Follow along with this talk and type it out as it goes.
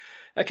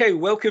Okay,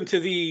 welcome to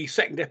the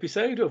second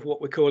episode of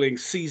what we're calling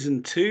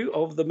Season 2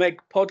 of the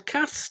Meg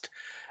podcast.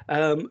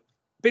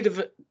 Bit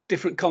of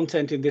different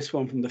content in this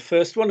one from the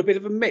first one, a bit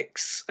of a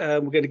mix. We're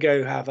going to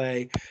go have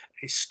a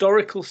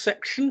historical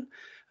section,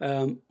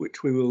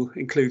 which we will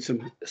include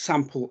some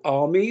sample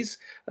armies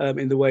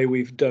in the way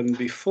we've done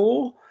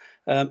before.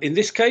 In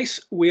this case,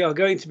 we are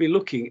going to be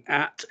looking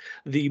at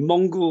the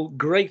Mongol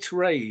Great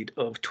Raid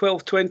of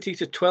 1220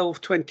 to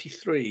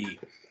 1223,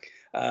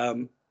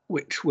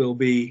 which will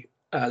be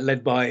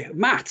led by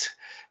Matt,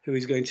 who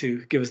is going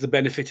to give us the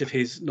benefit of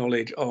his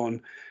knowledge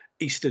on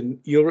Eastern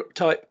Europe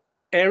type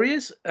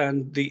areas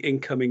and the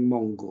incoming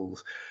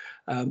Mongols.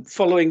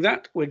 Following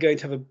that, we're going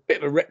to have a bit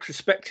of a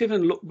retrospective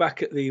and look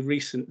back at the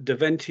recent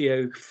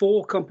Daventio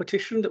 4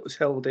 competition that was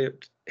held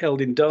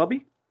in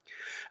Derby.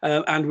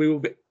 And we will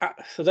be,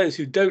 for those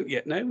who don't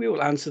yet know, we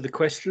will answer the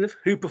question of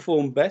who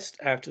performed best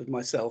out of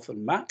myself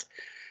and Matt,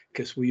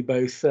 because we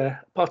both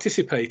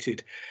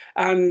participated.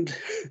 And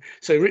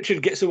so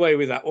Richard gets away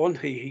with that one.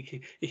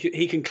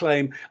 He can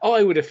claim, oh,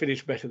 I would have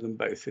finished better than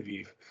both of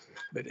you.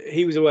 But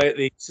he was away at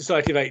the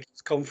Society of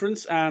Ancients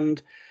conference,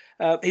 and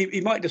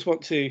he might just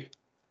want to,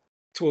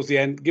 towards the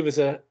end, give us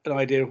an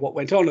idea of what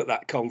went on at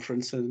that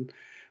conference and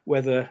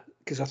whether,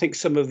 because I think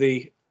some of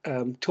the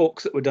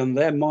talks that were done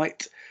there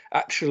might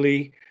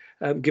actually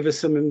give us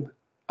some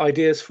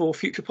ideas for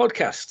future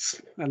podcasts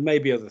and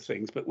maybe other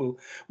things, but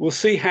we'll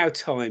see how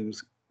time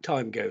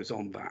goes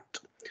on that.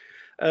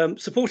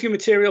 Supporting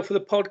material for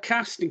the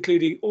podcast,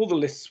 including all the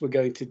lists we're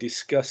going to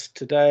discuss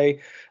today,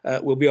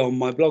 will be on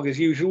my blog as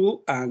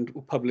usual, and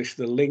we'll publish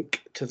the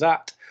link to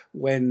that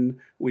when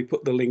we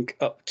put the link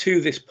up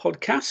to this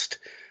podcast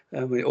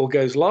when it all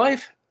goes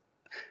live.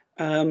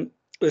 As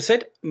I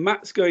said,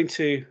 Matt's going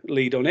to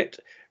lead on it.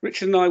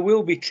 Richard and I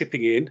will be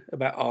chipping in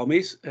about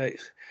armies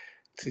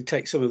to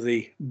take some of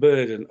the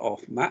burden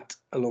off Matt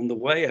along the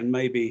way, and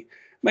maybe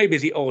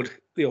the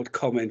odd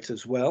comment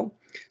as well.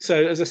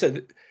 So, as I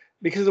said,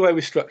 because of the way we're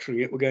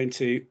structuring it, we're going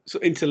to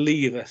sort of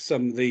interleave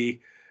some of the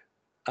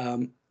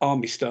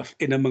army stuff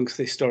in amongst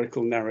the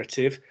historical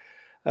narrative,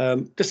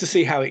 just to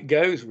see how it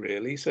goes,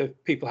 really. So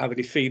if people have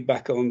any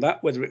feedback on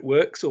that, whether it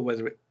works or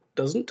whether it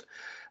doesn't,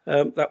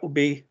 that will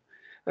be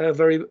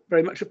very,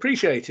 very much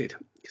appreciated.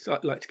 So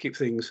I'd like to keep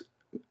things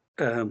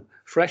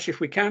fresh if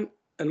we can,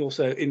 and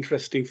also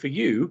interesting for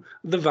you,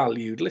 the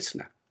valued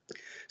listener.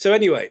 So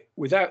anyway,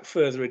 without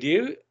further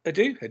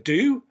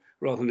ado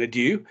rather than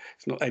adieu,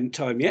 it's not end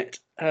time yet,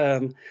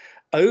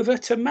 over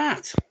to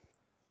Matt.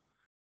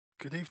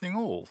 Good evening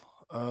all.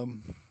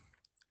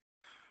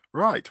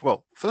 Right,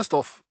 well, first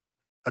off,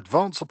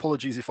 advance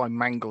apologies if I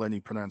mangle any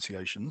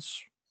pronunciations.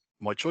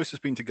 My choice has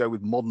been to go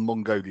with modern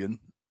Mongolian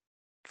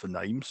for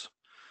names,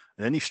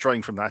 and any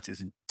straying from that is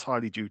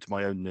entirely due to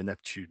my own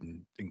ineptitude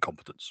and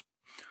incompetence.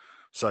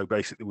 So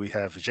basically we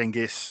have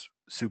Genghis,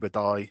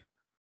 Subadai,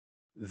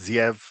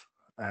 Ziev,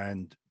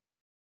 and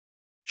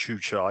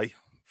Chuchai,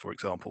 for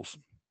examples.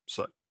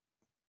 So,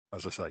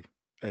 as I say,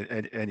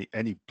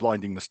 any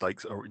blinding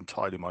mistakes are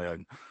entirely my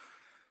own.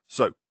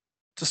 So,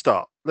 to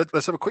start,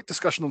 let's have a quick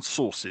discussion on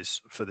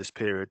sources for this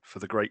period, for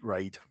the Great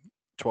Raid,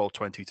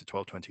 1220 to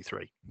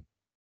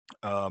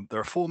 1223. There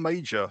are four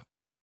major,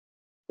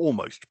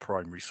 almost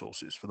primary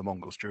sources for the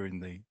Mongols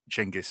during the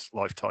Genghis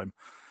lifetime,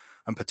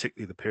 and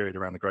particularly the period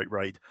around the Great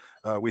Raid.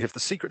 We have the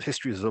Secret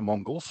Histories of the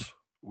Mongols,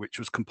 which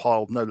was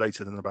compiled no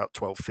later than about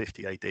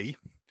 1250 AD.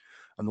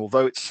 And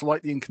although it's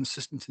slightly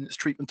inconsistent in its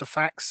treatment of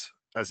facts,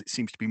 as it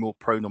seems to be more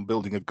prone on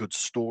building a good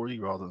story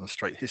rather than a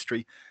straight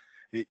history,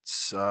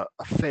 it's a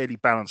fairly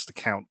balanced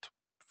account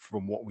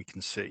from what we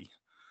can see.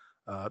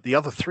 The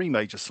other three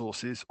major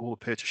sources all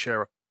appear to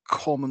share a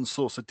common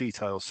source of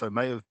details, so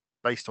may have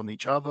based on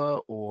each other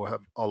or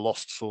have a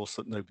lost source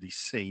that nobody's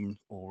seen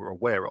or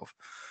aware of.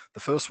 The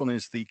first one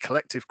is the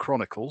Collective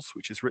Chronicles,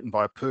 which is written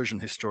by a Persian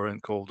historian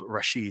called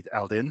Rashid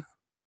al-Din.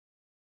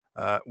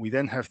 We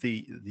then have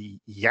the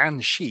Yan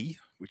Shi,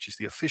 which is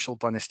the official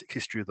dynastic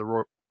history of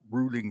the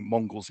ruling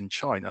Mongols in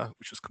China,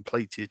 which was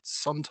completed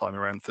sometime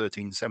around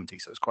 1370,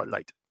 so it's quite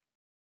late.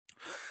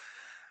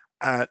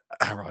 All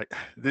right,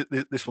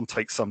 this one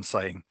takes some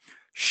saying.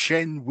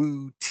 Shen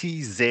Wu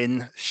Ti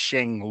Zen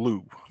Sheng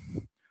Lu,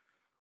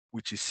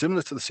 which is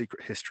similar to the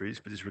Secret Histories,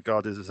 but is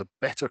regarded as a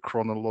better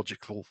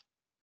chronological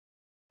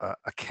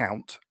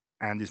account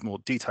and is more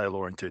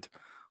detail-oriented.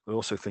 I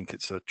also think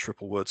it's a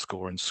triple word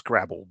score in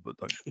Scrabble, but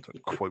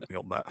don't quote me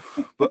on that.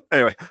 But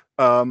anyway,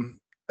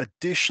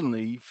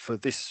 additionally, for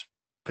this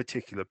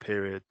particular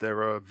period,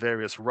 there are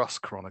various Rus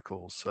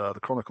chronicles. The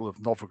Chronicle of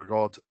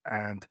Novgorod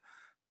and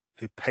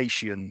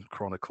Hypatian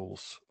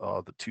chronicles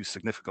are the two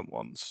significant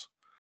ones.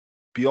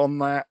 Beyond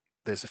that,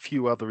 there's a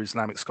few other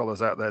Islamic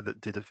scholars out there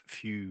that did a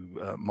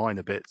few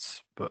minor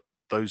bits, but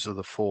those are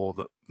the four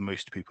that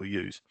most people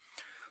use.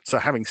 So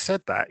having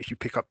said that, if you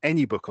pick up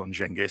any book on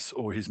Genghis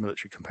or his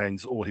military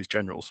campaigns or his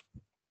generals,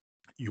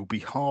 you'll be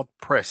hard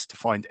pressed to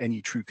find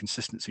any true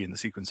consistency in the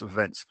sequence of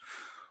events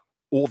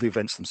or the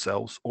events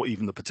themselves or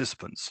even the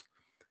participants.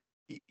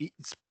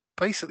 It's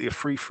basically a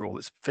free-for-all.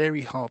 It's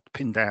very hard to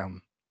pin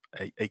down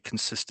a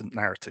consistent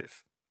narrative.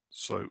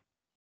 So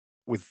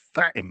with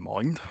that in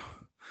mind,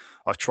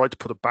 I've tried to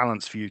put a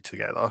balanced view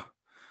together,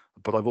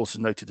 but I've also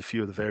noted a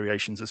few of the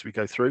variations as we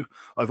go through.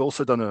 I've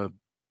also done a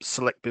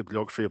select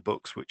bibliography of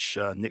books, which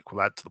Nick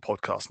will add to the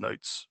podcast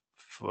notes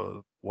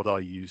for what I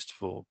used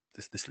for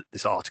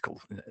this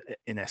article,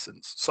 in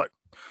essence. So,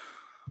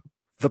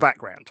 the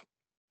background.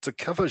 To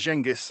cover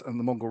Genghis and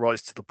the Mongol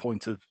rise to the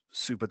point of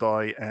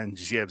Subadai and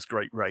Ziev's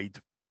Great Raid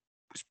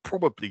was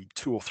probably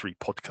 2 or 3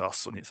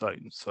 podcasts on its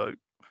own, so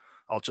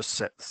I'll just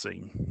set the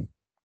scene.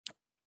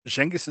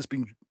 Genghis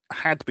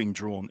had been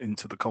drawn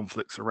into the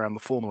conflicts around the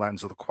former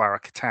lands of the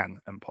Khwarezm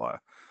Empire.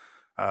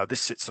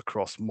 This sits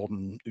across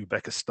modern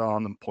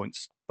Uzbekistan and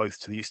points both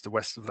to the east and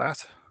west of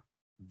that.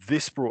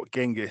 This brought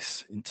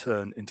Genghis, in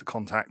turn, into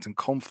contact and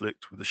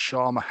conflict with the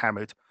Shah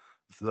Muhammad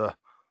of the,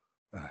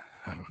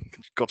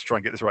 got to try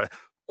and get this right,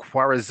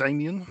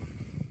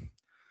 Khwarezmian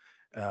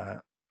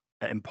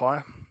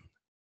Empire.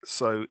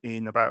 So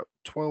in about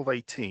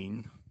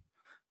 1218,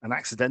 an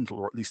accidental,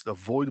 or at least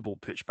avoidable,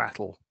 pitched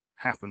battle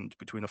happened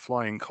between a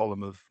flying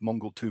column of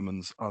Mongol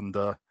Tumans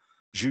under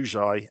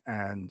Zhuzhai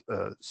and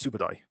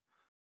Subadai,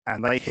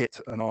 and they hit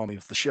an army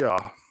of the Shah.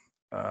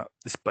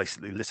 This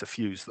basically lit a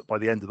fuse that by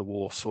the end of the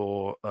war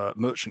saw a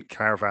merchant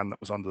caravan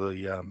that was under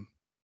the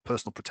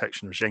personal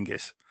protection of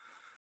Genghis,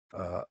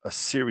 a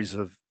series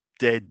of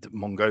dead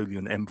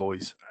Mongolian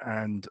envoys,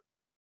 and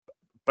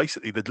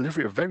basically the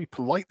delivery of a very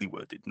politely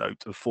worded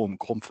note of formed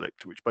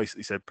conflict, which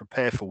basically said,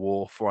 "Prepare for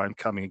war, for I am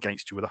coming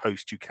against you with a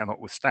host you cannot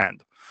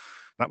withstand."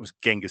 That was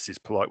Genghis's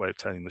polite way of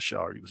telling the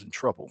Shah he was in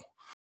trouble.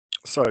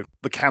 So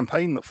the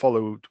campaign that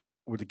followed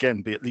would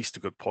again be at least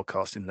a good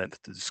podcast in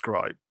length to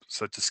describe.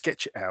 So to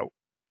sketch it out,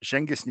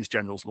 Genghis and his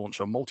generals launch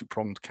a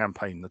multi-pronged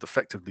campaign that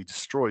effectively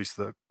destroys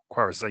the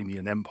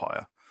Khwarezmian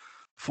Empire,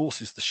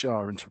 forces the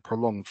Shah into a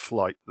prolonged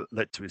flight that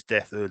led to his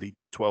death early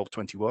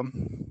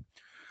 1221.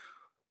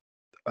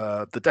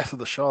 The death of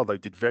the Shah, though,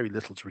 did very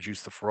little to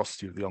reduce the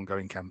ferocity of the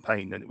ongoing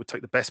campaign, and it would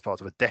take the best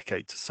part of a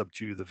decade to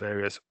subdue the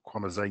various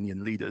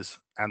Khwarezmian leaders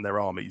and their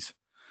armies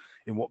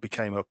in what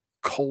became a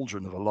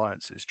cauldron of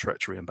alliances,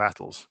 treachery, and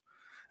battles.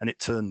 And it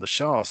turned the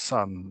Shah's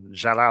son,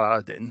 Jalal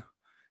ad-Din,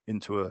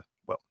 into a,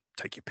 well,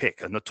 take your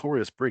pick, a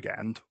notorious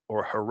brigand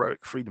or a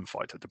heroic freedom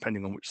fighter,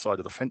 depending on which side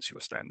of the fence you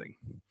were standing.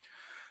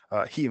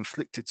 He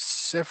inflicted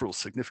several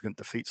significant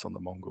defeats on the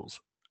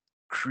Mongols,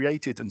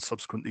 created and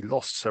subsequently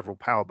lost several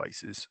power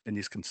bases in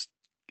his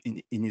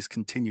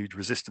continued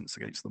resistance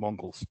against the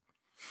Mongols.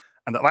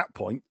 And at that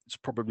point, it's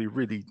probably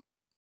really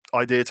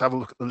idea to have a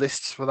look at the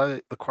lists for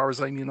the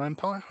Khwarezmian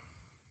Empire.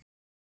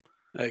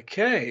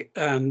 Okay,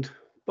 and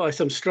by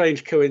some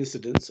strange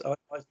coincidence,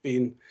 I've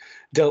been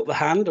dealt the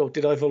hand, or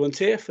did I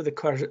volunteer for the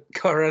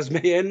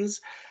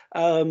Khwarezmians?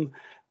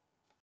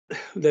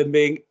 Them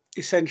being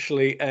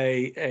essentially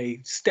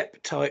a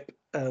steppe type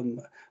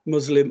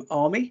Muslim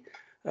army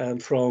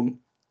from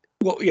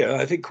what,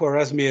 I think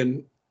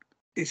Khwarezmian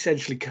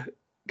essentially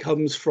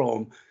comes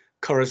from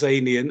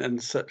Khorassanian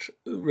and such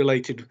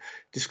related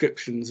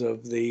descriptions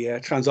of the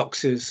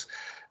Transoxus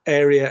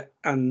area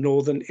and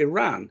northern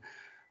Iran.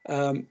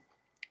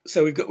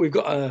 So we've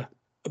got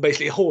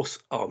basically a horse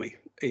army.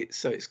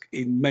 It's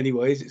in many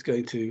ways it's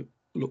going to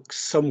look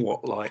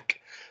somewhat like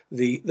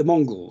the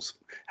Mongols.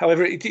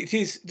 However, it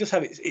does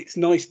have its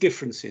nice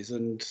differences,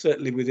 and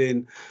certainly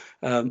within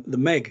the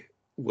Meg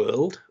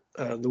world,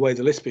 the way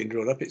the list's been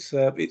drawn up,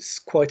 it's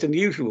quite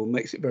unusual,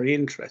 makes it very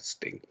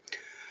interesting.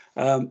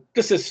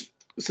 Just as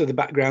the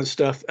background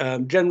stuff,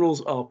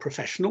 generals are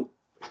professional.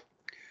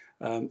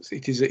 So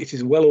it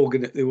is well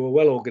organized. They were a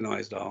well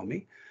organized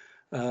army.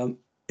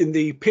 In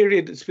the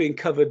period that's being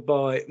covered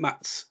by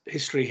Matt's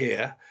history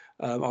here,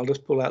 I'll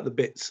just pull out the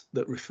bits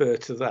that refer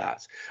to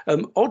that.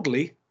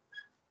 Oddly,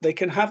 they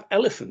can have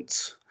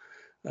elephants,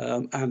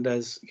 and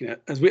as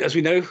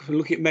we know from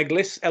looking at Meg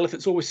lists,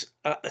 elephants always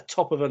at the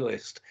top of a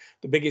list.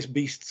 The biggest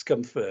beasts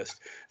come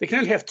first. They can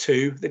only have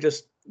 2. They're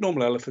just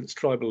normal elephants,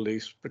 tribal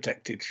loose,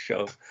 protected,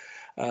 shove.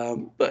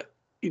 But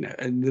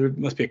and there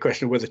must be a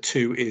question of whether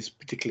 2 is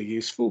particularly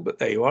useful. But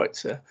there you are.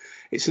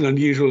 It's an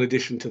unusual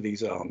addition to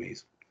these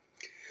armies.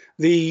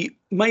 The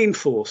main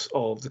force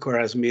of the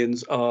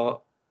Khwarezmians are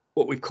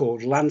what we've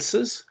called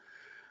lancers.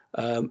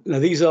 Now,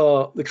 these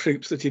are the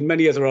troops that in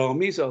many other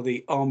armies are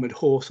the armoured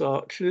horse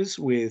archers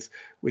with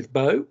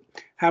bow.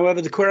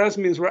 However, the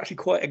Khwarezmians were actually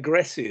quite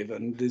aggressive,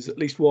 and there's at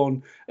least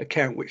one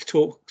account which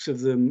talks of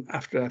them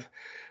after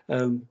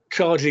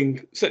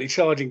charging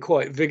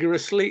quite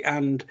vigorously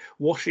and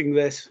bloodying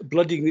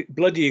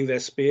their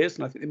spears.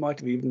 And I think they might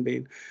have even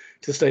been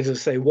to the stage of,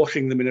 say,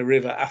 washing them in a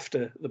river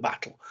after the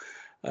battle.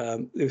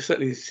 They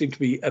certainly seem to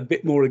be a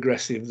bit more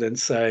aggressive than,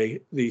 say,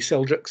 the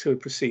Seljuks who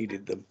had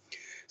preceded them.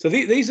 So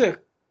these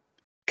are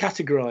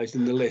categorized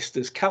in the list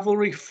as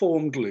cavalry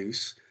formed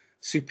loose,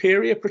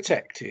 superior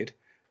protected,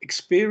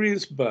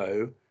 experienced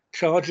bow,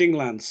 charging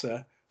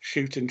lancer,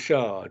 shoot and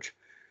charge.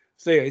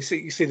 So you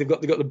see they've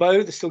got the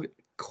bow. They're still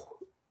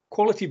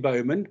quality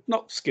bowmen,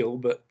 not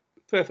skilled, but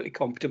perfectly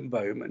competent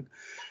bowmen.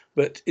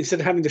 But instead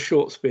of having the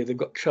short spear, they've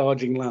got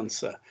charging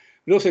lancer,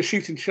 and also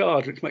shoot and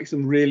charge, which makes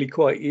them really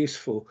quite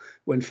useful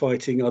when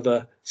fighting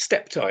other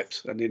steppe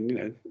types. And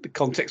in the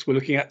context we're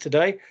looking at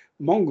today,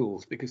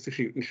 Mongols, because the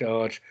shoot and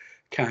charge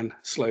can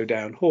slow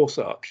down horse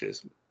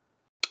archers.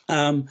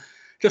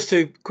 Just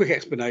a quick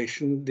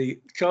explanation: the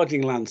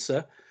charging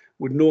lancer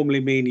would normally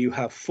mean you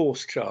have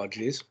force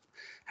charges.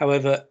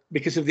 However,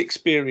 because of the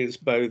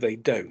experienced bow, they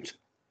don't.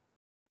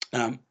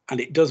 And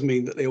it does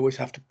mean that they always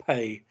have to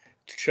pay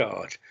to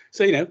charge.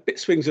 So, a bit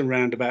swings and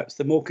roundabouts,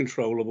 they're more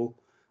controllable,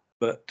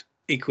 but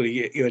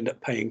equally you end up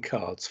paying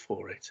cards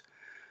for it.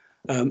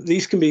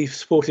 These can be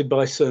supported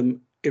by some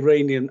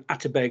Iranian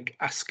Atabeg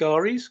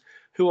Askaris,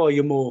 who are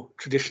your more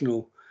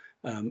traditional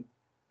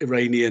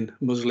Iranian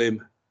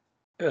Muslim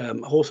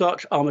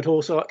armored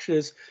horse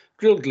archers,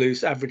 drilled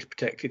loose, average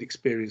protected,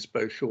 experienced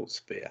bow, short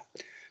spear.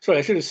 Sorry,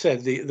 I should have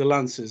said the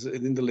lancers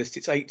in the list.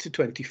 It's 8 to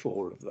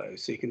 24 of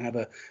those, so you can have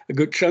a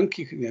good chunk.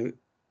 You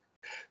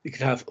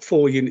could have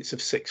 4 units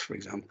of 6, for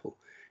example.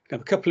 You can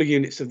have a couple of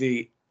units of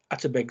the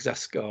Atabeg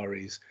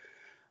Zaskaris.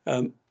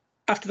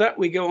 After that,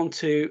 we go on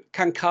to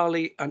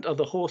Kankali and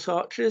other horse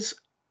archers.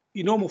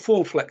 Your normal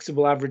form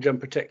flexible, average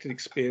unprotected,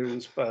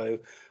 experienced bow,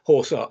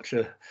 horse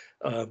archer,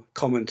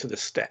 common to the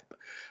steppe.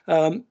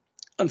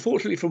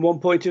 Unfortunately, from one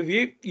point of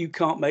view, you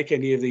can't make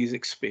any of these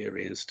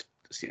experienced.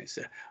 So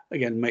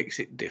again, makes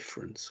it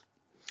different.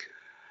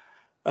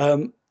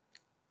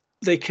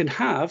 They can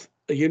have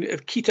a unit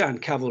of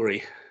Khitan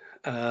cavalry,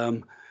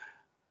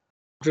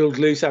 drilled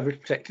loose,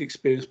 average protected,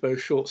 experienced bow,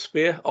 short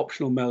spear,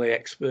 optional melee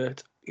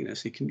expert.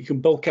 So you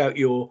can bulk out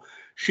your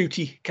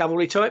shooty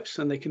cavalry types,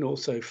 and they can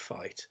also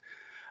fight.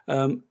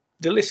 The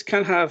list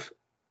can have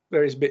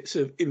various bits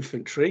of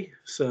infantry,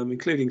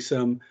 including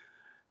some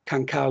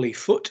Kankali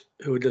foot,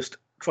 who are just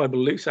tribal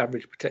loose,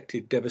 average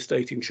protected,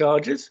 devastating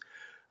charges.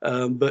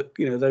 But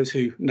those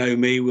who know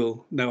me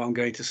will know I'm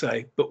going to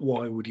say, but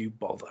why would you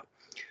bother?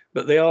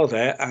 But they are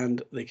there,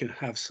 and they can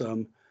have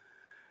some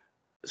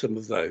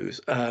of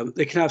those.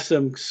 They can have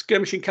some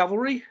skirmishing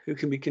cavalry, who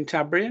can be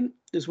Cantabrian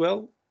as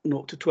well,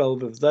 0 to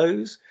 12 of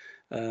those.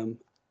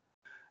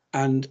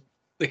 And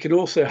they can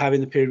also have,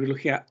 in the period we're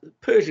looking at,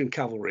 Persian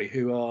cavalry,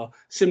 who are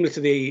similar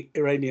to the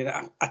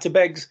Iranian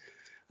Atabegs,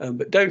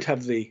 but don't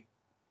have the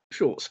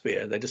short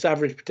spear. They're just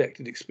average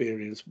protected,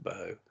 experienced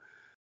bow.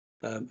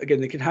 Again,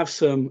 they can have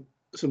some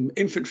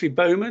infantry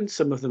bowmen.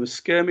 Some of them are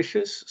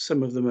skirmishers.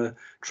 Some of them are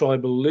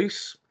tribal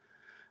loose.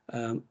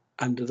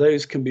 And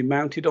those can be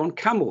mounted on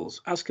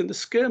camels, as can the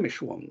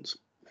skirmish ones.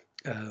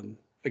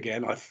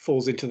 Again, it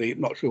falls into the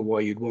not sure why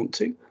you'd want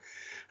to.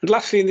 And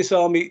lastly, in this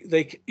army,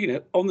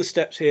 on the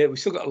steppes here, we've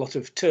still got a lot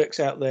of Turks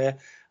out there.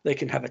 They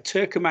can have a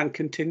Turkoman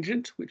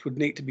contingent, which would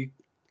need to be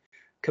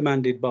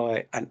commanded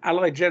by an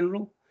allied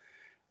general,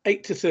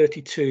 8 to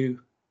 32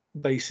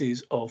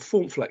 bases of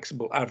form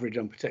flexible, average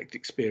unprotected,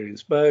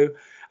 experienced bow,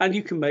 and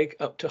you can make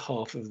up to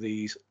half of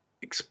these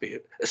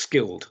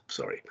skilled.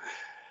 Sorry,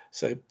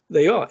 so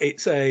they are.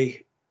 It's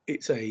a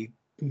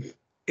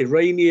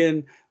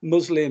Iranian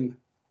Muslim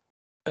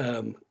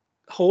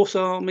horse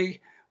army,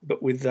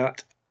 but with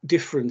that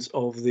difference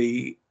of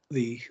the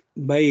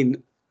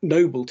main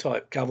noble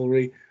type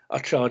cavalry are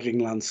charging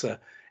lancer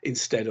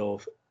instead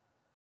of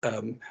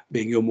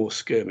being your more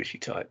skirmishy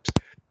types.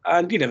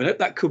 And you never know,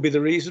 that could be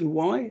the reason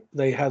why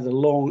they had a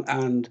long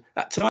and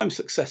at times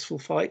successful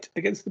fight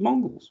against the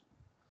Mongols.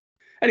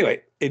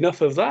 Anyway, enough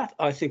of that.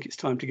 I think it's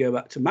time to go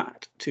back to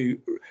Matt to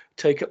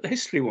take up the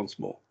history once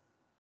more.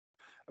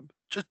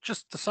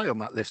 Just to say on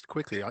that list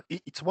quickly,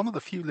 it's one of the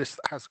few lists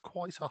that has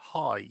quite a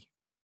high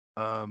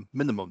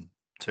minimum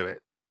to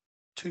it.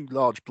 2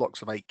 large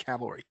blocks of 8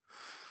 cavalry,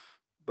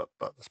 but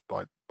that's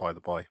by the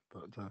by.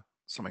 But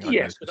something I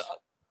yes, noticed.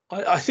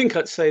 But I think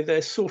I'd say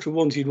they're sort of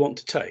ones you'd want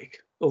to take.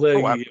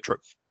 Although true.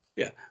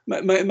 Yeah,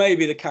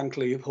 maybe the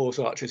Kankali horse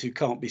archers who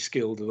can't be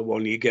skilled are the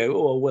one you go,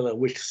 oh, well, I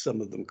wish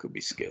some of them could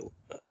be skilled.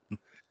 But,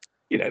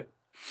 you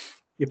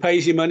pay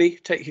your money,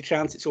 take your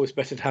chance. It's always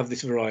better to have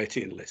this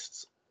variety in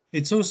lists.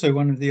 It's also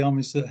one of the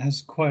armies that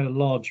has quite a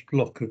large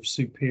block of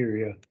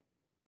superior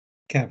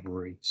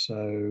cavalry.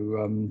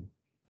 So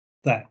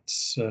that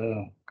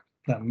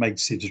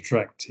makes it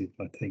attractive,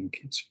 I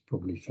think. It's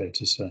probably fair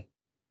to say.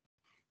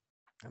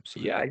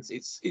 Absolutely. Yeah,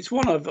 it's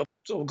one I've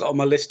sort of got on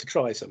my list to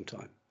try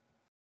sometime.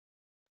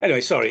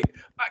 Anyway, sorry,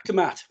 back to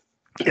Matt.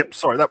 Yep,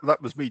 sorry,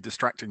 that was me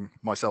distracting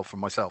myself from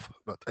myself.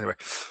 But anyway,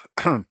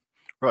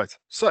 right.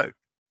 So,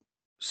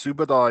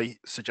 Subadai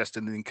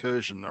suggested an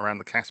incursion around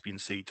the Caspian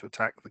Sea to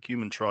attack the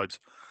Cuman tribes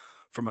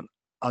from an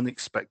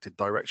unexpected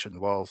direction,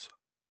 whilst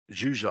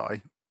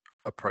Zhuzhai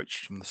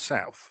approached from the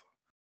south.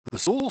 The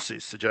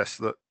sources suggest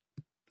that,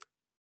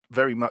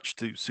 very much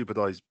to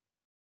Subadai's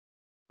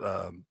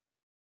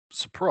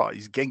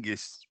surprise,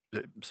 Genghis,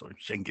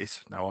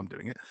 now I'm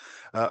doing it,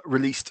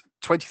 released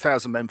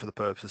 20,000 men for the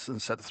purpose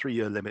and set a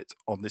 3-year limit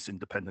on this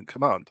independent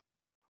command.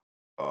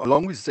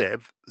 Along with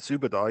Zev,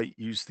 Subadai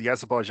used the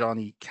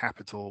Azerbaijani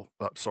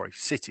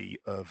city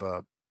of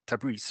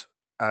Tabriz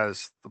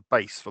as the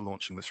base for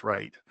launching this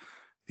raid.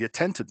 The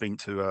intent had been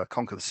to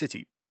conquer the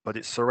city, but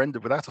it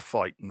surrendered without a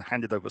fight and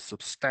handed over a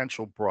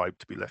substantial bribe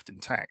to be left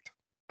intact.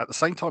 At the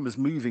same time as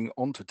moving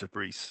onto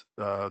Tabriz,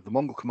 the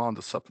Mongol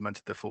commanders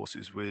supplemented their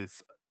forces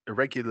with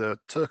irregular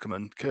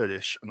Turkoman,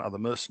 Kurdish, and other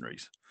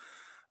mercenaries.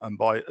 And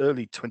by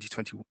early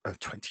 2021,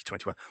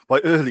 by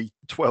early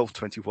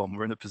 1221,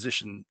 we're in a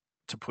position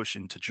to push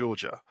into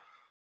Georgia.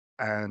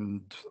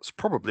 And it's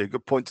probably a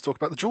good point to talk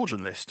about the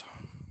Georgian list.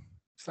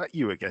 Is that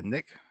you again,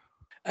 Nick?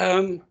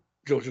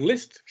 Georgian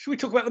list. Should we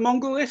talk about the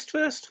Mongol list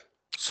first?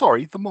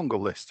 Sorry, the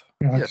Mongol list.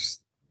 Yes.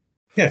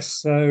 So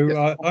Yes,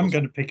 I'm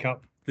going to pick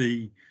up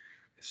the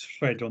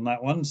thread on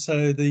that one.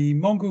 So the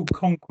Mongol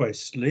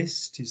conquest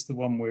list is the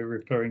one we're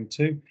referring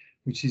to,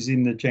 which is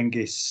in the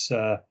Genghis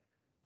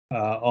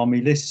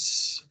army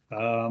lists.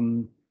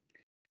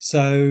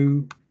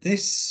 So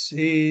this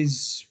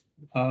is,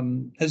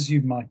 as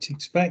you might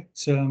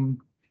expect,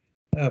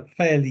 a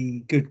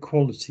fairly good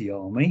quality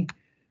army.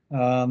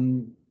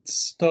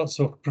 Starts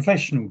off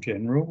professional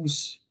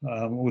generals,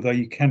 although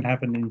you can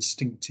have an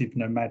instinctive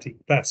nomadic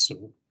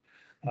vassal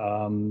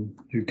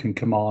who can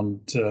command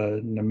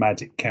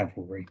nomadic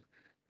cavalry.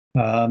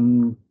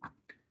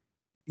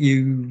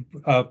 You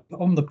are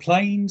on the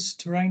plains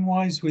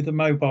terrain-wise with a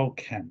mobile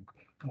camp.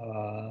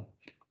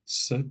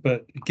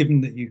 But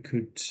given that you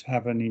could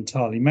have an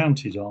entirely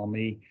mounted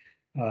army,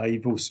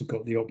 you've also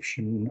got the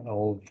option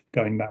of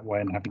going that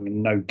way and having a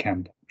no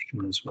camp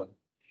option as well.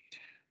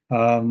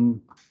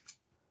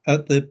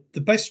 The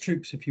best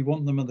troops, if you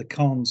want them, are the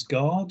Khan's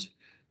Guard.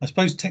 I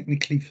suppose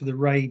technically for the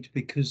raid,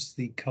 because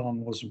the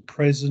Khan wasn't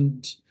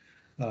present,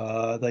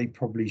 they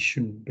probably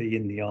shouldn't be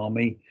in the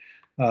army.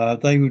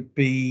 They would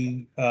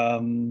be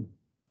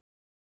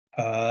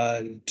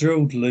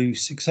drilled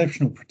loose,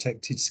 exceptional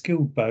protected,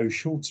 skilled bow,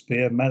 short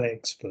spear, melee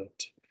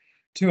expert.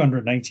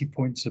 280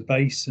 points a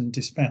base, and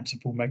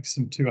dismountable makes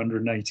them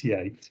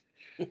 288.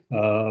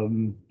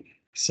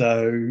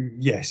 So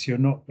yes, you're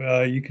not.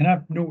 You can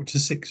have 0 to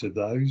 6 of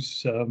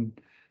those,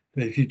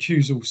 but if you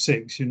choose all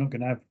 6, you're not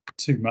going to have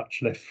too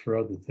much left for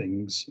other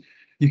things.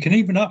 You can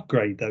even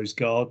upgrade those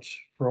guards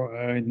for,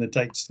 in the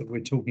dates that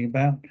we're talking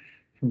about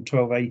from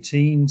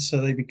 1218, so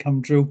they become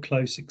drill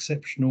close,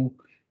 exceptional,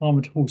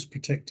 armored horse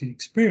protected,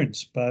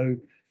 experienced bow,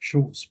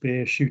 short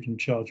spear, shoot and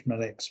charge,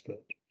 melee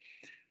expert.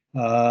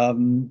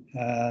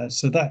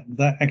 So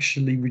that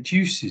actually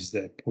reduces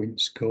their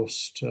points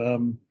cost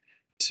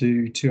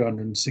to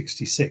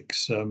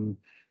 266.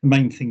 The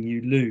main thing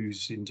you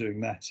lose in doing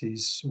that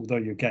is, although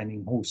you're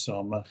gaining horse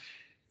armor,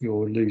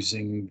 you're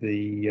losing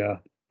the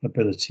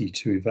ability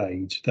to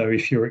evade. Though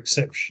if you're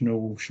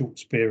exceptional, short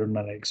spear and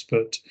melee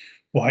expert,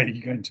 why are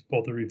you going to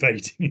bother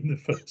evading in the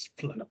first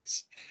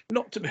place?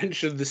 Not to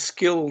mention the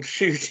skilled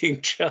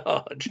shooting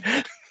charge.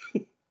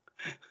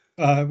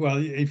 Well,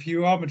 if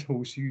you armored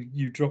horse,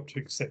 you drop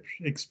to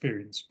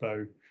experienced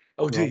bow.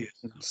 Oh, do you?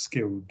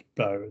 Skilled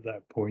bow at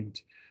that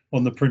point,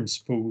 on the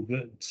principle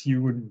that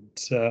you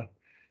wouldn't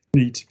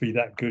need to be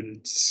that good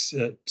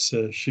at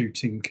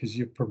shooting, because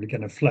you're probably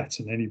going to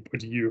flatten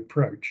anybody you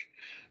approach.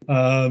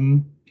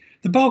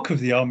 The bulk of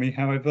the army,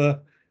 however,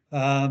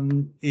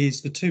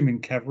 is the two-man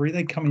cavalry.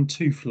 They come in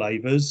 2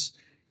 flavors.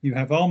 You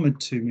have armored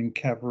two-man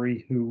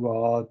cavalry who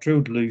are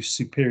drilled loose,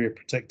 superior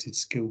protected,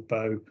 skilled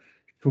bow,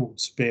 short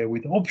spear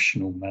with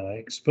optional melee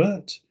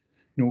expert,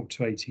 0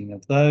 to 18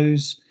 of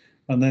those.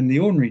 And then the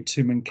ordinary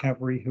two-man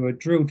cavalry who are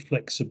drilled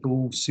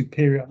flexible,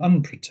 superior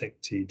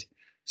unprotected,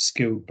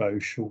 skilled bow,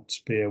 short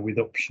spear with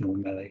optional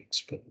melee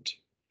expert.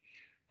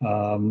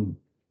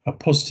 A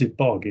positive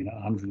bargain at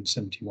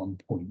 171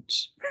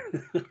 points.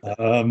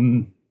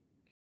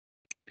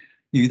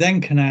 You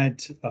then can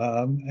add,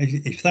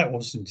 if that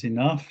wasn't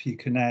enough, you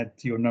can add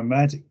your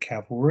nomadic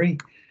cavalry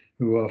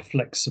who are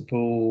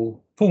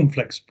flexible, form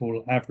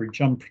flexible, average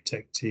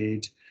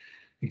unprotected,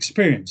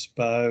 experienced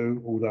bow,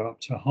 although up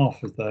to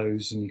half of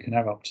those, and you can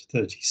have up to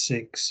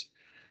 36,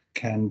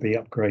 can be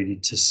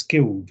upgraded to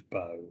skilled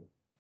bow.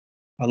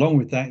 Along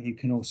with that, you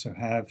can also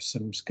have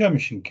some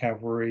skirmishing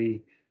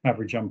cavalry,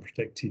 average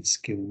unprotected,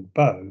 skilled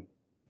bow.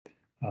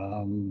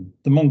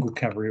 The Mongol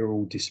cavalry are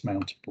all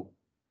dismountable,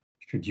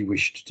 should you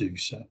wish to do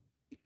so.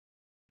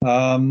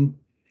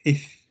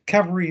 If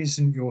cavalry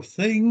isn't your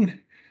thing,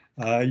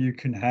 you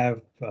can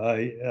have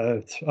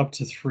up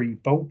to 3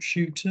 bolt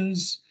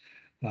shooters,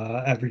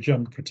 average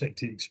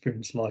unprotected,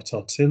 experienced light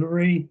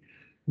artillery.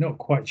 Not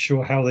quite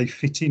sure how they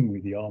fit in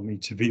with the army,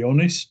 to be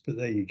honest, but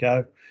there you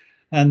go.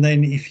 And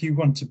then if you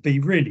want to be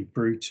really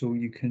brutal,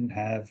 you can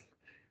have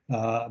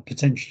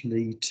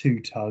potentially 2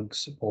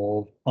 tugs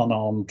of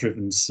unarmed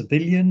driven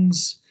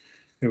civilians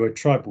who are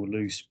tribal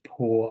loose,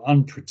 poor,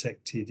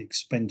 unprotected,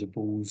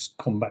 expendables,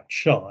 combat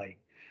shy,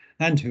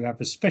 and who have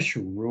a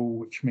special rule,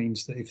 which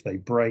means that if they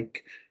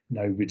break,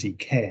 nobody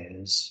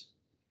cares.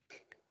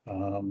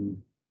 Apart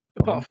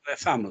from their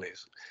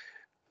families.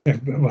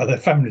 Well, their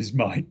families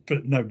might,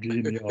 but nobody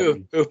in the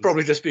army. Who have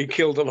probably just been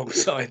killed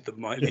alongside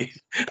them, might be.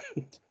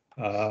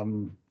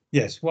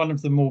 Yes, one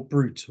of the more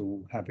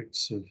brutal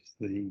habits of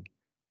the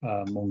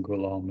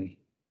Mongol army.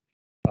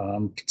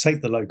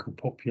 Take the local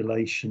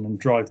population and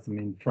drive them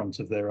in front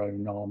of their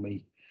own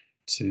army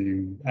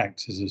to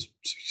act as a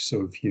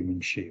sort of human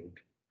shield.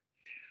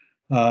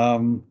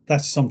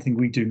 That's something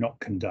we do not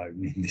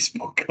condone in this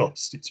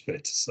podcast, it's fair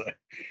to say.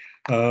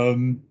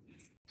 Along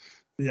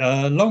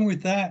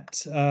with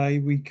that,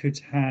 we could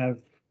have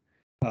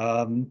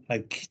a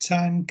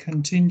Khitan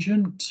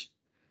contingent,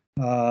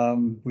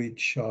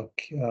 which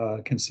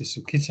consists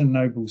of Khitan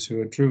nobles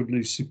who are drilled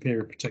loose,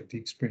 superior,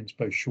 protected, experienced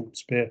bow, short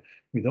spear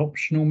with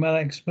optional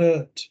melee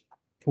expert,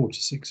 4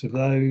 to 6 of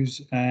those,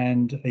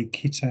 and a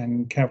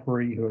Khitan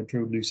cavalry who are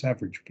drilled loose,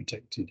 average,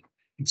 protected,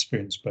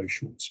 experienced bow,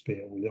 short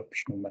spear with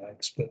optional melee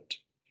expert.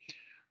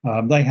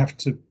 They have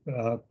to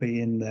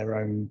be in their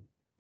own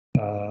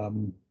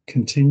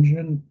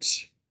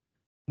contingent.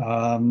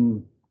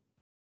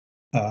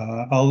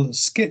 I'll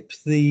skip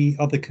the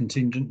other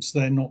contingents.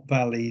 They're not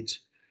valid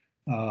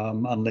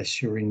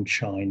unless you're in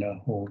China,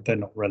 or they're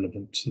not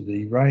relevant to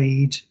the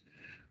raid.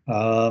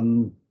 I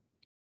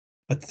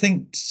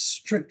think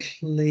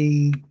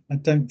strictly, I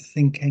don't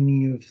think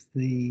any of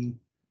the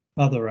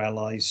other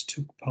allies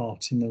took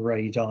part in the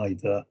raid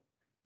either.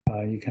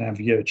 You can have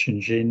Yurchin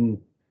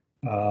Jin,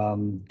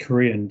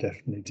 Korean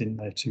definitely didn't,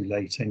 they're too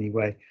late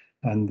anyway,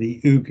 and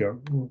the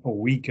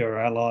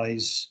Uyghur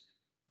allies,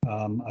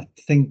 I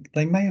think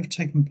they may have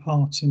taken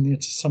part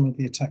in some of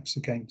the attacks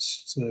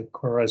against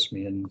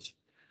Khwarezmians.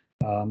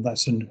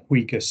 That's an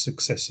Uyghur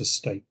successor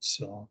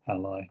states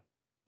ally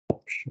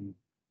option.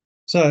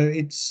 So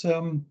it's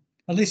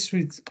a list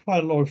with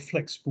quite a lot of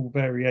flexible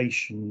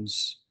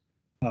variations,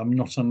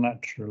 not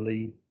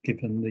unnaturally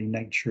given the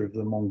nature of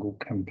the Mongol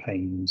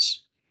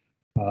campaigns.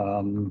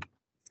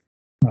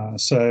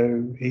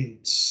 So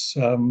it's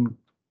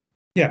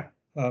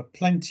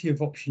plenty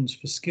of options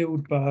for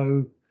skilled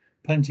bow,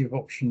 plenty of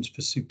options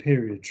for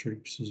superior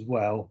troops as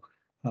well.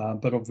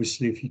 But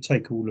obviously, if you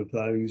take all of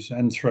those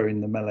and throw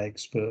in the melee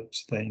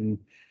experts, then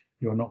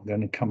you're not going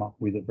to come up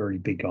with a very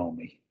big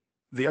army.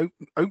 The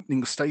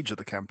opening stage of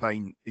the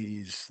campaign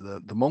is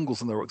the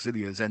Mongols and their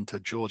auxiliaries enter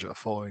Georgia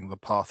following the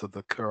path of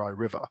the Kurai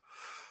River.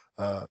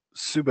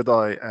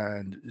 Subadai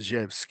and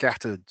Zhev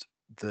scattered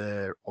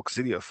their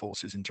auxiliary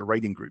forces into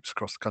raiding groups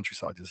across the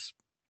countryside,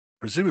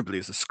 presumably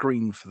as a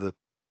screen for the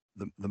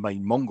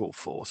main Mongol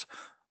force,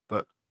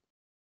 but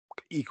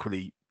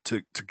equally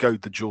to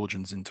goad the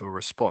Georgians into a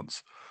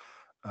response.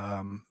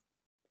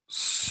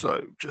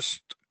 So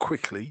just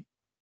quickly,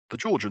 the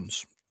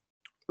Georgians.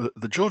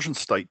 The Georgian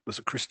state was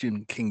a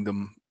Christian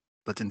kingdom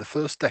that in the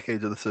first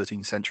decade of the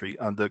 13th century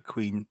under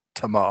Queen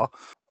Tamar,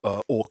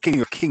 or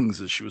King of Kings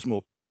as she was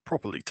more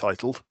properly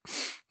titled,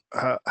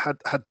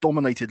 had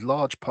dominated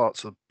large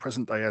parts of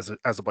present-day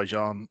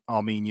Azerbaijan,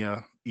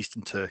 Armenia,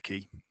 Eastern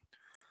Turkey,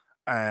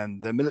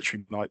 and their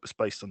military might was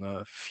based on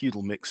a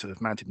feudal mix of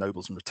mounted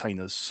nobles and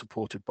retainers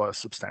supported by a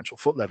substantial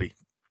foot levy.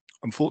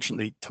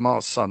 Unfortunately,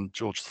 Tamar's son,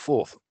 George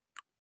IV,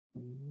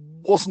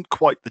 wasn't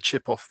quite the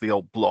chip off the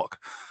old block,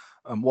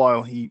 and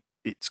while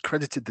it's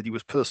credited that he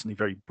was personally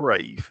very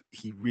brave,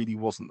 he really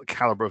wasn't the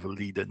caliber of a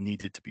leader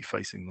needed to be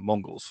facing the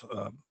Mongols,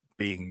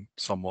 being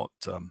somewhat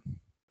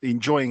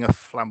enjoying a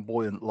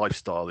flamboyant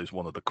lifestyle is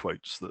one of the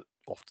quotes that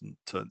often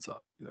turns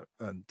up.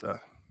 And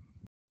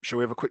shall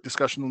we have a quick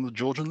discussion on the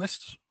Georgian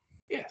lists?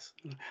 Yes,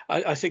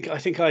 I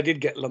think I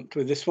did get lumped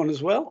with this one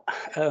as well.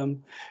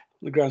 On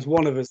the grounds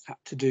one of us had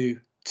to do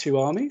 2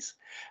 armies.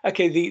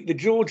 Okay, the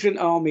Georgian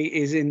army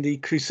is in the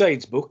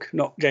Crusades book,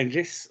 not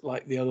Genghis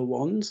like the other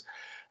ones.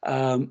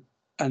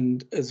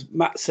 And as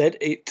Matt said,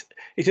 it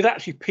had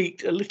actually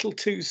peaked a little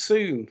too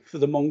soon for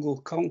the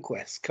Mongol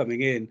conquest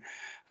coming in,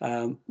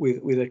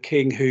 with a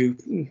king who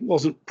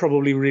wasn't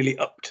probably really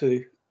up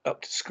to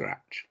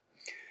scratch.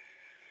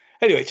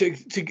 Anyway, to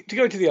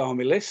go to the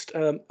army list,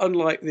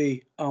 unlike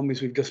the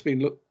armies we've just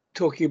been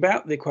talking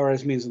about, the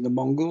Khwarezmians and the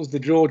Mongols, the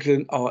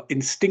Georgian are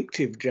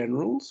instinctive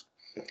generals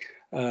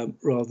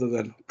rather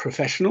than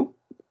professional.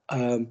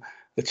 The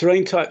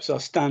terrain types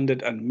are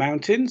standard and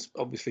mountains.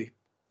 Obviously,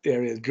 the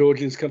area the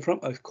Georgians come from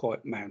are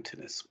quite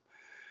mountainous.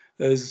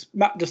 As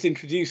Matt just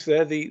introduced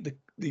there, the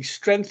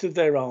strength of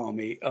their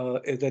army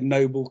is their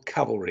noble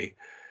cavalry,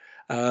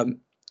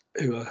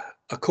 who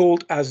are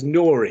called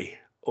Asnori,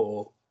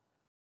 or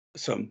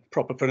some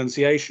proper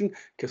pronunciation,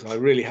 because I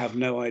really have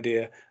no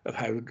idea of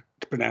how to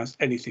pronounce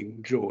anything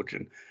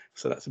Georgian.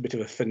 So that's a bit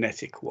of a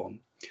phonetic one.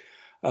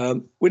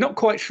 We're not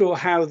quite sure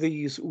how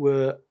these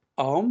were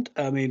armed.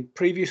 I mean,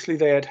 previously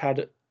they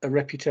had a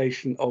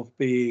reputation of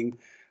being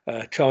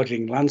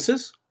charging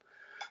lancers,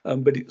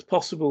 but it's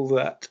possible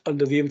that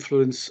under the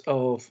influence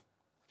of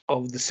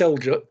the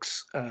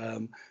Seljuks,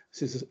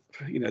 since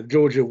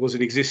Georgia was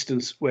in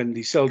existence when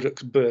the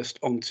Seljuks burst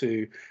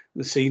onto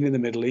the scene in the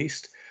Middle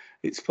East,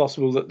 it's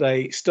possible that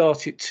they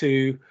started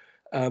to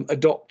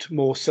adopt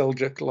more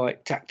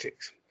Seljuk-like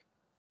tactics.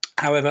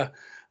 However,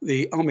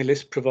 the army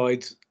list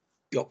provides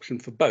the option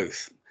for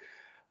both.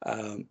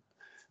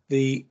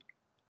 The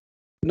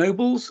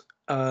nobles,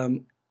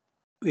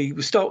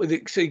 we start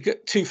with so you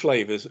get 2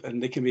 flavors,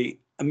 and they can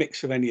be a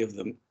mix of any of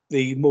them.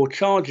 The more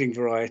charging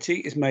variety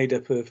is made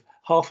up of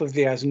half of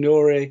the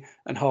Asnori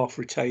and half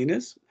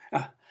retainers,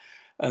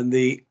 and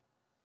the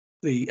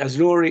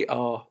Asnori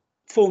are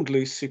formed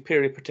loose,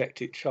 superior,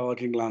 protected,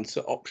 charging lancer,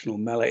 optional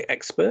melee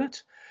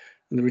expert,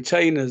 And the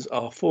retainers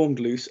are formed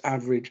loose,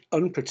 average,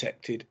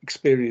 unprotected,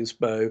 experienced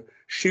bow,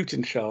 shoot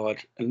and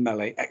charge, and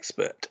melee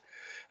expert.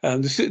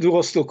 There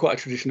was still quite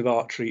a tradition of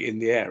archery in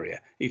the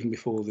area, even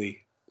before the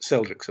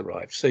Seljuks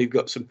arrived. So you've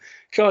got some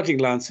charging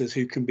lancers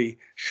who can be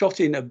shot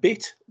in a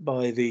bit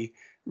by the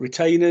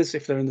retainers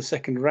if they're in the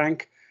second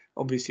rank.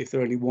 Obviously, if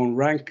they're only one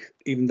rank,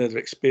 even though they're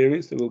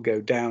experienced, they will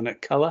go down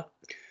at colour.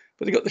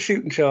 But they've got the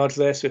shoot and charge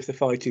there, so if they're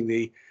fighting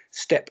the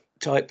step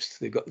types,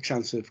 they've got the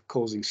chance of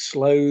causing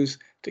slows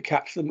to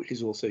catch them, which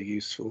is also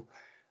useful.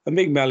 And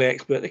being melee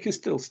expert, they can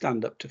still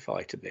stand up to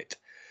fight a bit.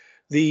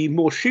 The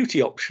more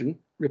shooty option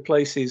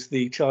replaces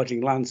the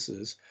charging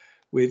lancers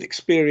with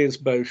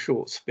experienced bow,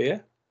 short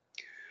spear,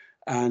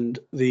 and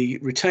the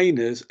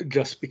retainers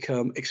just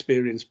become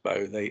experienced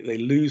bow. They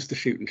lose the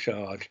shoot and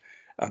charge,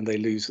 and they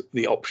lose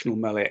the optional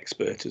melee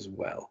expert as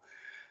well.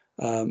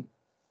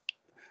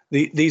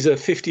 These are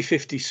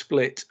 50-50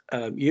 split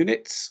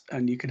units,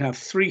 and you can have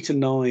 3 to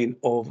 9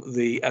 of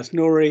the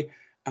Asnuri,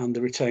 and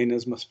the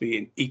retainers must be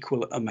in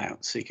equal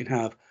amounts. So you can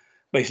have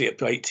basically up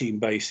to 18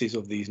 bases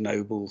of these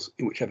nobles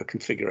in whichever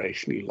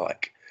configuration you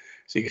like.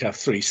 So you could have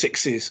 3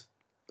 6s,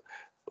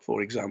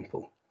 for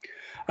example.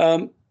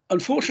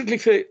 Unfortunately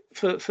for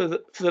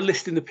the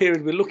list in the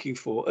period we're looking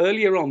for,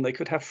 earlier on they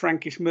could have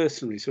Frankish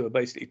mercenaries who are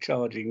basically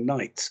charging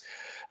knights.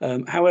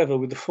 However,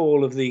 with the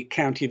fall of the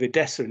county of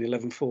Edessa in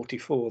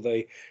 1144,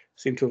 they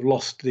seem to have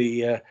lost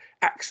the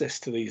access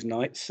to these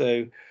knights.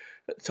 So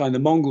at the time the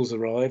Mongols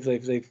arrive,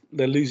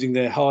 they're losing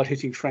their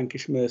hard-hitting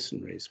Frankish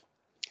mercenaries.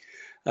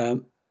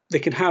 They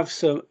can have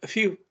a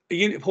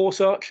unit of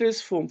horse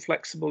archers, form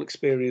flexible,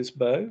 experienced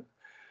bow.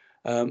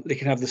 They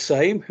can have the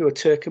same, who are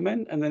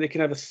Turkomen, and then they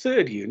can have a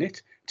third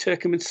unit,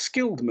 Turkomen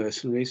skilled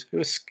mercenaries, who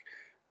are,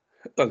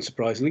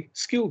 unsurprisingly,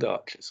 skilled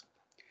archers.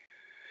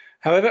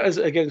 However, as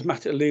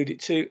Matt alluded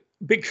to,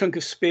 big chunk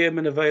of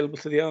spearmen available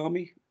to the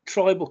army,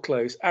 tribal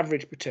close,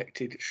 average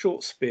protected,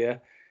 short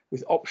spear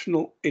with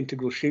optional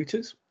integral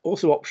shooters,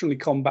 also optionally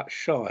combat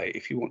shy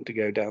if you want to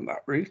go down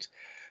that route.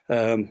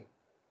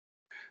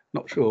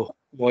 Not sure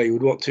why you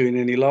would want to in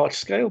any large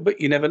scale,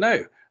 but you never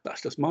know.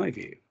 That's just my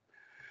view.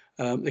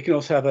 They can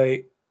also have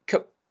a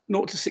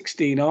 0 to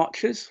 16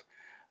 archers,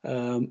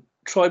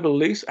 tribal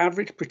loose,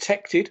 average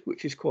protected,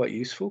 which is quite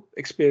useful,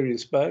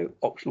 experienced bow,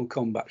 optional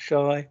combat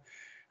shy,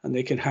 and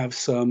they can have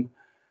some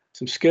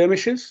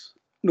skirmishers,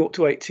 0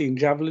 to 18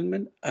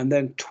 javelinmen, and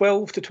then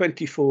 12 to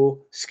 24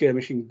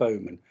 skirmishing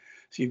bowmen.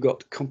 So you've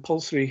got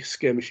compulsory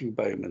skirmishing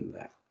bowmen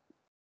there.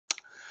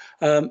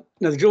 Now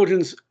the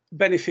Georgians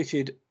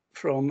benefited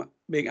from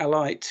being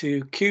allied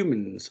to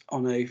Cumans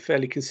on a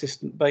fairly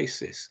consistent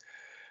basis.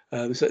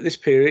 So at this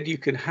period, you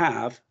can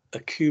have a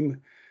Cumans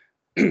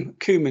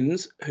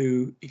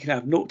who you can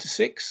have 0 to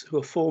 6 who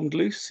are formed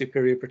loose,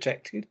 superior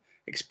protected,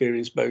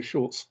 experienced bow,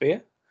 short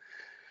spear,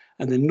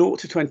 and then 0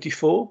 to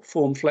 24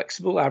 formed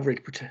flexible,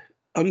 average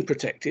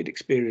unprotected,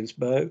 experienced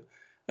bow,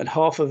 and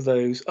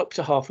up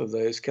to half of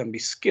those can be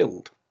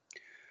skilled.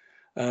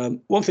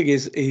 One thing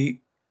is,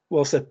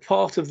 whilst they're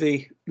part of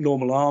the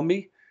normal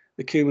army,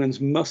 the Cumans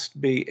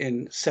must be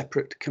in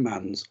separate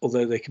commands,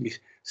 although they can be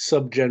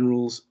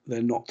sub-generals,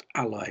 they're not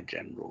allied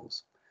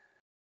generals.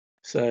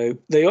 So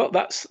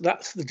that's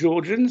the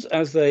Georgians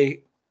as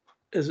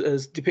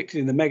depicted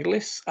in the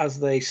megaliths, as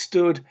they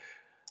stood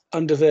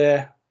under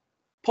their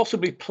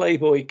possibly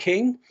playboy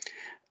king,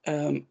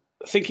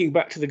 thinking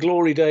back to the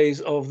glory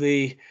days of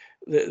the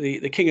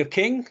King of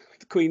King,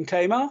 the Queen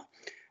Tamar,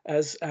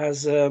 as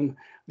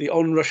the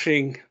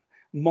onrushing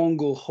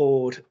Mongol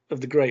horde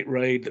of the Great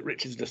Raid that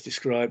Richard's just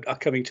described are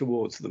coming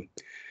towards them.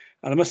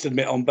 And I must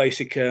admit, on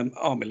basic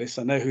army lists,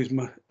 I know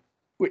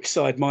which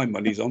side my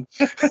money's on.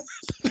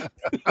 And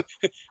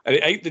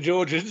it ain't the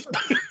Georgians.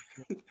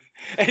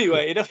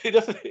 Anyway, enough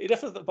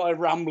of my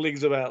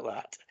ramblings about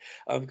that.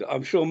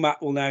 I'm sure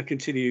Matt will now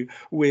continue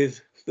with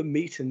the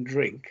meat and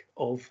drink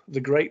of the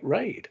Great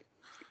Raid.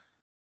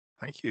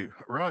 Thank you.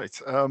 Right.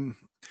 So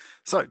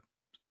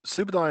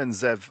Subadai and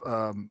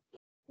Zev,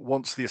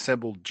 once the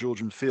assembled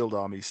Georgian field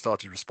army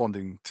started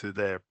responding to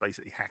their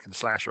basically hack and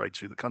slash raid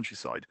through the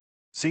countryside,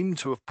 seem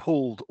to have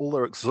pulled all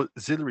their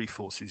auxiliary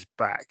forces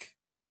back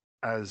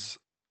as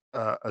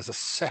a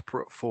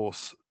separate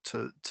force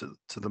to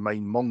the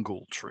main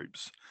Mongol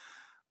troops,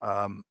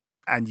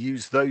 and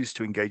use those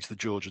to engage the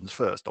Georgians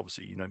first.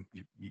 Obviously,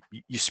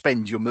 you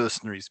spend your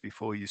mercenaries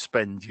before you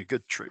spend your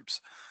good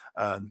troops,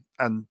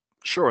 and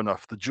sure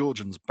enough, the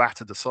Georgians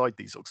battered aside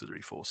these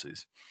auxiliary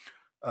forces,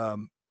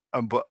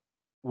 but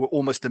were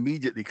almost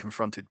immediately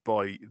confronted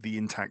by the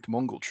intact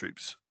Mongol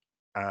troops,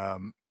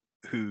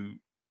 who,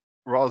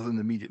 rather than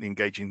immediately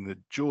engaging the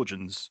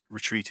Georgians,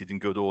 retreated in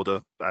good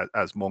order,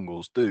 as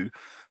Mongols do,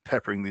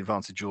 peppering the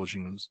advanced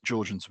Georgians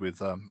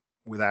with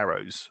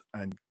arrows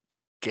and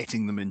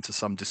getting them into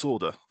some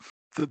disorder.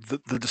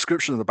 The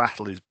description of the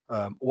battle is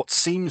what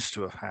seems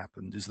to have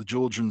happened is the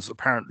Georgians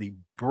apparently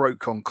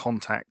broke on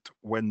contact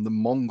when the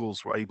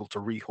Mongols were able to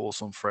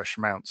rehorse on fresh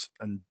mounts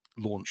and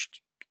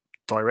launched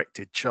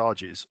directed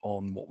charges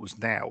on what was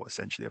now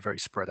essentially a very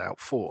spread out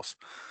force.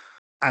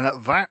 And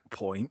at that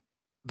point,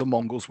 the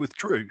Mongols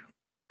withdrew.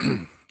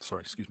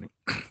 Sorry, excuse me.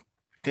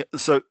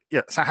 So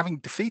having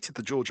defeated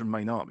the Georgian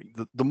main army,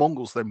 the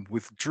Mongols then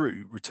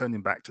withdrew,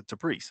 returning back to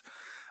Tabriz.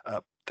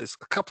 There's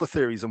a couple of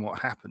theories on what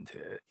happened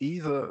here.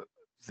 Either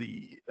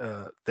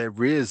their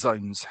rear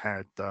zones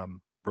had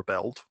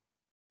rebelled.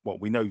 Well,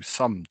 we know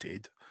some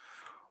did.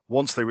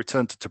 Once they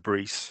returned to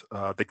Tabriz,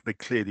 they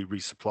clearly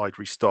resupplied,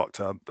 restocked.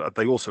 But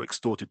they also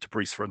extorted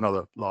Tabriz for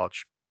another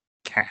large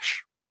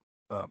cash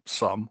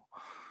sum.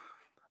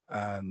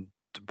 And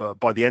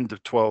by the end of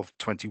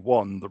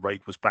 1221, the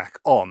raid was back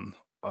on,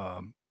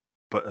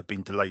 but had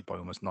been delayed by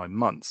almost 9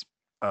 months.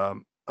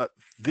 At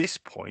this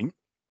point,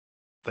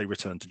 they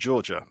returned to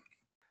Georgia.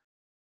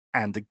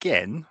 And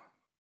again,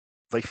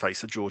 they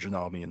face a Georgian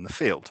army in the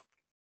field.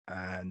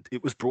 And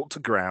it was brought to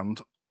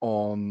ground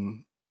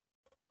on,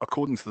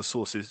 according to the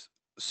sources,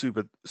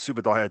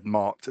 Subadai had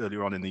marked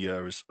earlier on in the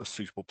year as a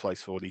suitable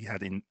place for what he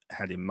had in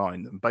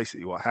mind. And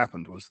basically what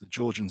happened was the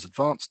Georgians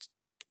advanced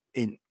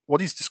in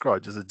what is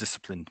described as a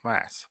disciplined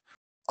mass.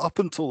 Up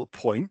until the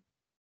point,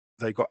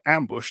 they got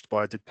ambushed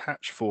by a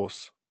detached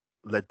force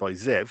led by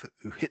Zev,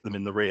 who hit them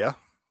in the rear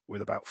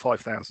with about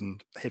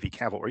 5,000 heavy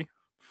cavalry.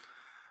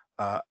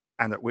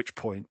 And at which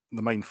point,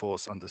 the main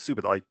force under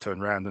Subadai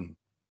turned around and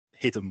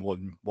hit them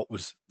on what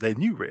was their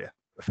new rear,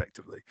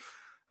 effectively.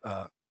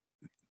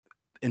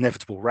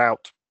 Inevitable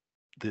rout.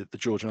 The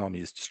Georgian army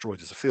is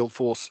destroyed as a field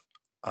force.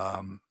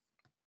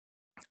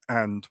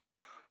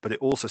 But it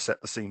also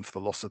set the scene for the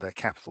loss of their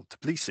capital,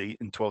 Tbilisi,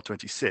 in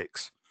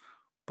 1226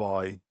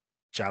 by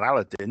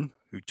Jalaluddin,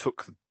 who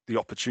took the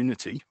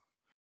opportunity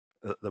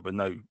that there were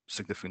no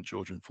significant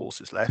Georgian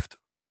forces left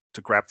to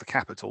grab the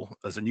capital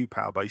as a new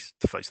power base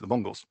to face the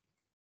Mongols.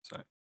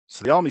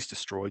 So the army's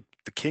destroyed.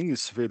 The king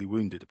is severely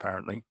wounded,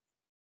 apparently,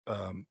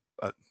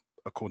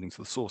 according to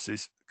the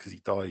sources, because he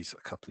dies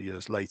a couple of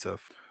years later.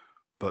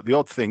 But the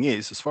odd thing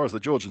is, as far as the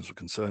Georgians were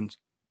concerned,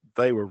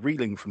 they were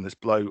reeling from this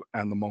blow,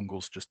 and the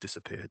Mongols just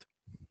disappeared.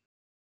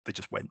 They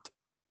just went.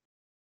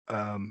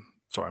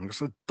 Sorry, I'm just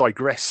going to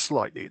digress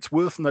slightly. It's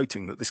worth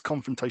noting that this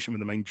confrontation with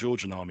the main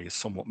Georgian army is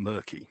somewhat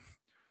murky,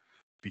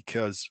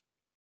 because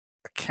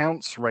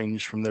accounts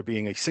range from there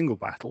being a single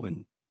battle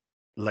in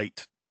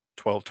late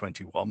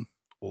 1221,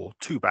 or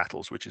two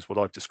battles, which is what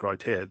I've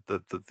described here,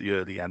 the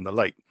early and the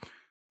late,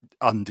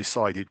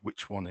 undecided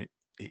which one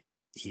it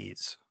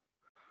is.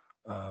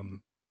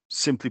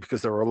 Simply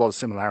because there are a lot of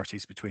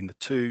similarities between the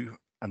two,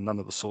 and none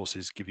of the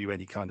sources give you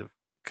any kind of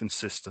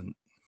consistent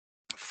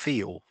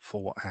feel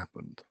for what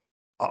happened.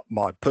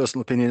 My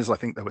personal opinion is I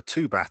think there were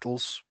two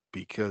battles,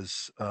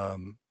 because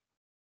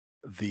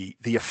the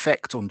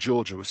effect on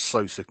Georgia was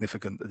so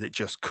significant that it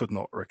just could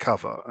not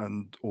recover.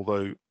 And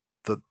although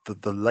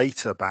the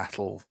later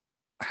battle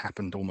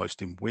happened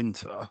almost in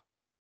winter,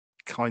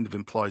 kind of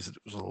implies that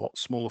it was a lot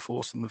smaller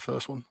force than the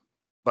first one.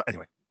 But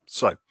anyway,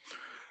 so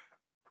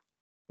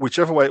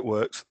whichever way it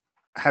works,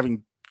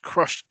 having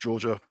crushed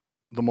Georgia,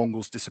 the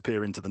Mongols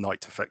disappear into the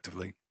night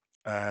effectively.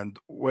 And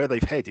where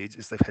they've headed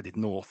is they've headed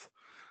north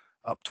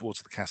up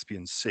towards the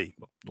Caspian Sea,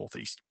 well,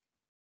 northeast.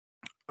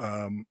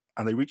 And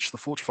they reach the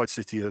fortified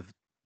city of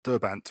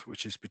Derbent,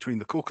 which is between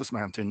the Caucasus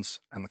Mountains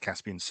and the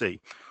Caspian Sea,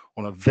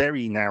 on a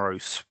very narrow,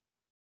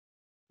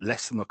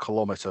 less than a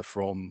kilometer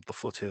from the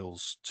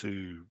foothills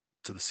to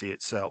the sea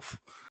itself.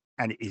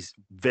 And it is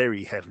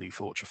very heavily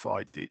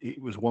fortified.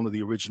 It was one of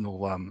the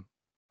original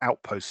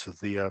outposts of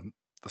the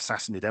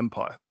Sassanid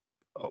Empire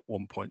at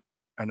one point,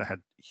 and it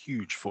had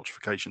huge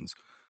fortifications.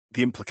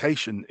 The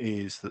implication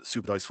is that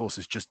Subadai's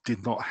forces just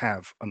did not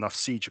have enough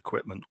siege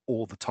equipment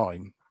all the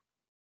time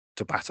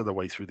to batter their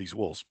way through these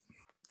walls.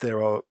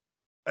 There are,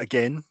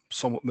 again,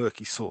 somewhat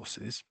murky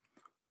sources.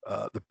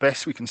 The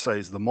best we can say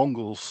is the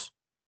Mongols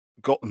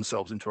got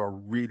themselves into a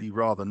really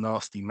rather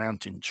nasty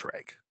mountain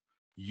trek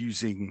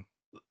using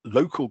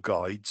local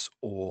guides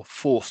or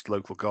forced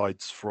local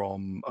guides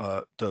from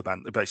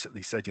Derbent. They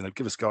basically said,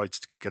 give us guides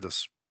to get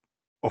us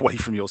away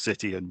from your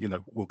city and,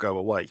 we'll go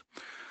away.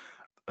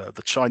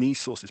 The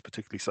Chinese sources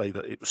particularly say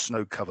that it was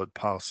snow-covered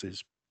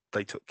passes.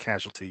 They took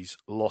casualties,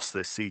 lost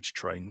their siege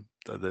train.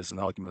 There's an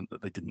argument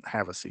that they didn't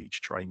have a siege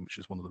train, which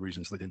is one of the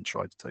reasons they didn't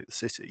try to take the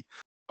city.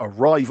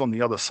 Arrive on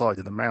the other side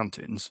of the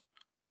mountains,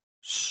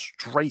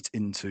 straight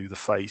into the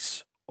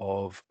face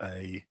of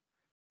a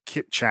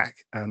Kipchak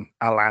and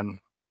Alan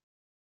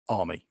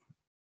army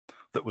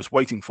that was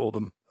waiting for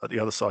them at the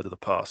other side of the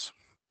pass.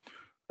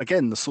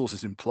 Again, the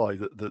sources imply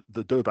that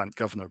the Derbent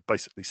governor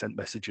basically sent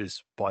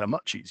messages by a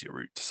much easier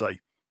route to say,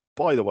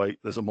 by the way,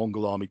 there's a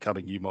Mongol army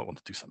coming, you might want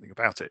to do something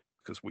about it,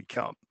 because we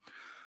can't.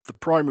 The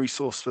primary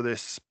source for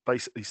this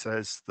basically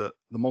says that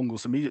the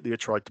Mongols immediately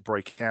tried to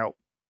break out,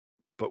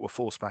 but were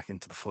forced back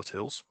into the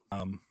foothills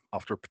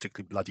after a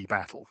particularly bloody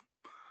battle.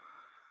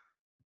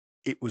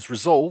 It was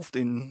resolved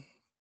in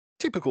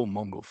typical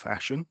Mongol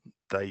fashion.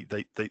 They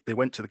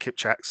went to the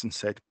Kipchaks and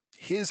said,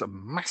 here's a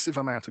massive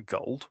amount of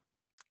gold.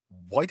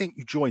 Why don't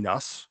you join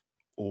us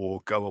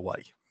or go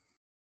away?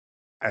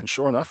 And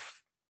sure enough,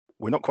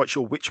 we're not quite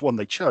sure which one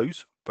they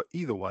chose, but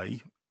either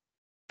way,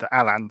 the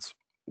Alans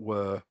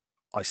were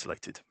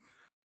isolated,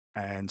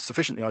 and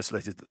sufficiently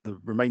isolated that the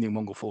remaining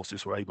Mongol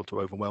forces were able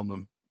to overwhelm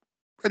them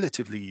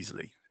relatively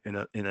easily in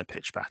a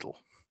pitched battle.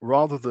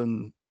 Rather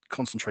than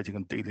concentrating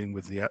on dealing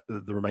with the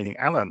remaining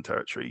Alan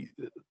territory,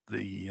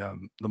 the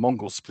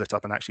Mongols split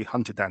up and actually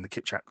hunted down the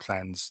Kipchak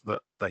clans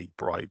that they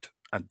bribed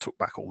and took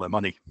back all their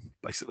money,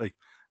 basically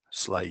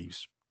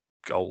slaves,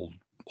 gold,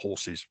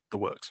 horses, the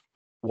works.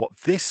 What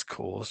this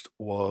caused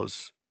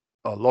was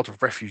a lot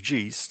of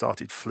refugees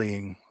started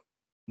fleeing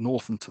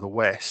north and to the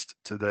west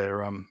to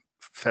their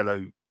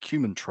fellow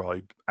Cuman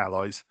tribe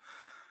allies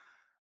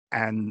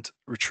and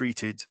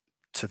retreated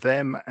to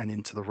them and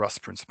into the Rus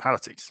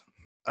principalities.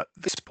 At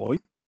this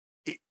point,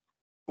 it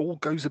all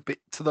goes a bit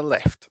to the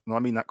left, and I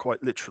mean that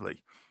quite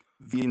literally.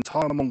 The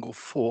entire Mongol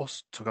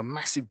force took a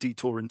massive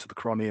detour into the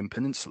Crimean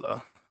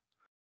Peninsula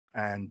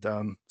and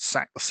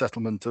sacked the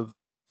settlement of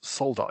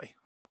Soldai.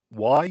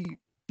 Why?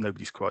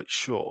 Nobody's quite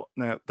sure.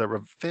 Now, there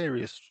are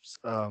various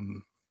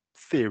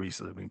theories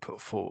that have been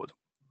put forward.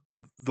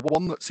 The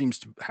one that seems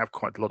to have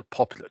quite a lot of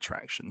popular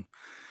traction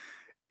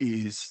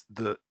is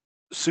that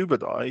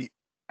Subadai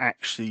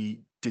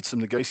actually did some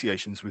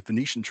negotiations with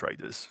Venetian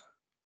traders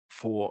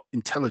for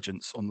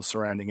intelligence on the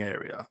surrounding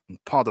area. And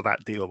part of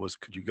that deal was,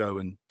 could you go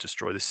and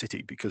destroy the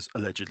city? Because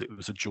allegedly it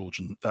was a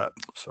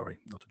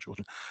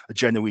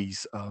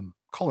Genoese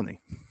colony.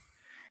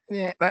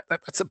 Yeah,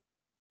 that's a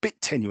bit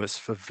tenuous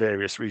for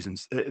various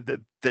reasons.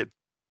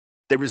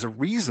 There is a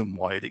reason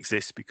why it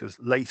exists, because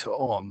later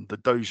on, the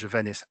Doge of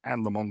Venice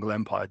and the Mongol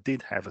Empire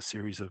did have a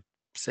series of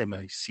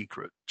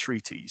semi-secret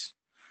treaties,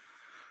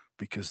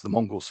 because the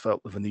Mongols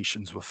felt the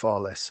Venetians were far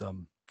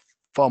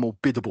more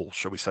biddable,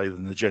 shall we say,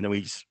 than the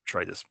Genoese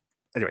traders.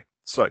 Anyway,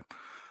 so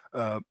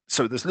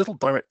there's little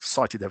direct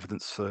cited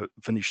evidence for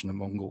Venetian and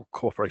Mongol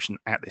cooperation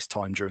at this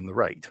time during the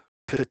raid,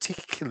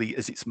 particularly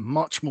as it's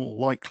much more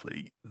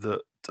likely that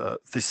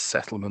this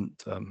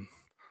settlement,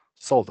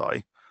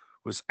 Soldai,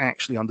 was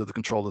actually under the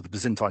control of the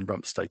Byzantine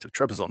rump state of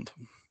Trebizond,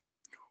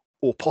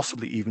 or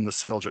possibly even the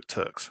Seljuk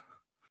Turks,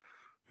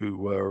 who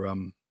were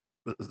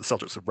the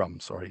Seljuks of Rum,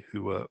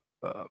 who were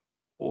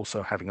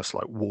also having a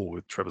slight war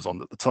with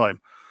Trebizond at the time.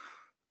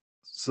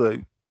 So,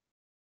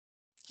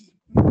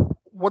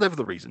 whatever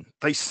the reason,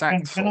 they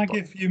sacked. Can I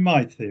give you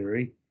my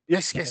theory?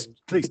 Yes,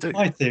 please do.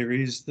 My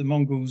theory is the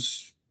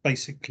Mongols,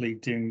 basically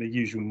doing the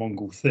usual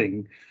Mongol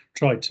thing,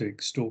 tried to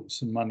extort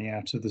some money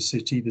out of the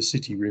city. The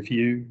city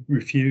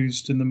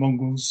refused, and the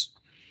Mongols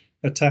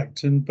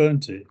attacked and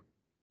burnt it.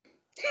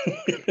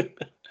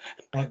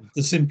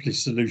 The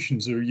simplest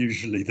solutions are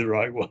usually the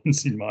right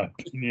ones, in my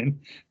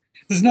opinion.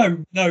 There's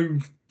no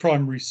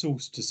primary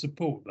source to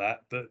support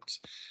that, but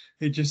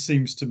it just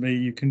seems to me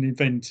you can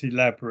invent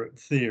elaborate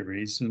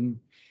theories and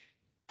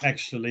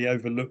actually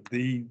overlook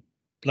the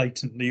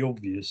blatantly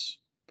obvious,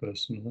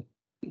 personally.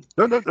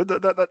 No,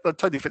 that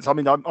totally fits. I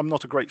mean, I'm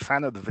not a great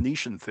fan of the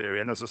Venetian theory,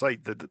 and as I say,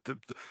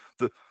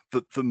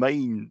 the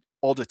main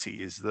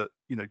oddity is that,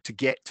 you know, to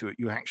get to it,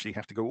 you actually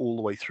have to go all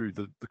the way through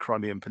the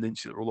Crimean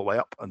Peninsula, all the way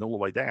up and all the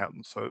way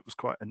down. So it was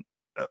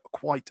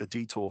quite a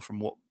detour from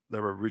what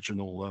their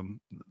original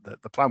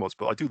the plan was.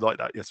 But I do like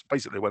that. Yes,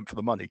 basically they went for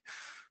the money,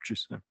 which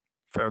is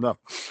fair enough.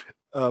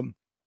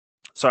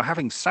 So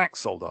having sacked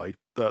Soldai,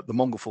 the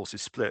Mongol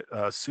forces split.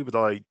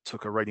 Subadai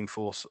took a raiding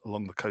force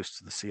along the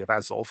coast of the Sea of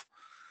Azov,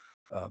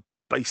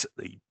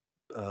 basically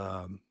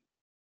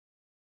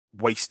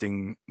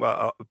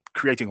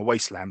creating a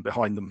wasteland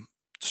behind them,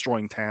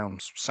 destroying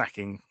towns,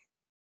 sacking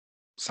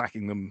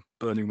them,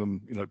 burning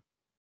them, you know,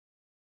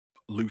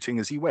 looting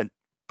as he went,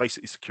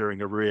 basically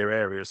securing a rear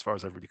area as far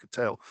as everybody could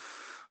tell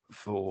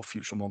for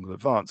future Mongol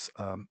advance.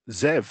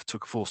 Zev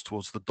took a force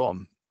towards the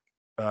Don,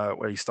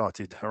 where he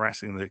started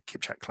harassing the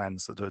Kipchak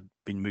clans that had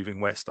been moving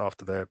west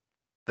after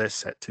their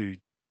set to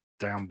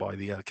down by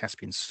the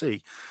Caspian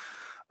Sea.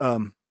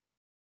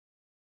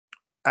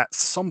 At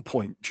some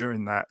point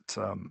during that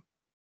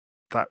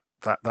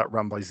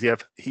run by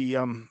Zev, he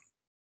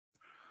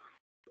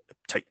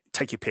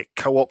take your pick,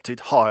 co-opted,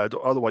 hired,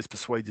 or otherwise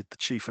persuaded the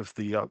chief of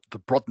the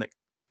Brodnik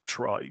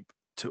tribe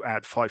to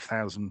add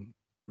 5,000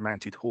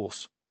 mounted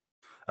riders,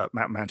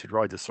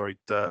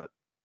 to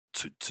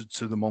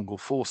the Mongol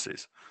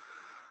forces.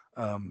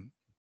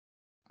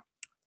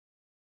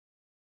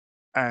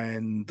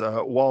 And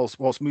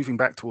whilst moving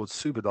back towards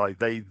Subadai,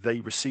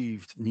 they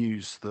received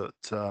news that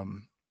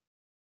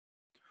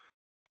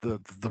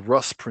the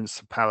Rus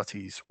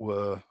principalities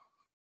were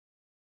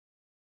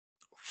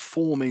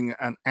forming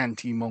an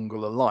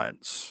anti-Mongol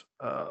alliance.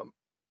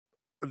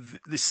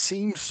 This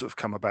seems to have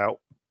come about,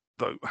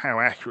 though how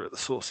accurate the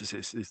sources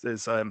is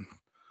there's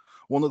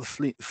one of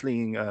the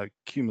fleeing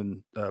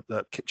Cuman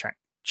Kipchak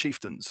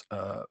chieftains,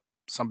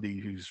 somebody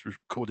who's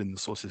recorded in the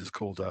sources is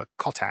called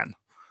Khotan,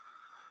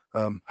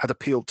 had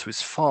appealed to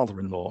his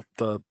father-in-law,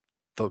 the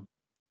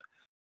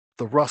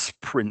Rus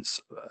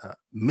prince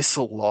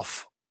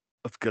Missilov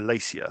of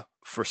Galicia,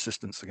 for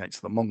assistance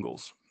against the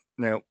Mongols.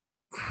 Now,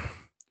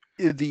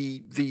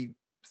 the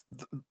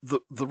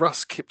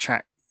Rus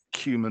Kipchak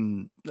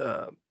Cuman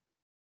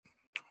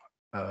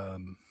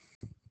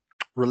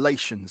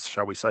relations,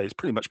 shall we say, has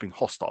pretty much been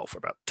hostile for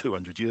about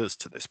 200 years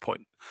to this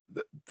point.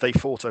 They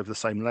fought over the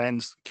same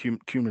lands.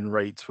 Cuman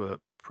raids were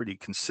pretty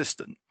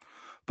consistent,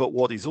 But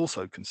what is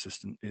also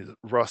consistent is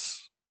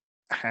Rus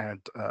had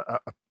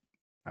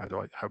how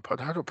do I put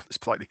this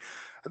politely?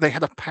 They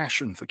had a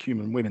passion for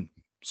human women,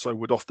 so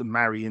would often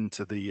marry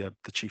into the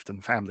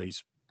chieftain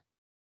families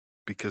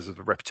because of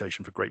a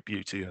reputation for great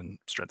beauty and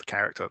strength of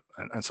character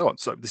and so on.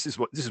 So this is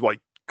why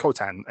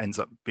Khotan ends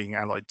up being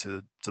allied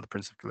to the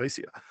Prince of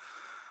Galicia.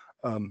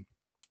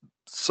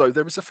 So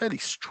there was a fairly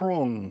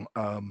strong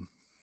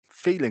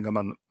feeling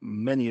among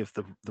many of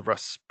the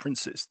Rus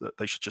princes that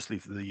they should just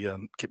leave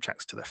the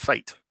Kipchaks to their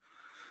fate.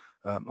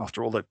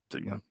 After all, they've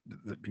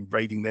been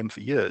raiding them for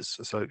years.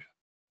 So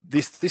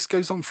this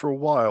goes on for a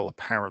while,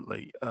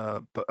 apparently.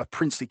 But a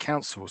princely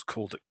council was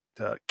called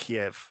at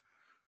Kiev,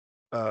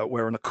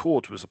 where an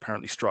accord was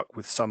apparently struck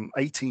with some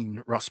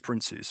 18 Rus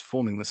princes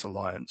forming this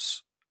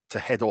alliance to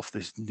head off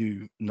this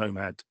new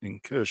nomad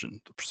incursion.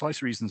 The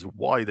precise reasons of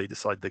why they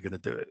decide they're going to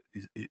do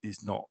it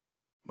is not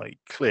made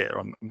clear.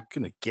 I'm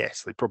going to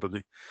guess they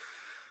probably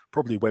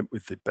went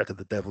with the better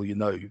the devil you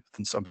know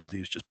than somebody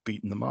who's just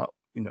beaten them up.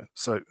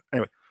 So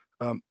anyway,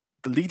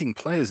 the leading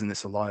players in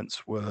this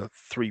alliance were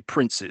 3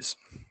 princes.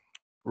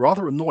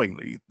 Rather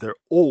annoyingly, they're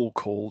all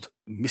called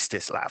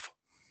Mstislav.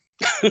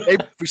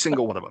 Every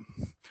single one of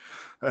them.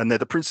 And they're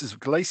the princes of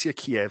Galicia,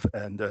 Kiev,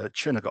 and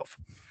Chernigov,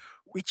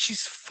 which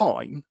is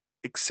fine,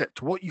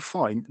 except what you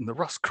find in the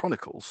Rus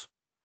Chronicles,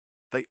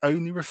 they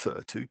only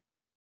refer to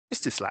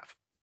Mstislav,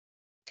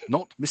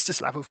 not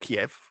Mstislav of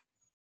Kiev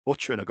or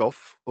Chernigov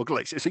or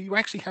Galicia. So you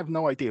actually have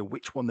no idea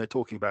which one they're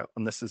talking about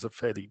unless there's a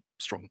fairly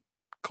strong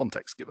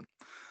context given.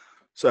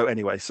 So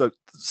anyway, so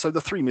the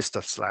 3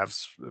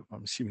 Mstislavs,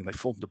 I'm assuming they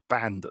formed a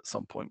band at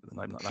some point with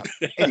a name like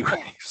that.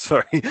 Anyway,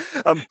 sorry.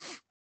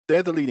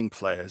 They're the leading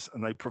players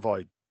and they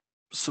provide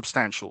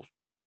substantial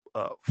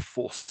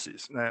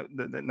forces. Now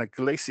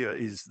Galicia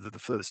is the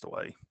furthest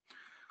away.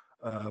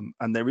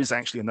 And there is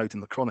actually a note in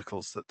the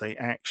Chronicles that they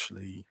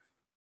actually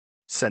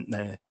sent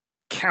their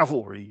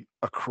cavalry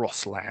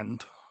across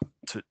land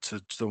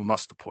to a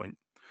muster point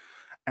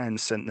and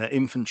sent their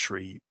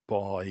infantry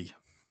by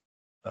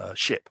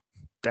ship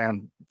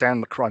down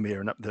the Crimea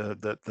and up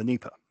the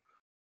Dnieper.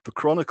 The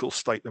Chronicles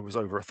state there was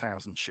over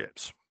 1,000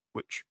 ships,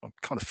 which I'm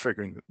kind of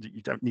figuring that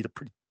you don't need a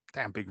pretty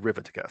damn big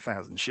river to get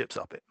 1,000 ships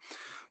up it,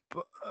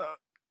 but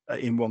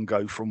in one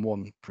go from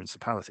one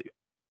principality.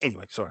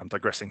 Anyway, sorry, I'm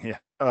digressing here.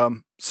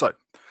 So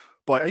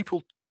by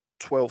April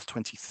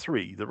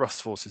 1223, the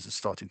Rus forces are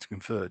starting to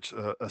converge,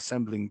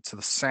 assembling to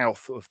the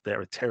south of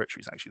their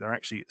territories. Actually, they're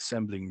actually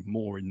assembling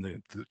more in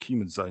the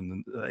Cuman zone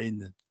than in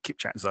the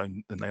Kipchak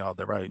zone than they are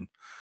their own.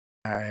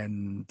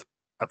 And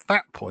at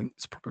that point,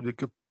 it's probably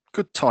a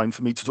good time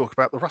for me to talk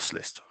about the Rus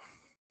list.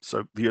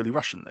 So the early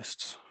Russian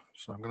lists.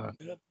 So I'm going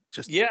to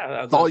just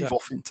dive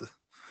off into.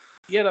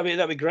 Yeah,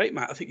 that'd be great,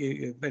 Matt. I think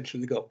you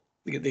mentioned they got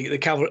the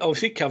cavalry,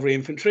 obviously cavalry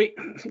infantry.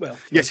 Well,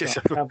 yes.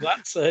 Have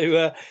that.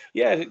 So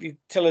you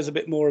tell us a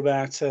bit more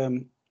about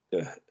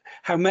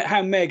how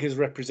Meg has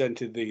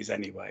represented these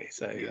anyway.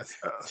 So yes.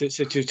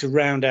 To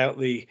round out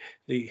the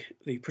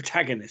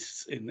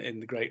protagonists in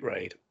the Great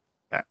Raid.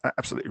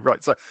 Absolutely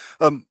right. So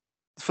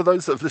for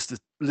those that have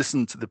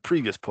listened to the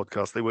previous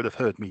podcast, they would have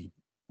heard me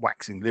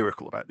waxing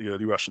lyrical about the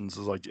early Russians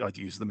as I'd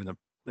use them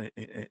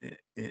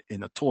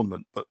in a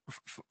tournament, but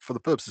for the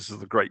purposes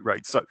of the Great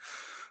Raid. So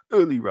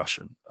early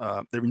Russian,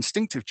 they're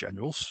instinctive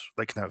generals.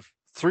 They can have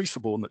 3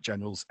 subordinate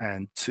generals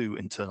and 2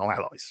 internal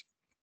allies.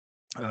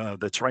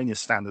 Their terrain is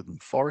standard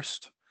and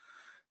forest.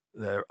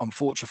 They're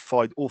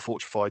unfortified or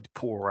fortified,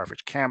 poor or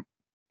average camp,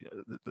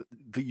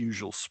 the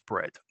usual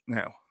spread.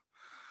 Now,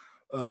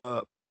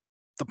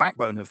 the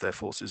backbone of their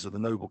forces are the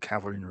noble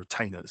cavalry and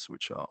retainers,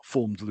 which are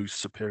formed, loose,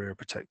 superior,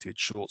 protected,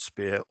 short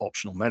spear,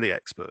 optional melee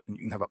expert, and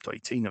you can have up to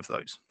 18 of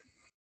those.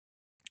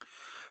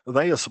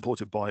 They are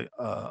supported by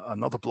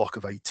another block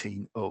of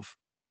 18 of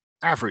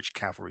average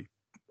cavalry,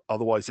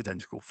 otherwise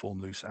identical, form,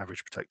 loose,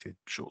 average, protected,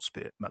 short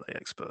spear, melee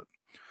expert.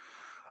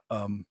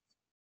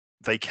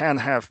 They can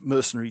have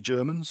mercenary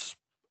Germans.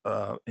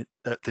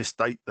 At this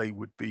date, they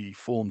would be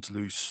formed,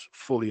 loose,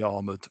 fully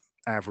armored,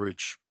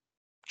 average,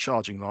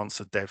 charging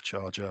lancer, dev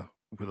charger,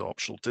 with an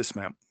optional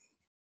dismount,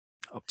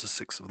 up to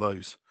 6 of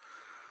those.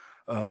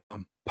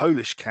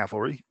 Polish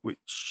cavalry,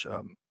 which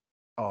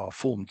are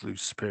formed,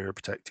 loose, superior,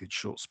 protected,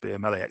 short spear,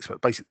 melee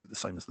expert, basically the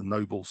same as the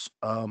nobles.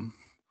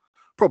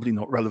 Probably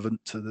not relevant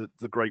to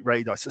the Great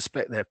Raid. I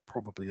suspect they're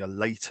probably a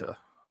later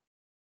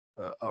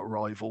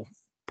arrival,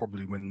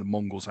 probably when the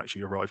Mongols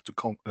actually arrived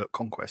to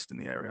conquest in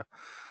the area.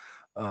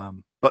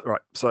 But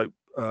right, so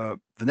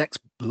the next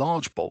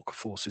large bulk of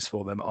forces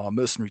for them are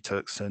mercenary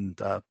Turks and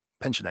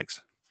pensionegs,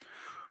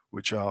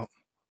 which are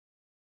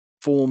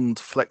formed,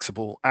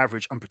 flexible,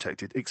 average,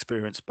 unprotected,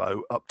 experienced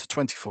bow, up to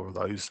 24 of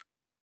those,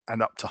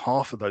 and up to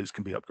half of those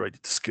can be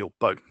upgraded to skilled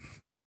bow.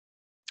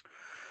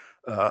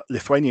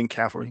 Lithuanian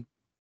cavalry,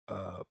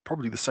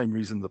 probably the same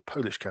reason the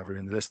Polish cavalry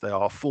in the list, they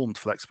are formed,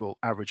 flexible,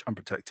 average,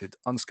 unprotected,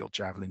 unskilled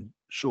javelin,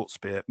 short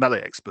spear,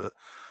 melee expert,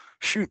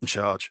 shoot and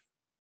charge,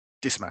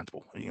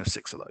 dismantable, and you have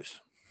 6 of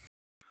those.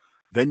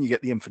 Then you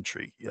get the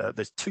infantry.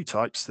 There's two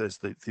types. There's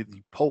the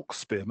polk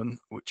spearmen,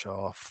 which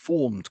are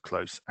formed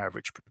close,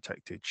 average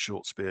protected,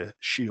 short spear,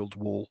 shield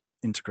wall,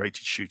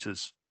 integrated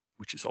shooters,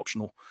 which is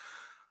optional.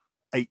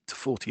 8 to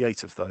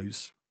 48 of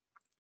those.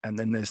 And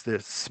then there's the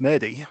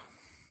smedi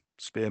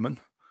spearmen,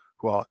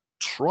 who are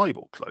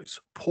tribal close,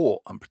 poor,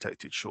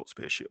 unprotected, short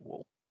spear, shield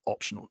wall,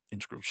 optional,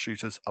 integral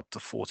shooters, up to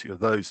 40 of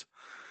those.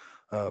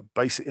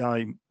 Basically,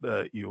 I'm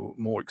your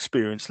more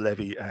experienced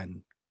levy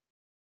and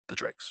the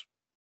dregs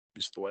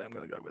is the way I'm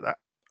going to go with that.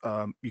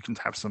 You can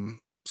have some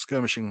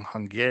skirmishing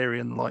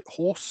Hungarian light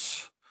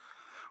horse,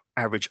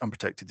 average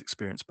unprotected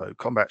experienced bow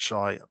combat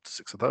shy, up to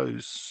 6 of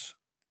those,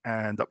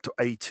 and up to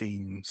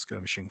 18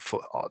 skirmishing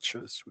foot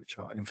archers, which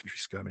are infantry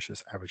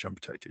skirmishers, average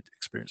unprotected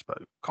experienced bow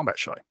combat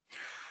shy.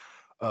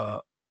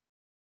 An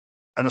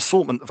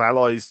assortment of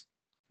allies,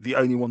 the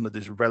only one that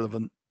is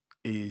relevant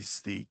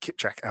is the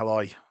Kipchak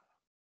ally,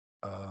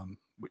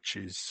 which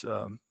is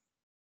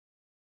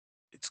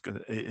it's going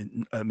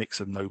to a mix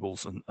of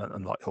nobles and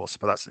light horse,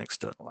 but that's an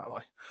external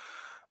ally.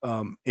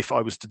 If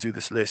I was to do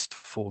this list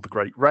for the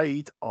Great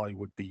Raid, I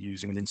would be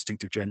using an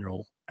instinctive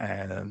general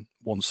and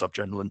 1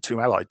 sub-general and 2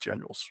 allied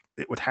generals.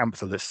 It would hamper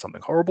the list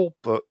something horrible,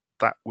 but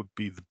that would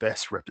be the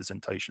best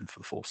representation for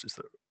the forces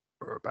that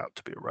are about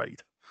to be a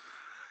raid.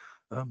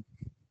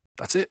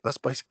 That's it. That's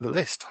basically the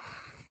list.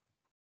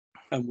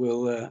 And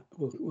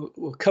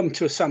we'll come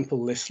to a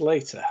sample list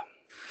later.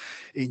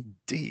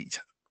 Indeed.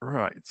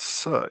 Right.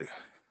 So.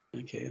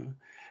 Okay.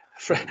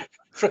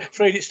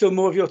 Afraid it's still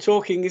more of your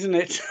talking, isn't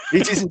it?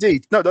 It is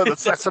indeed. No,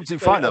 that's absolutely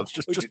fine. I was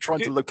just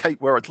trying to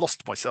locate where I'd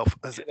lost myself.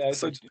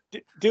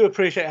 Do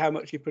appreciate how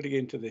much you're putting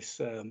into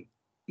this,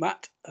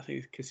 Matt. I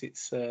think because it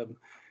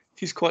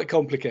is quite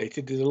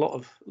complicated. There's a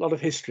lot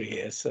of history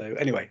here. So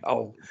anyway,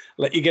 I'll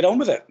let you get on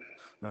with it.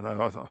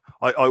 No,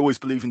 I always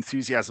believe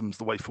enthusiasm's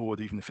the way forward,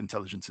 even if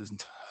intelligence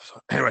isn't.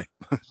 So anyway,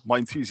 my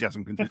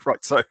enthusiasm can do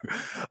right.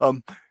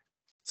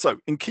 So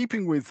in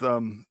keeping with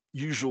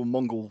usual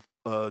Mongol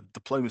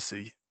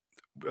diplomacy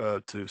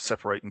to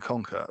separate and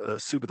conquer,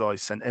 Subadai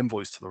sent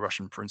envoys to the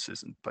Russian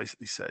princes and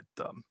basically said,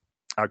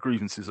 our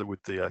grievances are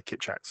with the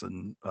Kipchaks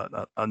and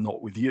are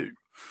not with you.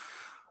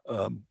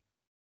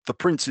 The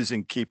princes,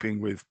 in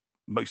keeping with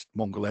most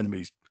Mongol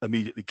enemies,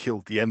 immediately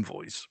killed the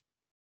envoys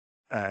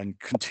and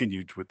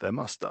continued with their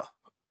muster.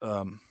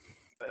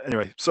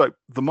 Anyway, so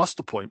the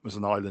muster point was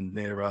an island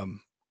near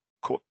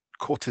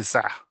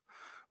Kortizah,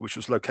 which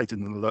was located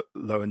in the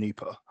lower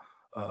Dnieper.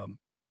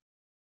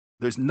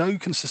 There's no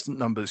consistent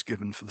numbers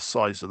given for the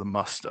size of the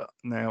muster.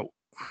 Now,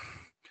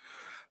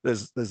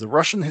 there's a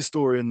Russian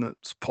historian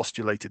that's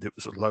postulated it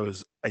was as low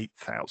as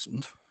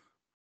 8,000.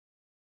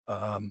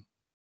 But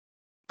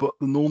the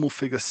normal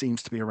figure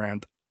seems to be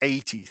around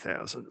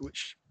 80,000,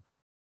 which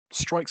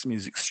strikes me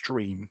as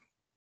extreme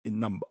in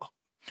number.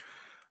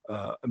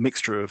 A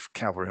mixture of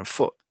cavalry and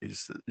foot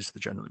is the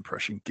general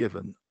impression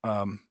given.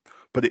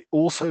 But it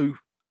also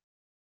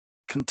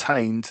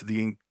contained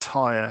the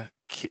entire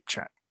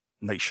Kipchak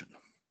nation.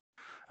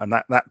 And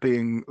that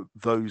being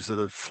those that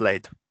had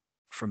fled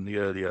from the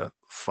earlier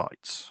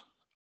fights,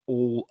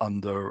 all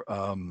under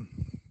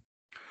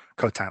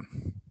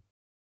Khotan.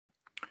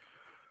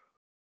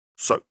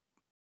 So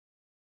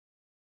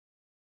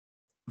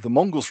the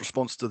Mongols'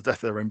 response to the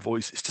death of their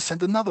envoys is to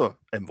send another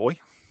envoy,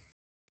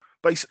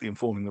 basically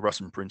informing the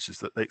Russian princes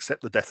that they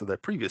accept the death of their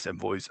previous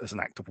envoys as an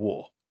act of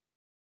war.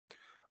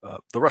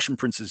 The Russian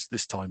princes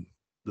this time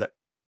let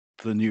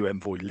the new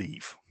envoy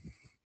leave.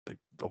 They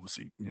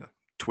obviously,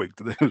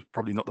 twigged that it was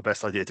probably not the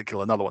best idea to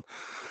kill another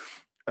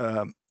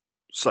one.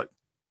 So,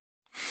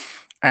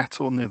 at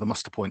or near the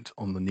muster point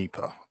on the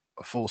Dnieper,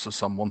 a force of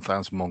some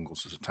 1,000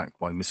 Mongols was attacked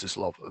by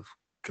Mstislav of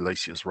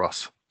Galicia's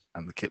Rus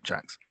and the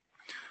Kipchaks.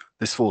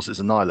 This force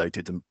is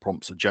annihilated and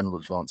prompts a general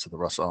advance of the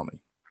Rus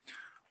army.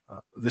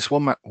 This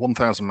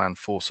 1,000-man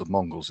force of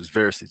Mongols is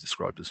variously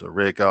described as a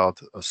rearguard,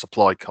 a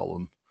supply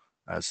column,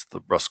 as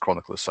the Rus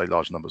chroniclers say,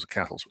 large numbers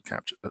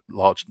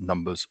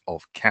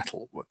of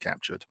cattle were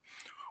captured,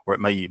 or it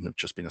may even have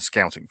just been a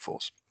scouting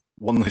force.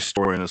 One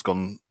historian has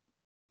gone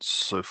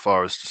so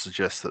far as to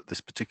suggest that this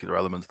particular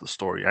element of the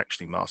story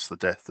actually masks the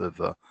death of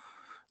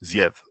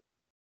Ziev,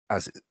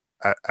 as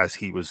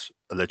he was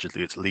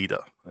allegedly its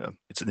leader.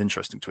 It's an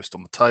interesting twist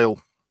on the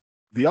tale.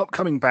 The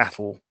upcoming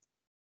battle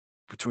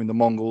between the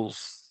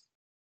Mongols,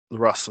 the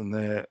Rus, and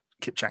their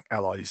Kipchak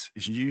allies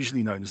is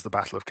usually known as the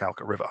Battle of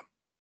Kalka River.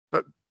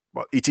 But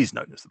well, it is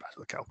known as the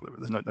Battle of Kalka River.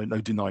 There's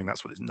no denying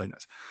that's what it's known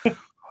as.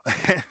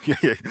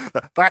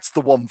 That's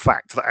the one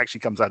fact that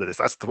actually comes out of this.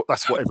 That's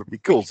what everybody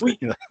calls it.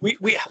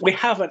 We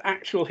have an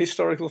actual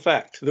historical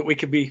fact that we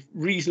can be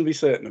reasonably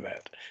certain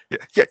about.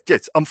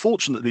 Yes.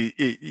 Unfortunately,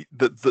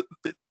 the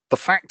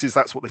fact is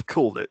that's what they've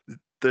called it.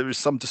 There is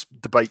some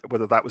debate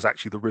whether that was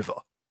actually the river,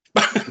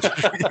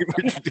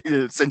 which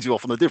sends you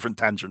off on a different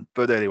tangent.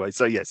 But anyway,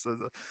 so yes,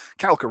 the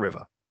Kalka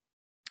River.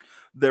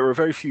 There are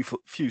very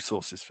few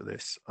sources for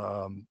this,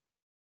 and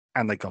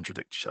they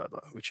contradict each other,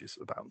 which is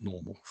about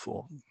normal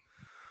for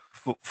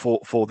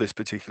this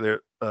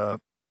particular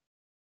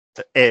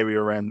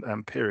area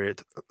and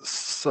period.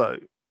 So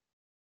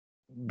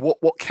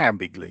what can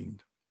be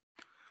gleaned?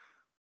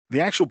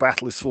 The actual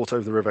battle is fought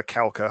over the river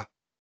Kalka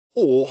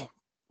or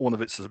one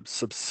of its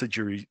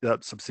subsidiary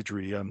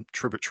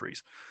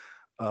tributaries.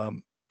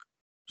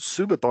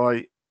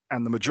 Subadai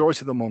and the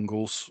majority of the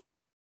Mongols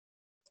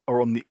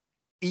are on the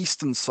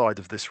eastern side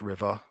of this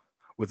river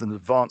with an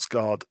advance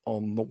guard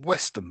on the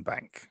western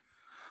bank.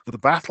 The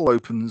battle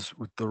opens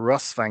with the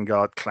Rus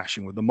vanguard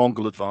clashing with the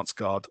Mongol advance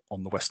guard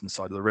on the western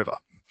side of the river.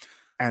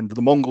 And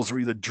the Mongols are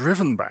either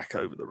driven back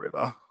over the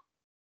river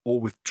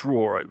or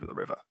withdraw over the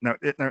river. Now,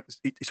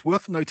 it's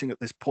worth noting at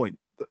this point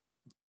that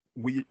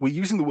we're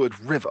using the word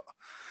river,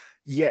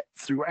 yet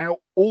throughout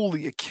all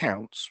the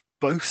accounts,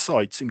 both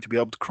sides seem to be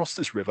able to cross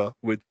this river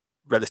with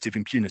relative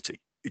impunity.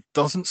 It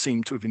doesn't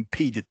seem to have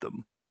impeded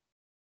them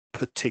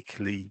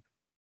particularly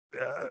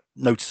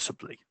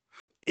noticeably.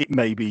 It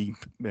may be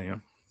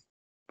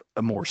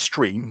a more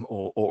stream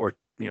or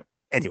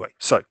anyway.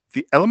 So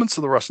the elements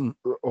of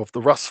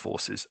the Rus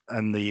forces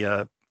and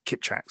the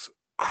Kipchaks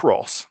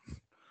cross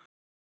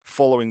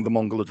following the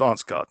Mongol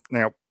advance guard.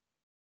 Now,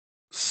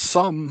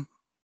 some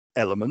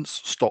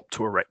elements stop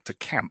to erect a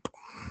camp.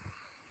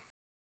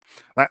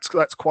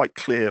 That's quite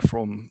clear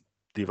from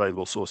the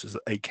available sources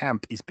that a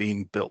camp is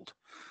being built.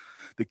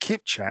 The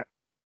Kipchak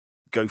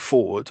go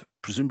forward,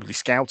 presumably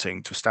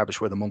scouting to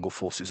establish where the Mongol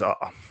forces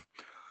are.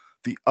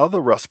 The other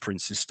Rus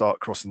princes start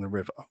crossing the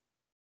river,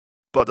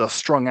 but are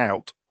strung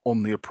out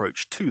on the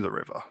approach to the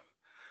river.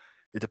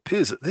 It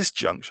appears at this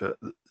juncture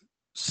that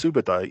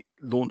Subadai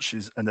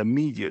launches an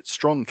immediate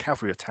strong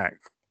cavalry attack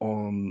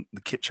on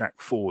the Kipchak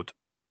forward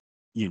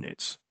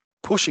units,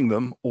 pushing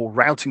them or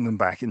routing them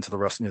back into the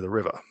Rus near the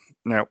river.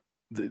 Now,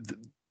 the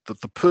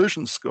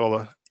Persian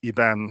scholar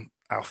Ibn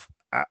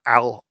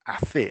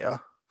al-Athir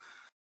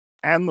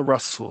and the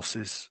Rus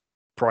sources,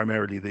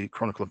 primarily the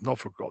Chronicle of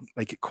Novgorod,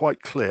 make it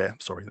quite clear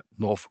that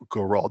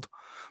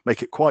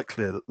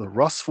the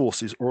Rus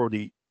forces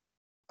already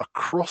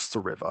across the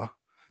river,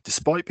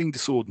 despite being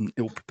disordered and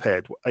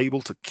ill-prepared, were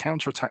able to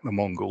counterattack the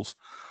Mongols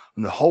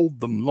and hold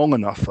them long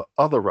enough for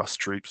other Rus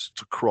troops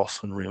to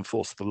cross and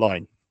reinforce the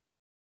line.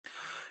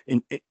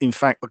 In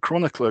fact, the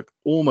chronicler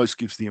almost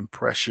gives the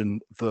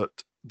impression that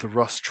the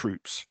Rus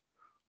troops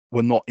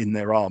were not in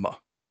their armor;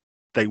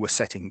 they were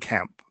setting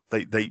camp.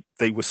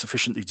 They were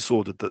sufficiently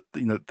disordered that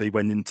they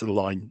went into the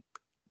line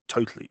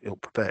totally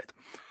ill-prepared.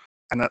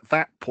 And at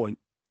that point,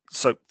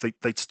 so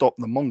they'd stopped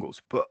the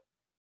Mongols, but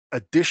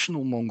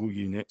additional Mongol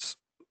units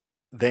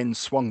then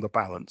swung the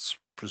balance,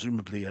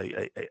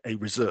 presumably a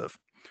reserve.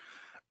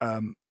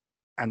 And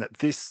at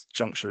this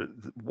juncture,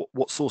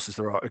 what sources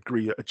there are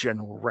agree a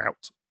general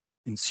rout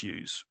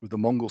ensues, with the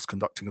Mongols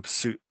conducting a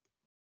pursuit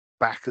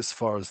back as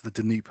far as the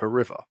Dnieper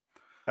River.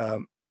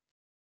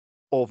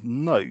 Of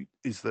note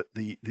is that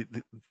the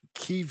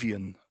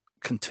Kievan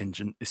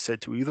contingent is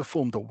said to either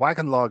formed a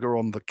wagon lager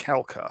on the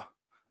Kalka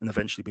and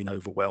eventually been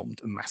overwhelmed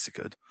and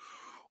massacred,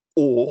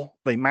 or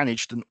they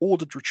managed an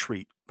ordered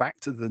retreat back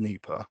to the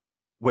Dnieper,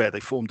 where they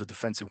formed a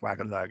defensive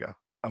wagon lager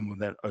and were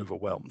then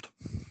overwhelmed.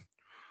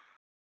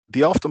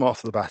 The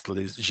aftermath of the battle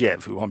is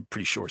Zhev, who I'm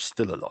pretty sure is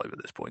still alive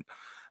at this point,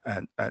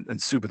 and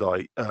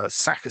Subadai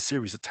sack a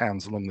series of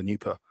towns along the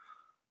Dnieper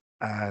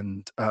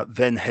and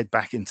then head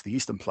back into the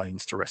eastern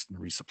plains to rest and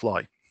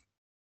resupply.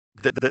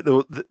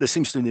 There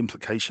seems to be an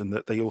implication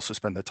that they also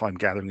spend their time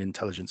gathering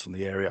intelligence on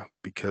the area,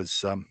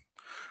 because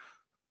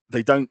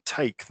they don't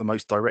take the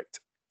most direct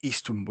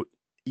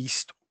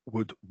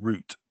eastward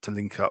route to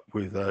link up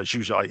with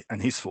Zhuzhai and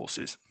his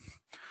forces.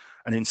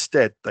 And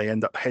instead, they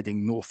end up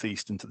heading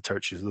northeast into the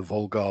territories of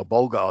the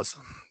Bulgars.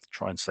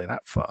 Try and say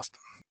that fast.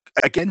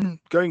 Again,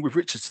 going with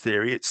Richard's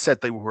theory, it said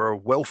they were a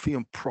wealthy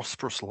and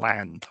prosperous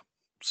land.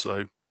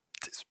 So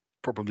there's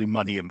probably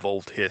money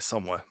involved here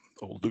somewhere,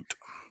 or loot.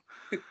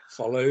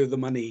 Follow the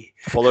money.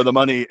 Follow the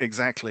money,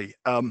 exactly.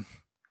 And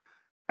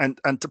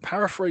to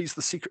paraphrase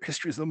the secret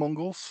histories of the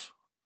Mongols,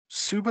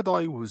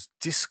 Subadai was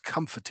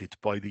discomforted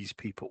by these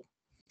people.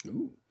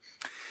 Ooh.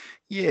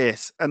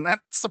 Yes, and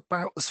that's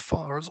about as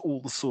far as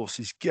all the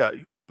sources go.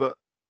 But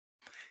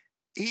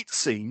it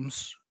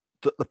seems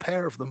that the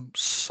pair of them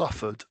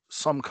suffered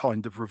some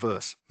kind of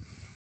reverse.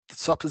 The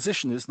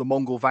supposition is the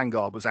Mongol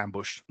vanguard was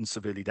ambushed and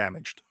severely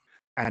damaged.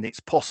 And it's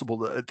possible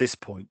that at this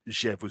point,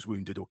 Zhev was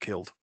wounded or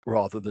killed,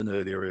 rather than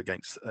earlier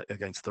against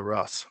the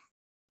Rus.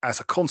 As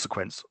a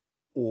consequence,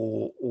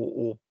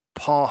 or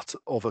part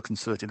of a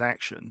concerted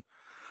action,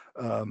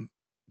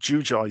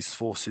 Zhuzhai's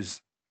forces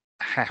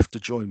have to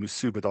join with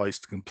Subadai's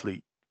to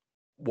complete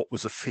what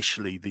was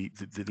officially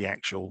the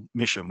actual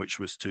mission, which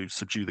was to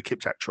subdue the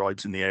Kipchak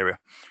tribes in the area.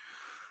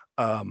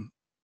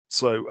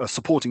 So a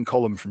supporting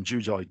column from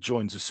Zhuzhai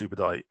joins with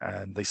Subadai,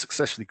 and they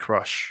successfully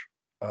crush.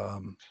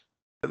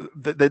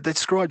 They're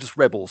described as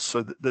rebels,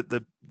 so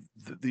the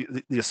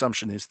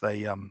assumption is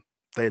they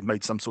had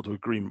made some sort of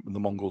agreement with the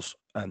Mongols,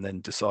 and then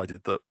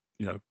decided that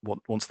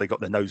once they got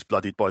their nose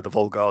bloodied by the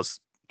Bulgars,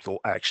 thought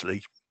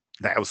actually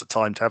now's the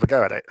time to have a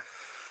go at it.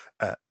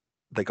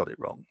 They got it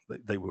wrong.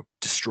 They were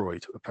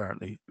destroyed,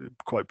 apparently,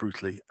 quite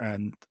brutally,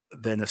 and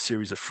then a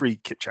series of free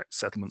Kipchak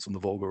settlements on the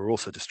Volga were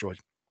also destroyed.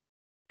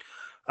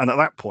 And at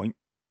that point,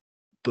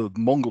 the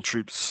Mongol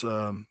troops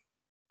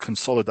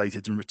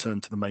consolidated and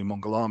returned to the main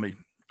Mongol army,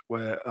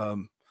 where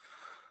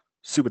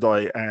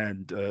Subadai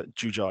and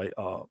Jujai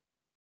are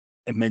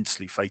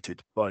immensely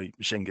feted by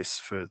Genghis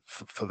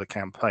for the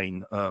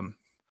campaign.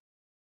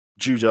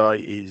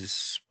 Jujai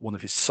is one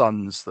of his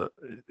sons that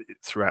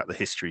throughout the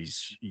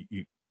histories,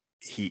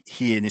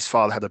 he and his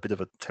father had a bit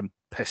of a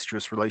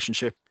tempestuous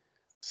relationship.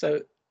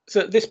 So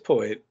at this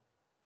point,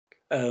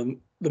 the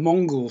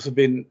Mongols have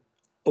been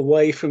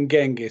away from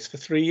Genghis for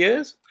 3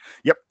 years.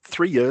 Yep,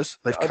 3 years.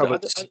 They've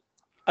covered.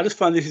 I just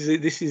find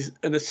this is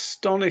an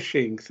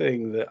astonishing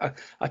thing that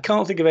I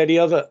can't think of any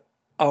other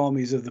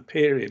armies of the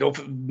period, or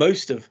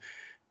most of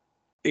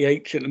the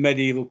ancient and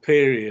medieval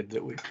period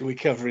that we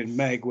cover in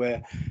Meg,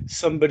 where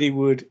somebody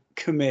would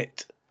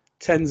commit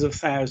tens of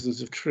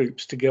thousands of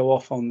troops to go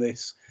off on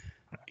this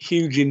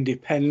huge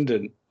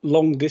independent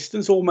long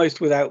distance,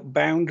 almost without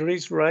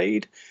boundaries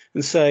raid,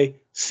 and say,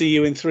 see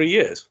you in 3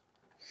 years.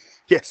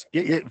 Yes,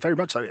 yeah, very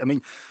much so. I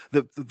mean,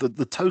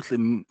 the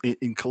total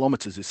in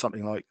kilometers is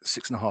something like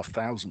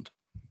 6,500.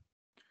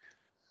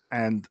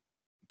 And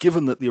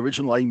given that the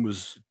original aim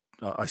was,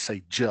 I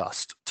say,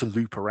 just to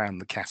loop around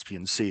the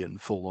Caspian Sea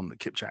and fall on the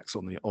Kipchaks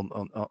on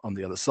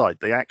the other side,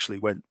 they actually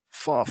went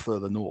far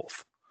further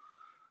north,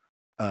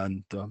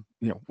 and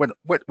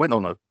went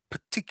on a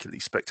particularly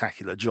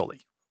spectacular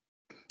jolly.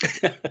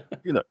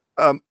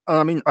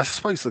 I mean, I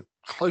suppose the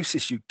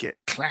closest you get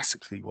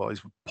classically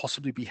wise would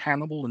possibly be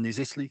Hannibal and his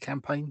Italy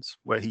campaigns,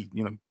 where he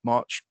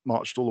marched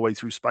all the way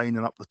through Spain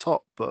and up the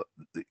top, but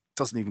it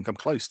doesn't even come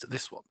close to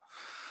this one.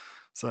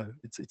 So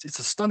it's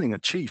a stunning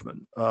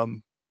achievement.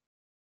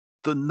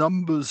 The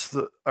numbers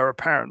that are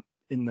apparent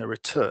in their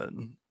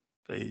return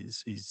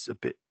is a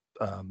bit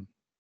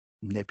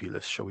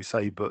nebulous, shall we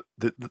say, but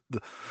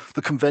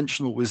the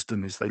conventional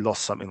wisdom is they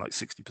lost something like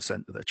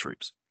 60% of their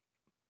troops.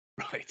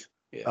 Right.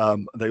 Yeah.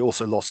 They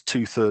also lost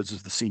 2/3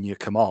 of the senior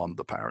command,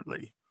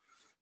 apparently.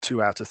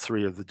 2 out of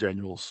 3 of the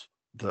generals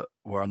that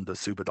were under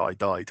Subadai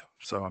died.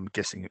 So I'm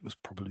guessing it was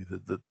probably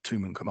the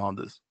two-man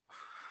commanders.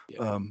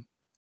 Yeah.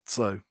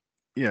 So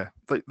yeah,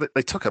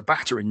 they took a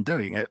batter in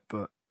doing it,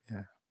 but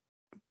yeah.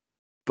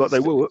 But they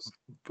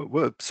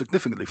were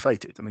significantly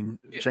fated. I mean,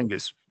 yeah.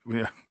 Genghis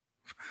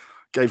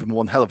gave them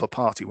one hell of a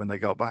party when they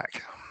got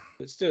back.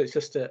 But still, it's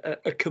just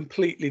a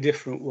completely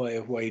different way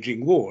of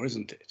waging war,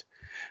 isn't it?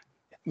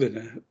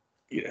 Than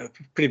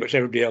pretty much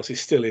everybody else is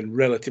still in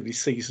relatively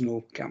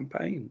seasonal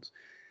campaigns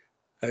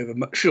over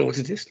much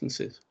shorter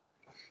distances.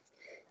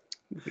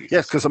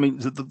 Yes, because I mean,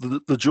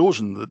 the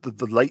Georgian,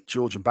 the late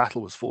Georgian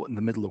battle was fought in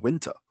the middle of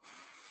winter,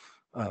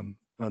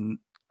 and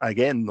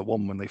again, the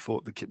one when they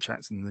fought the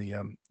Kipchaks and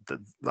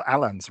the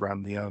Alans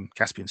around the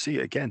Caspian Sea,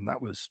 again, that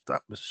was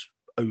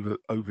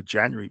over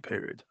January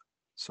period.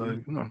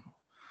 So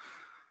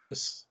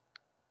It's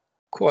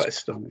quite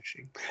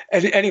astonishing.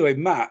 Anyway,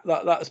 Matt,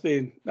 that's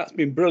been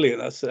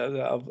brilliant.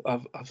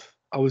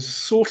 I was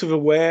sort of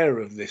aware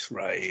of this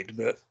raid,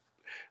 but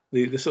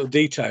the sort of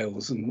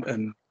details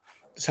and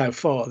just how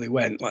far they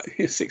went, like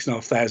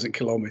 6,500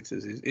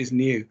 kilometers, is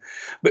new.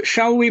 But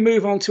shall we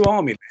move on to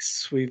army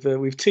lists?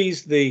 We've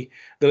teased the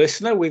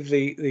listener with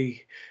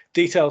the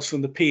details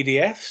from the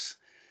PDFs,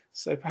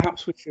 so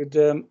perhaps we should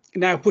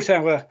now put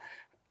our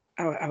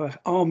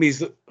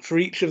armies for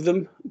each of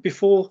them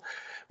before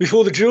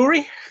the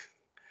jury,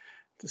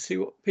 to see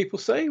what people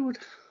say. Would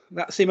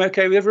that seem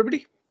okay with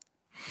everybody?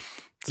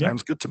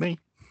 Sounds good to me.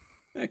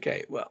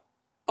 Okay, well,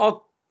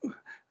 I'll,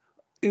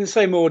 in the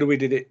same order we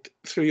did it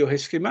through your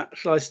history, Matt,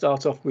 shall I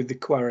start off with the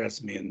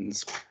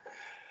Khwarezmians?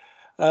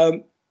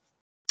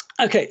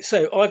 Okay,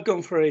 so I've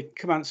gone for a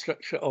command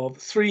structure of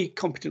 3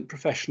 competent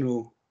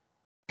professional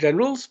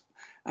generals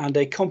and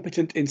a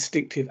competent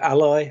instinctive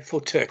ally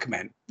for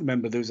Turkmen.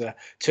 Remember, there was a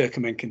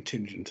Turkmen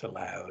contingent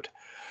allowed.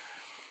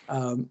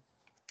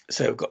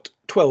 So I've got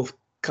 12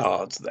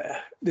 cards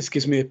there. This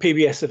gives me a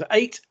PBS of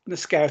 8 and a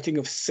scouting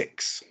of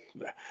 6,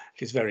 which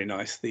is very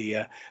nice.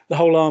 The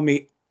whole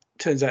army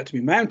turns out to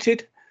be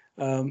mounted,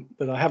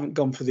 but I haven't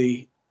gone for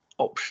the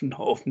option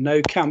of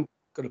no camp.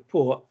 Got a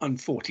poor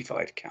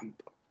unfortified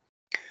camp.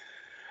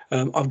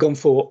 I've gone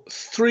for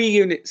 3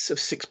 units of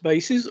 6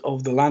 bases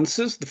of the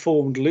Lancers, the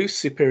formed loose,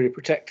 superior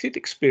protected,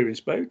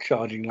 experienced bow,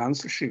 charging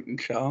Lancer, shoot and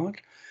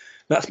charge.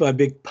 That's my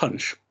big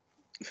punch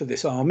for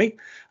this army.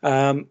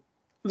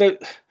 Though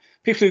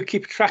people who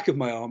keep track of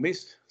my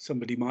armies,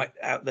 somebody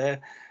out there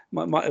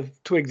might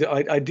have twigged that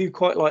I do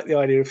quite like the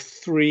idea of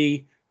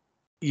 3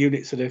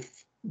 units that are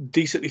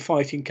decently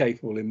fighting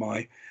capable in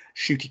my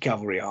shooty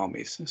cavalry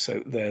armies.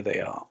 So there they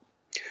are.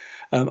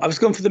 I've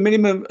gone for the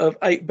minimum of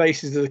 8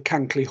 bases of the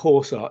Kankley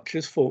horse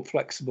archers, form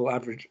flexible,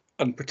 average,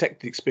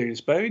 unprotected,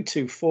 experienced bow in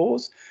 2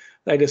 4s.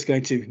 They're just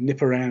going to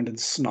nip around and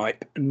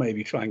snipe and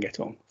maybe try and get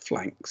on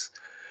flanks.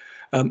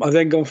 I've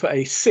then gone for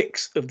a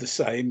 6 of the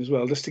same as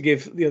well, just to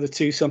give the other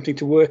 2 something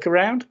to work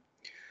around.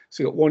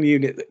 So you've got 1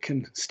 unit that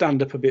can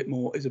stand up a bit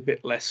more, is a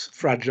bit less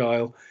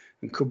fragile,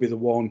 and could be the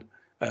one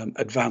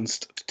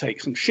advanced to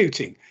take some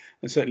shooting.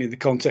 And certainly in the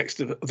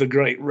context of the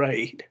Great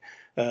Raid,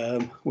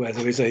 where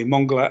there is a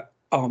Mongol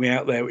army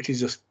out there which is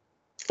just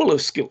full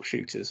of skilled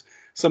shooters,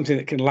 something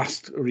that can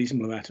last a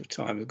reasonable amount of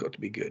time has got to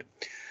be good.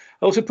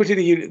 I also put in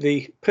a unit,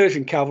 the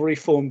Persian cavalry,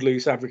 formed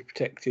loose, average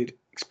protected,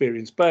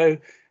 experienced bow.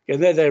 Yeah,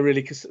 they're there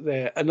really because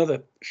they're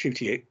another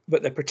shooting,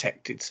 but they're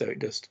protected, so it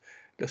just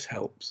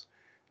helps.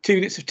 2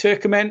 units of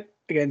Turkmen,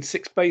 again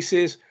 6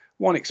 bases,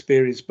 1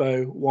 experienced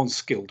bow, 1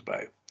 skilled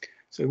bow.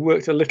 So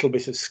worked a little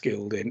bit of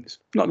skilled in. It's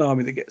not an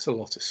army that gets a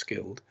lot of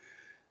skilled.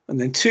 And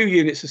then 2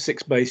 units of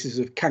 6 bases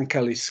of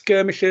Kankali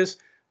skirmishers,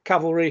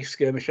 cavalry,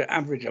 skirmisher,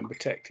 average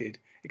unprotected,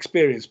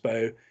 experienced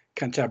bow,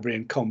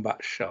 Cantabrian combat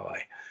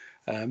shy.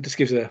 Just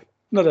gives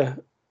another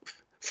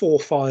 4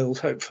 files,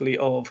 hopefully,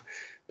 of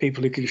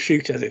people who can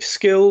shoot as if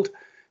skilled.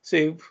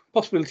 So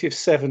possibility of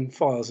 7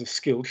 files of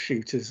skilled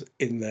shooters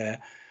in there.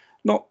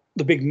 Not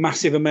the big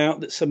massive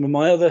amount that some of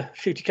my other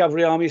shooty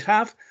cavalry armies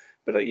have,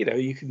 but you know,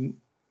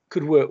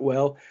 could work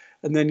well.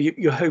 And then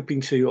you're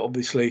hoping to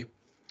obviously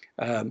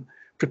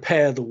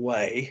prepare the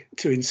way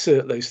to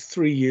insert those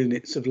 3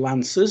 units of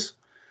lancers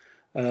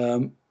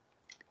into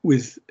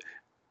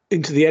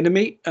the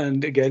enemy.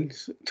 And again,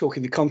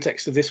 talking the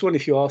context of this one,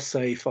 if you are,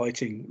 say,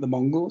 fighting the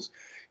Mongols,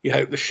 you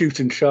hope the shoot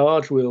and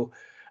charge will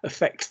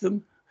affect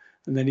them.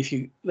 And then if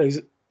those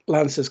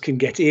lancers can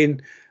get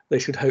in, they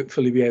should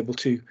hopefully be able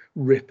to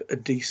rip a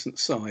decent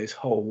size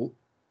hole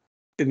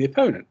in the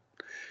opponent.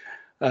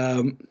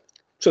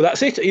 So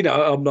that's it. You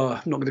know, I'm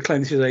not going to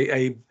claim this is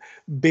a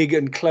big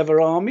and clever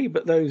army,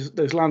 but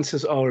those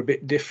lancers are a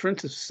bit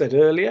different, as I said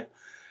earlier,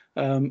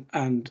 and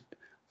I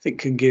think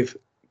can give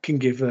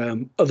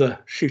other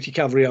shooty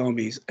cavalry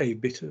armies a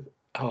bit of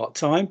hard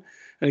time.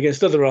 And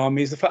against other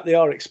armies, the fact they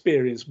are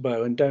experienced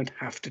bow and don't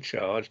have to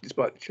charge,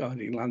 despite the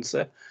charging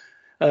lancer,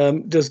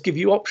 does give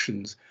you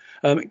options.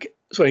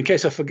 So in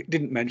case I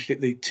didn't mention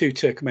it, the 2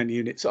 Turkmen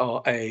units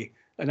are an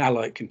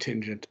allied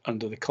contingent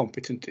under the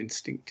competent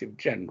instinctive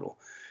general.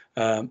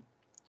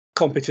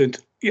 Competent,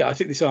 yeah, I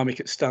think this army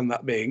could stand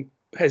that being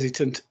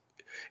hesitant.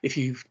 If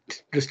you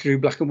just drew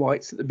black and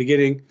whites at the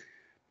beginning,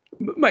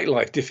 make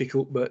life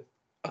difficult, but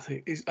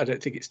I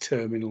don't think it's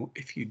terminal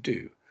if you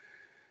do.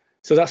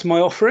 So that's my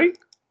offering.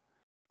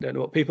 Don't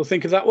know what people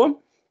think of that one,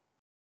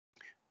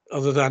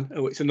 other than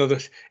it's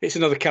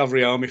another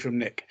cavalry army from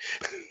Nick.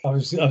 I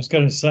was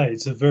going to say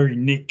it's a very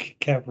Nick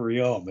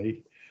cavalry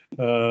army.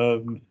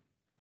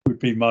 Would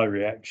be my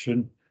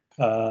reaction.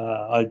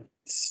 I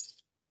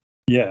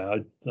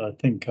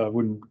think I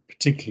wouldn't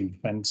particularly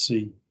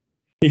fancy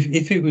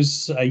if it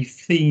was a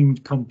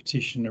themed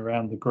competition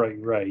around the Great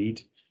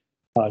Raid.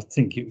 I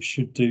think it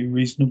should do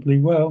reasonably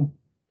well.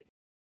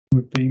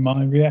 Would be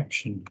my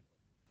reaction.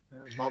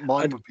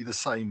 Mine would be the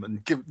same,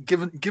 and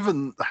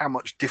given how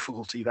much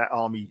difficulty that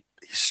army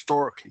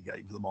historically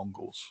gave the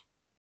Mongols,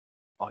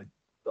 I'd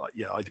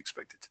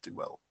expect it to do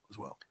well as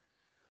well.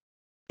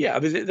 Yeah, I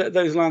mean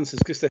those lancers,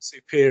 because they're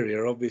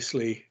superior.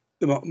 Obviously,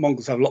 the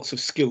Mongols have lots of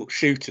skilled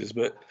shooters,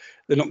 but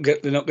they're not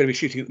going to be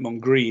shooting at them on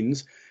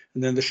greens.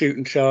 And then the shoot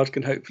and charge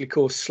can hopefully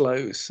cause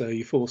slows, so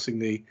you're forcing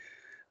the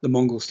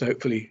Mongols to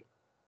hopefully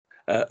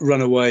run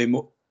away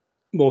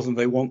more than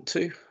they want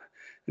to.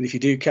 And if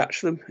you do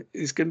catch them,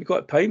 it's going to be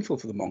quite painful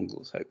for the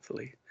Mongols,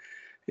 hopefully.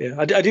 Yeah,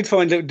 I did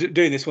find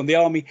doing this one, the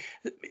army,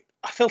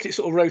 I felt it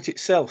sort of wrote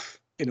itself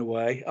in a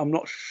way. I'm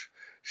not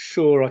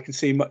sure I can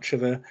see much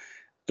of an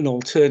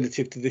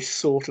alternative to this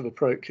sort of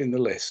approach in the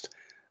list.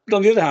 But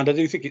on the other hand, I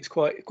do think it's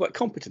quite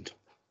competent.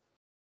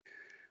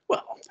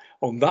 Well,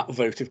 on that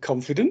vote of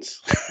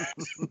confidence,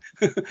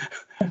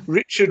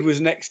 Richard was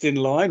next in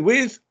line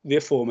with the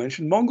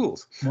aforementioned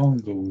Mongols.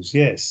 Mongols,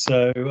 yes.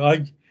 So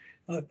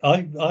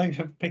I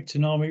have picked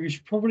an army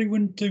which probably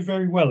wouldn't do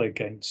very well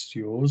against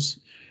yours.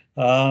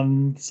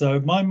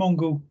 So my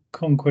Mongol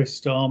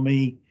conquest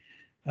army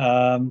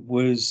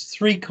was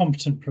 3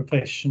 competent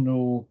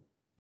professional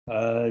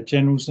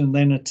generals and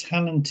then a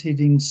talented,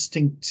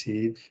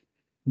 instinctive,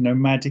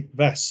 nomadic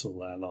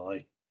vassal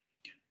ally.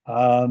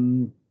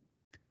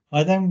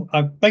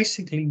 I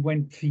basically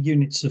went for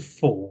units of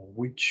 4,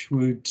 which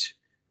would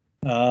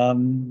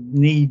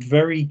need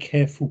very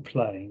careful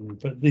playing,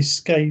 but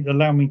this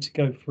allowed me to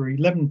go for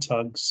 11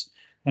 tugs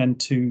and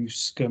 2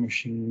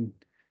 skirmishing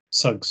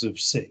sugs of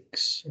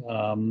 6.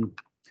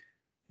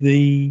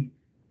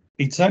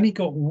 It's only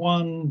got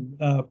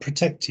 1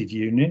 protected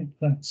unit.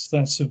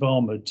 That's of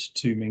armored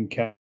 2-man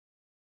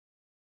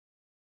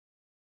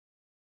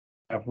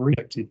cavalry,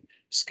 protected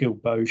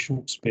skilled bow,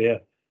 short spear,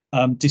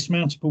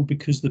 dismountable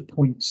because the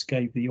points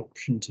gave the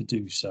option to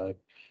do so.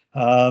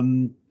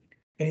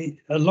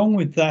 Along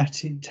with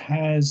that, it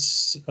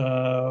has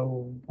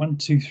 1,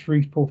 2,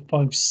 3, 4,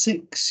 5,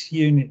 6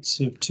 units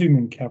of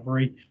 2-man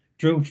cavalry,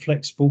 drilled,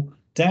 flexible,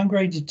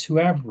 downgraded to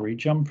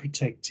average,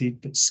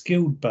 unprotected, but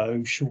skilled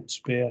bow, short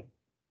spear,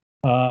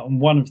 and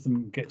one of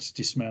them gets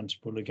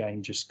dismountable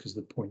again just because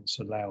the points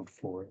allowed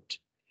for it.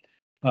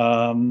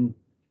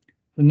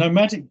 The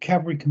nomadic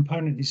cavalry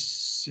component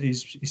is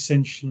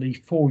essentially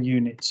 4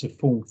 units of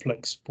full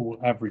flexible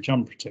average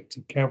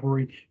unprotected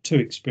cavalry, 2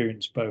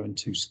 experienced bow and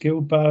 2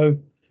 skilled bow,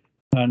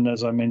 and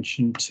as I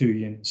mentioned, 2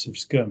 units of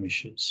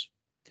skirmishers.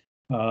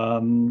 With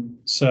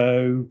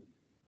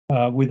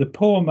a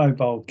poor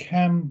mobile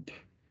camp,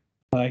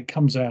 It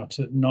comes out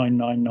at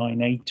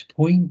 9998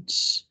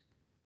 points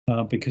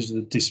because of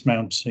the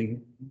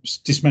dismounting.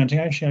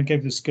 Actually, I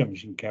gave the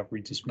skirmishing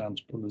cavalry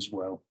dismountable as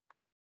well.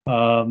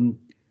 The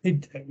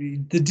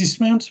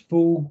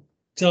dismountable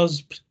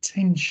does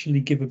potentially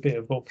give a bit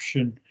of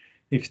option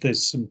if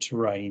there's some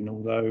terrain,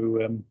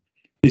 although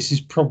this is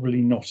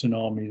probably not an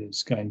army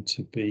that's going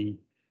to be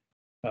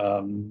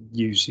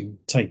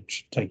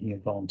taking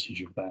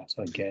advantage of that,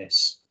 I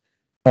guess.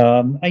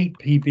 8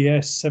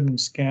 PBS, 7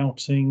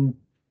 scouting.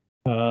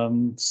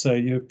 So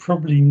you're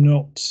probably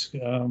not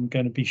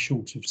going to be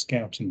short of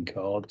scouting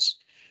cards.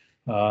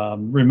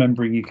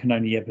 Remembering you can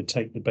only ever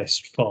take the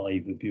best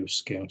 5 of your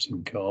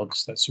scouting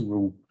cards. That's a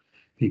rule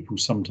people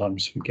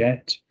sometimes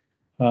forget.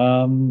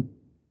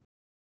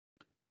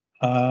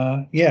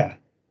 Yeah,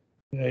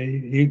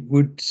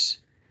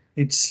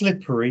 it's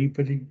slippery,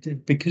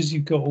 but because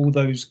you've got all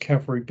those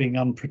cavalry being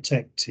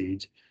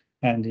unprotected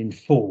and in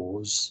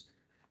 4s,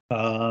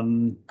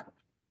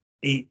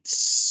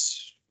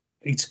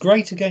 it's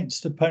great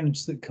against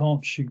opponents that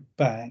can't shoot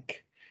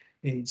back.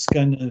 It's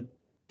going to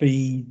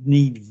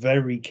need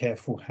very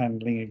careful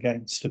handling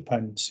against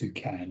opponents who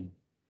can.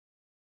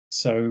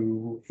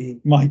 So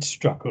it might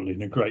struggle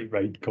in a great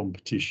raid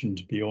competition,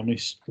 to be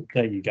honest. But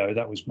there you go.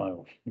 That was my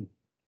option.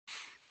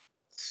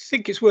 I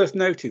think it's worth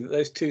noting that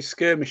those 2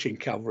 skirmishing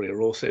cavalry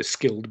are also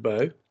skilled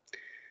bow.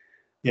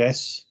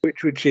 Yes.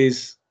 Which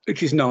is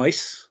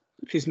nice.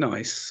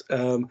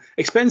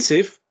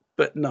 Expensive,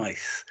 but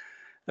nice.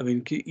 I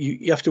mean,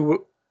 you have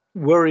to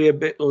worry a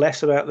bit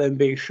less about them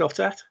being shot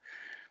at,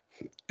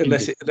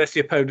 unless the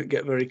opponent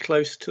get very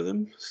close to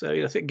them. So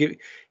I think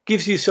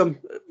gives you some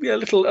a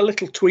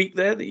little tweak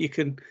there that you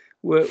can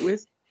work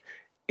with.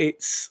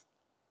 It's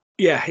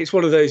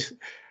one of those.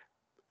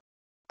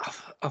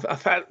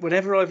 I've had,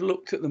 whenever I've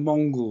looked at the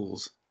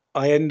Mongols,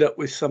 I end up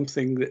with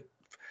something that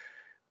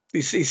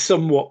is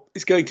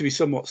going to be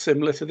somewhat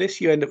similar to this.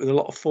 You end up with a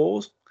lot of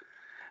 4s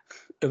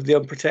of the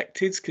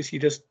unprotecteds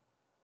because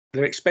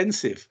they're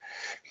expensive.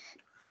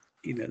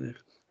 You know,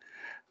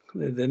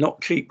 they're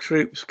not cheap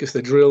troops because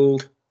they're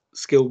drilled,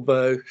 skilled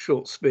bow,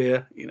 short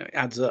spear. You know, it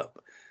adds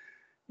up.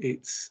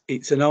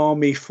 It's an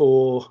army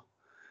for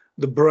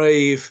the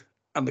brave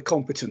and the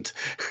competent.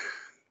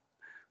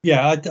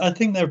 Yeah, I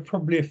think there are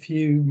probably a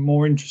few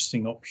more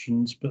interesting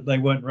options, but they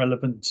weren't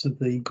relevant to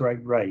the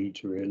Great Raid,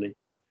 really.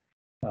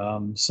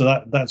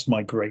 So that's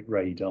my Great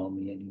Raid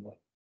army anyway.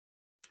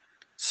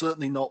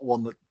 Certainly not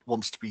one that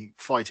wants to be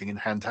fighting in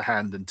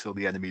hand-to-hand until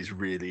the enemy is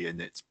really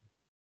in its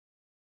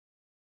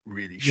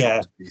really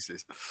short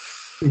pieces.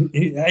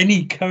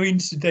 Any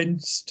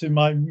coincidence to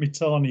my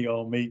Mittani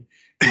army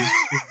is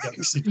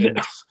accident.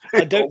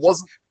 I don't.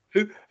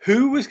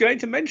 Who was going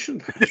to mention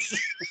that?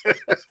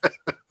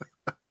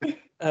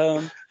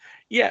 But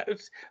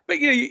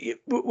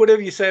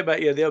whatever you say about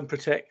the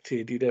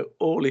unprotected,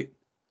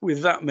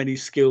 with that many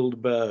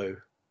skilled bow,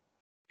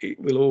 it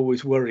will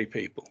always worry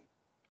people,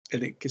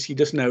 and because you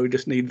just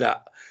need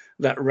that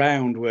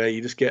round where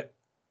you just get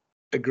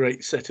a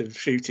great set of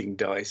shooting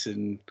dice,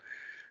 and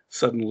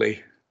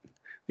suddenly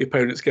the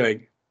opponent's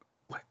going,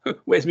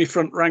 "Where's my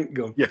front rank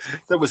gone?" Yeah,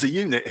 there was a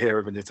unit here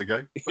a minute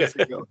ago.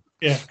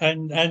 Yeah,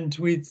 and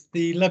with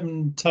the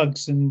 11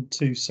 tugs and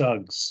 2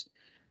 sugs,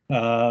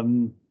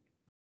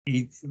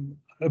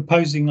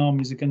 opposing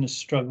armies are going to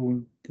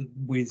struggle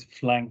with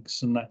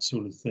flanks and that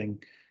sort of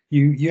thing.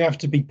 You have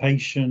to be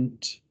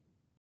patient,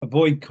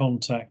 avoid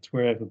contact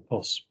wherever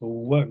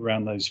possible, work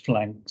around those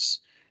flanks,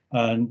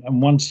 and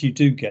once you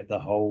do get the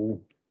hole,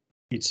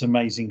 it's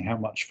amazing how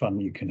much fun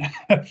you can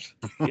have.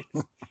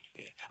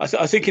 Yes.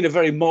 I think in a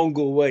very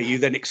Mongol way, you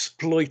then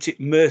exploit it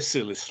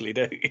mercilessly,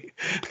 don't you?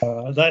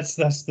 That's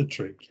the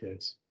trick,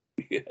 yes.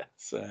 Yeah.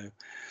 So,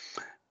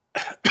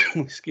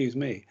 excuse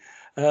me.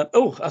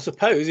 I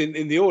suppose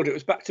in the order it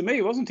was back to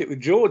me, wasn't it, with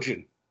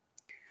Georgian?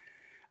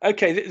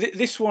 Okay,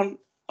 this one,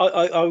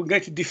 I'm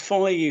going to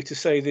defy you to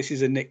say this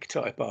is a Nick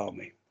type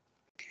army.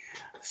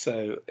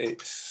 So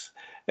it's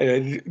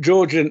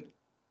Georgian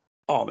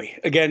army,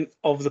 again,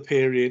 of the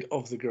period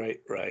of the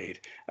Great Raid.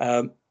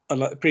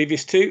 Unlike the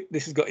previous 2,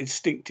 this has got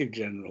instinctive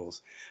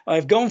generals.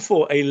 I've gone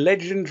for a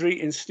legendary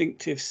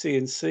instinctive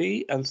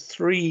CNC and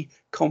 3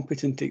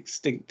 competent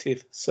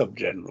instinctive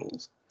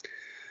sub-generals.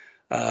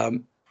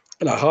 And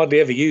I hardly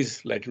ever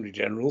use legendary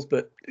generals,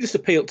 but it just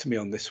appealed to me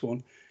on this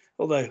one.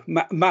 Although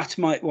Matt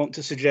might want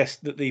to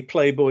suggest that the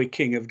Playboy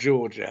King of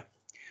Georgia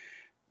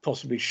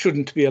possibly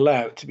shouldn't be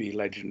allowed to be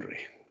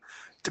legendary.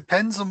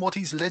 Depends on what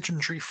he's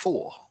legendary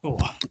for.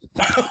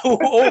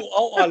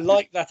 I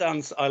like that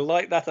answer. I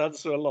like that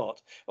answer a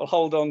lot. I'll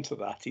hold on to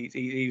that.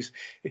 He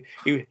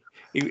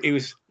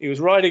was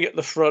riding at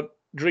the front,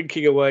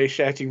 drinking away,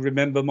 shouting,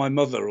 "Remember my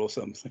mother" or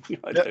something.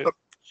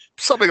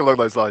 Something along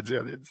those lines.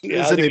 Yeah,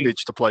 there's an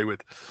image to play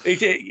with.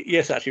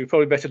 Yes, actually, we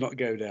probably better not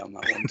go down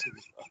that one too.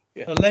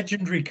 Yeah. A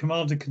legendary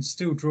commander can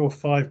still draw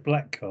 5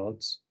 black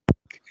cards.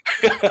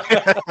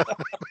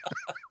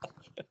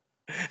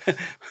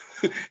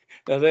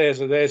 Now there's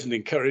an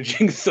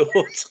encouraging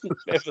thought,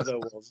 if ever there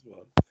was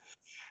one.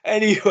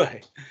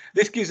 Anyway,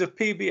 this gives a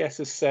PBS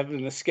of 7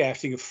 and a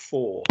scouting of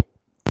 4.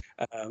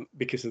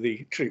 because of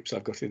the troops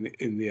I've got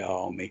in the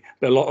army.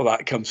 But a lot of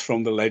that comes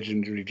from the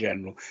legendary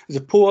general.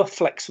 There's a poor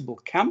flexible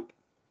camp.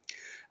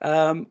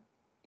 It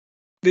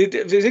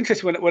was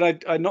interesting when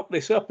I knocked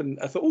this up and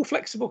I thought, oh,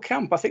 flexible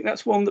camp. I think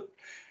that's one that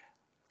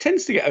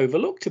tends to get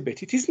overlooked a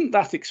bit. It isn't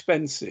that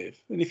expensive,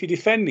 and if you're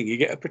defending, you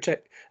get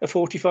a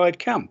fortified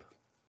camp.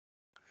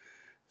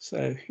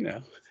 So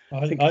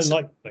I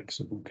like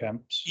flexible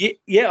camps.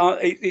 Yeah,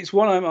 it's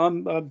one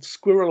I'm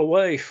squirrel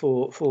away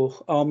for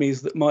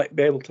armies that might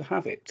be able to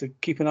have it, to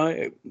keep an eye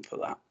open for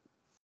that.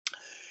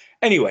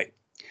 Anyway,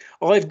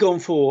 I've gone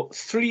for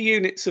 3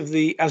 units of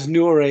the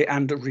Asnure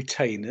and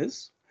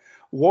retainers.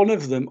 One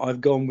of them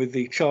I've gone with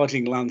the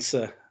charging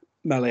lancer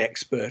melee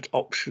expert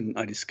option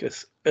I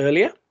discussed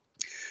earlier.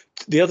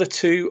 The other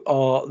 2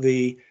 are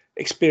the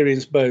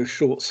experienced bow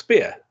short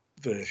spear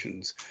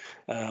versions,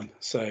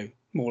 so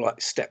more like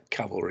step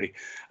cavalry.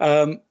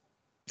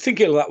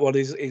 Thinking of that one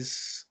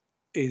is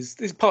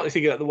partly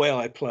thinking about the way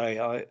I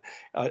play.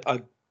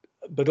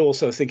 But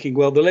also thinking,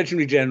 well, the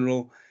legendary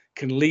general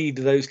can lead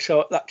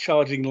that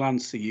charging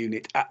lancer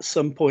unit at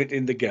some point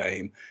in the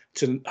game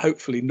to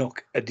hopefully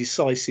knock a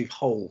decisive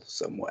hole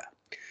somewhere.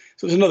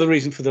 So there's another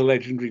reason for the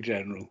legendary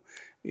general.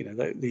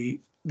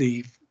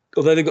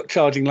 Although they've got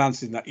charging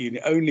lancers in that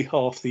unit, only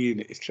half the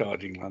unit is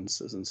charging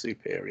lancers and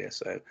superior,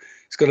 so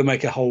it's got to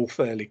make a hole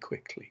fairly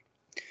quickly.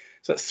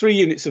 So that's 3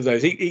 units of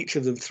those, each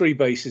of them 3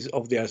 bases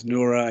of the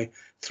Asnure,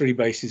 3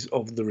 bases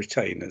of the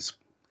retainers.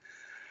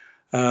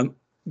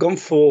 Gone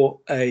for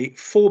a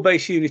 4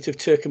 base unit of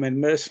Turkomen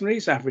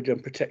mercenaries, average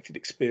unprotected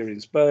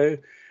experienced bow,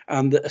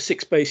 and a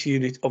 6 base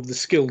unit of the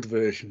skilled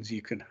versions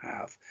you can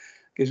have.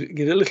 Gives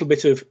a little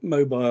bit of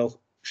mobile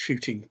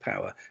shooting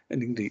power,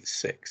 and indeed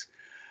 6.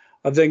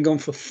 I've then gone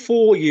for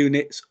 4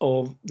 units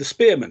of the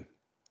spearmen.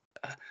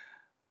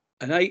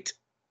 An 8,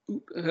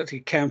 let's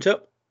count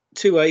up,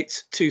 2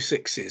 8s, 2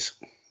 6s.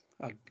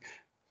 I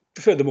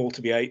prefer them all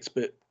to be 8s,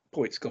 but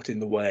points got in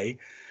the way.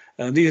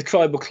 These are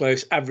tribal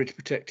close, average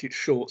protected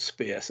short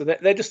spear. So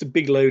they're just a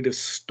big load of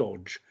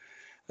stodge.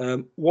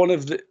 One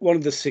of the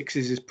 6s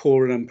is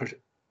poor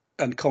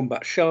and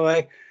combat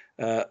shy.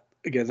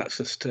 Again, that's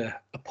just a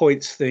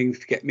points thing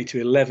to get me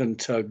to 11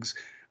 tugs.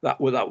 That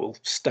will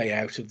stay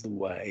out of the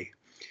way.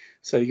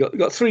 So you've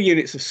got 3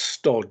 units of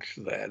stodge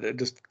there that are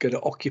just going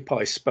to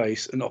occupy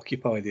space and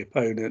occupy the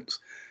opponents,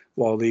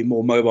 while the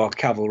more mobile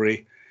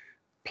cavalry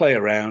play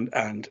around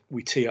and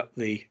we tee up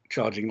the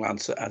charging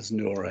lancer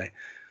Asnure.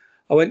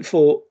 I went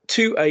for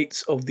 2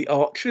 8s of the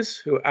archers,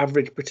 who are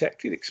average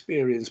protected,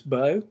 experienced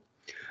bow.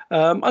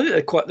 I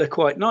think they're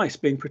quite nice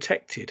being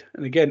protected,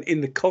 and again,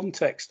 in the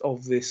context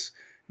of this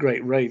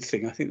great raid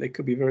thing, I think they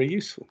could be very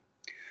useful.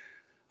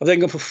 I've then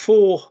gone for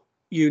 4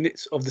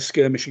 units of the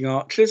skirmishing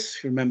archers.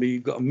 Remember,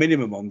 you've got a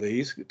minimum on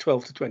these,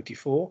 12 to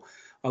 24.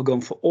 I've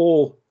gone for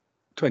all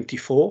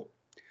 24.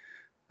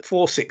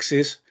 4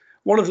 6s.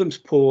 One of them's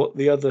poor,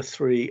 the other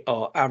 3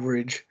 are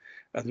average,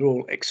 and they're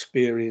all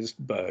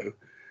experienced bow.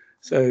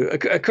 So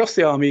across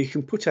the army, you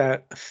can put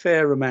out a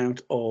fair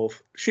amount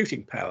of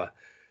shooting power.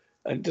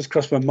 And it just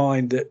crossed my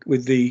mind that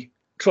with the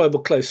tribal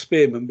close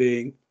spearmen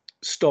being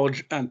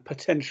stodge and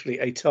potentially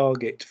a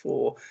target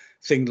for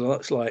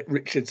things like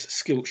Richard's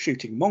skilled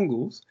shooting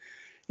Mongols,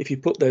 if you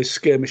put those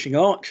skirmishing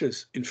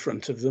archers in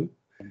front of them,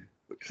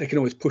 which they can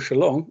always push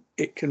along,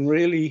 it can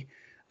really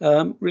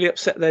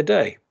upset their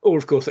day. Or,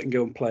 of course, they can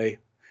go and play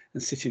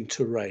and sit in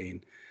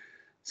terrain.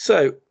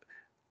 So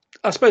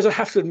I suppose I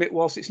have to admit,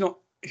 whilst it's not,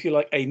 if you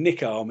like, a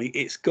Nick army,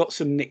 it's got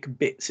some Nick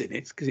bits in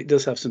it, because it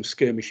does have some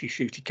skirmishy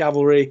shooty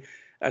cavalry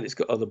and it's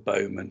got other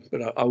bowmen.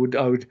 But I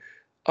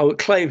would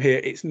claim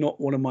here it's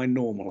not one of my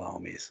normal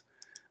armies.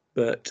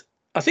 But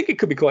I think it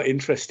could be quite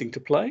interesting to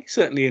play,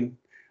 certainly in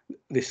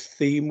this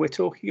theme we're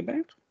talking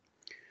about.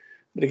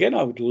 But again,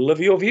 I would love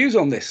your views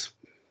on this.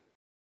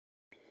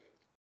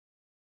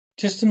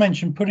 Just to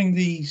mention, putting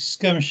the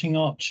skirmishing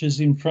archers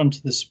in front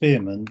of the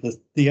spearmen,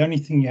 the only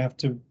thing you have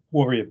to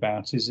worry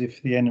about is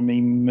if the enemy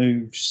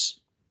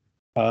moves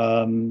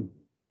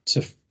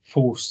to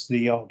force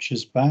the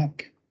archers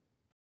back.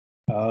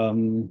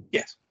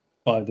 Yes.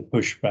 By the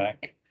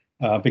pushback,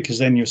 because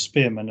then your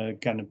spearmen are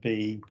going to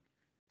be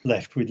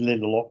left with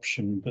little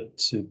option but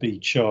to be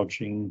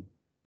charging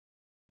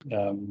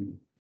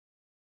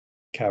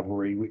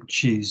cavalry,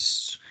 which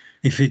is,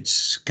 if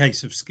it's a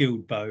case of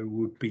skilled bow,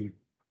 would be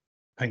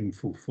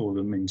painful for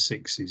them in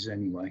 6s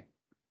anyway.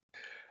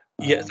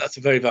 Yeah, that's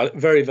a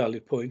very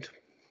valid point.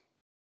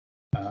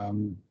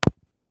 To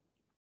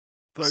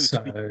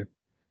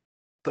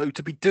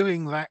be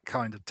doing that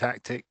kind of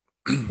tactic,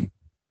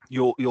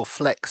 your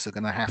flex are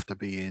going to have to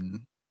be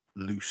in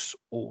loose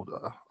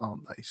order,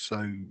 aren't they?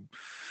 So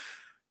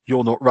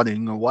you're not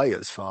running away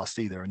as fast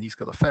either, and he's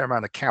got a fair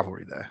amount of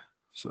cavalry there,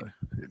 so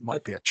it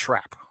might be a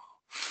trap.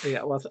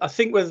 Yeah, well, I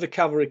think whether the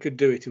cavalry could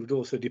do it, it would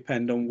also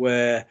depend on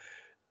where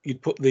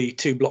you'd put the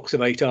 2 blocks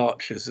of 8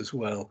 archers as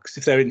well, because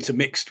if they're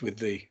intermixed with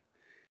the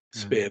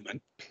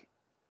spearmen.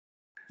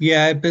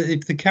 Yeah, but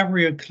if the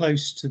cavalry are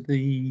close to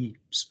the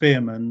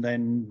spearmen,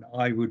 then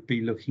I would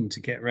be looking to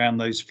get around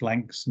those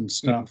flanks and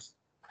stuff.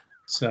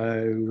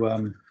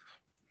 So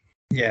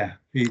Yeah.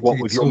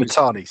 With your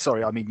Mitanni?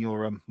 Sorry, I mean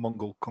your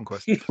Mongol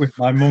conquest. With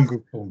my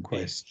Mongol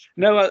conquest.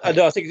 No, I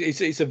think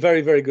it's a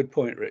very, very good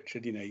point,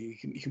 Richard. You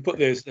can put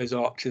those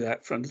archers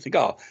out front and think,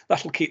 oh,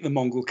 that'll keep the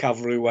Mongol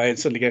cavalry away, and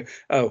suddenly go,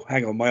 oh,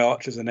 hang on, my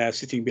archers are now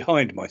sitting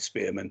behind my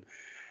spearmen,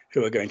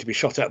 who are going to be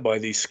shot at by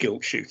these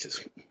skilled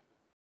shooters.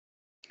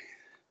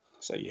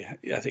 So yeah,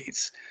 I think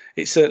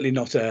it's certainly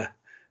not a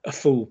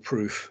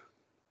foolproof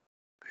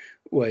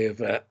way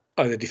of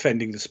either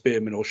defending the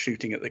spearmen or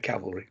shooting at the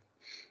cavalry.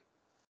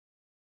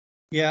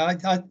 Yeah,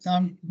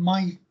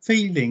 my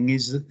feeling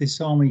is that this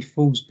army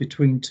falls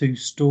between two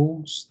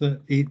stools.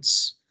 That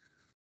it's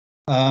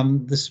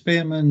the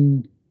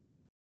spearman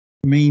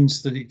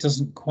means that it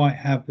doesn't quite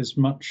have as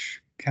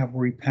much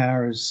cavalry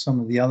power as some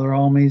of the other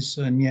armies,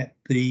 and yet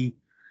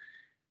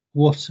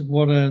what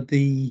are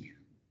the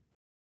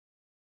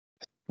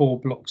 4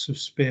 blocks of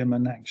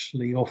spearmen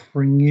actually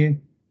offering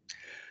you?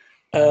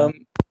 To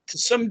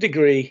some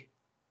degree,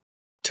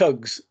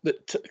 tugs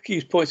that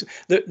use points.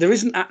 There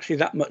isn't actually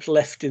that much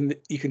left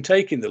you can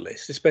take in the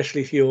list, especially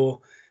if you're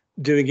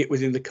doing it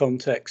within the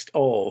context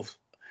of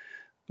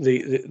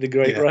the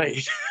Great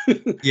Raid.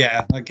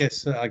 Yeah, I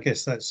guess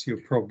that's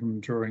your problem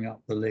drawing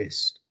up the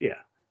list.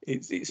 Yeah,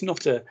 it's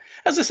not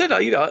as I said.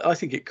 I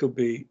think it could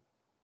be.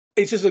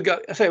 It's just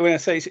when I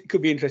say it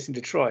could be interesting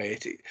to try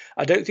it.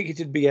 I don't think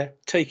it'd be a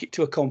take it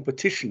to a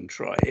competition.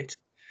 Try it.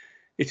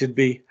 It'd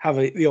be have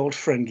the old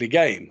friendly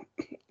game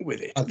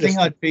with it. I think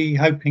I'd be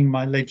hoping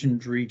my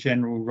legendary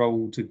general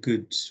rolled a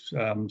good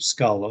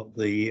skull at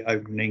the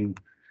opening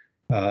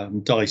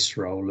dice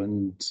roll,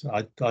 and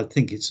I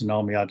think it's an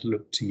army I'd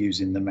look to use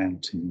in the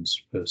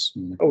mountains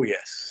personally. Oh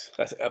yes,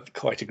 I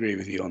quite agree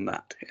with you on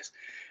that. Yes,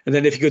 and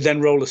then if you could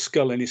then roll a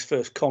skull in his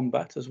first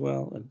combat as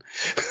well, and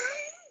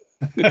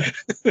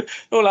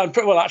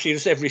well, actually,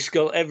 just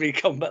every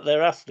combat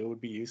thereafter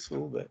would be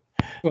useful. But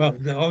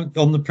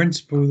on the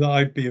principle that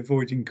I'd be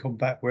avoiding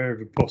combat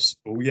wherever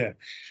possible, yeah.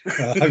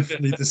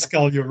 Hopefully, the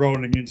skull you're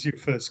rolling into your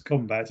first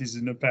combat is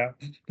in about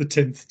the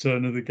 10th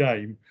turn of the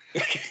game.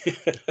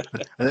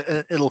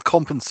 It'll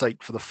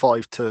compensate for the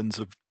 5 turns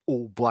of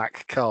all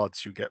black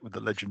cards you get with the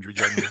legendary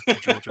general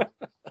Georgia.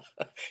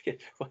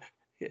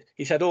 Yeah,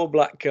 he's had all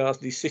black cards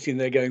and he's sitting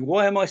there going,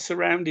 why am I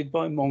surrounded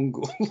by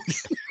Mongols?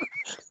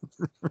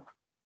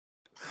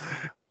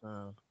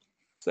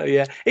 So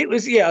yeah, it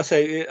was. Yeah, I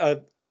say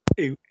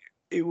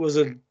it was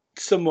a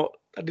somewhat.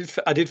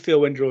 I did feel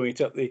when drawing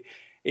it up,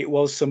 it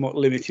was somewhat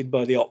limited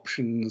by the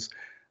options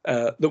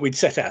that we'd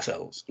set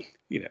ourselves.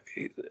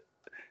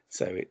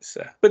 So it's.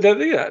 But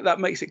that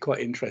makes it quite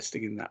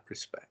interesting in that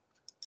respect.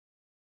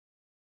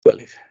 Well,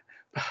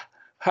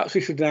 perhaps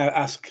we should now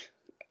ask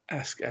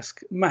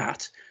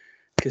Matt,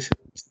 because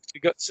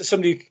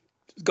somebody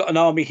got an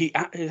army he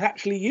has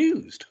actually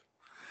used.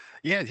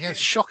 Yeah, it's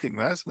shocking,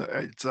 that, isn't it?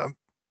 It's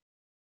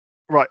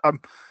right.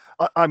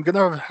 I'm going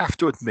to have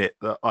to admit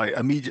that I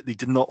immediately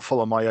did not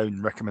follow my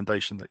own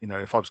recommendation that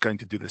if I was going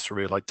to do this for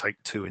real, I'd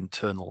take 2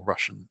 internal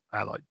Russian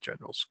allied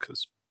generals,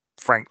 because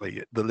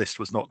frankly the list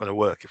was not going to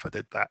work if I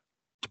did that,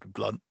 to be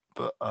blunt.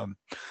 But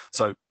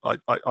so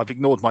I've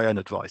ignored my own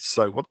advice.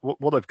 So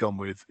what I've gone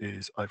with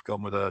is I've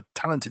gone with a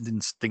talented,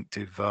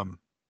 instinctive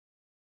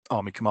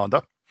army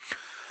commander,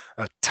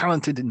 a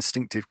talented,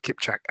 instinctive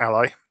Kipchak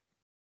ally,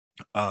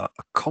 a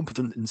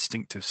competent,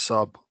 instinctive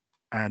sub,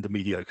 and a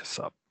mediocre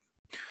sub.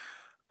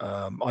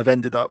 I've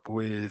ended up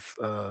with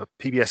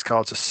PBS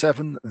cards of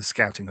 7 and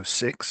scouting of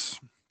 6,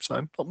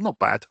 so not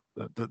bad.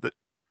 They're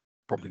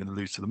probably going to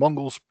lose to the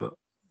Mongols, but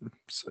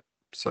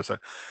so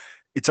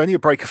it's only a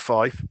break of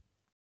 5.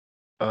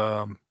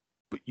 But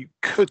you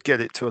could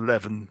get it to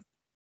 11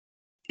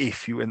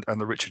 if you and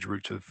the Richard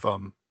route of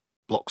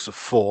blocks of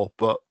 4.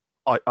 But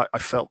I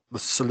felt the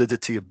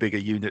solidity of bigger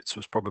units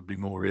was probably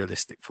more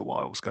realistic for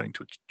what I was going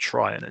to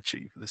try and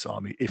achieve for this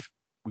army if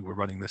we were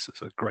running this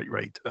as a Great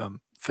Raid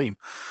theme.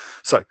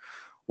 So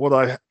what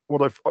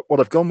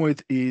I've gone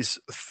with is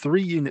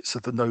 3 units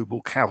of the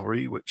noble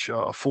cavalry, which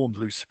are formed,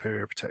 loose,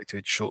 superior,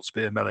 protected, short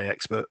spear, melee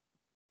expert,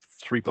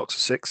 3 blocks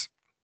of 6.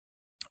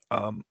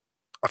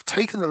 I've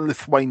taken a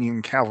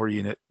Lithuanian cavalry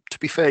unit. To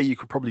be fair, you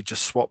could probably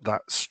just swap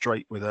that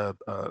straight with a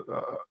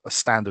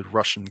standard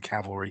Russian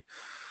cavalry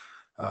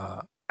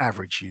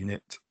average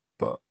unit,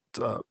 but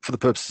for the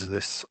purposes of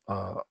this,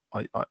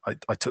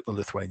 I took the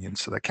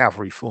Lithuanians. So their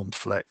cavalry formed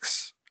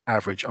flex,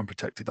 average,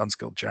 unprotected,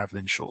 unskilled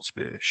javelin, short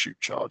spear, shoot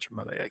charge,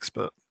 melee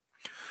expert.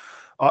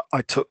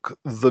 I took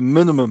the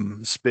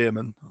minimum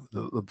spearman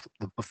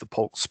of the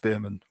Polk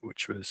spearman,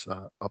 which was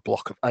a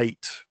block of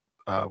 8,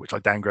 which I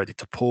downgraded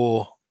to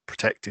poor,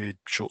 protected,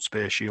 short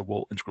spear, shield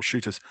wall, integral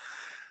shooters,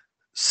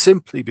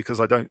 simply because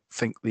I don't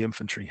think the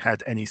infantry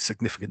had any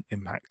significant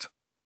impact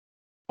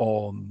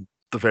on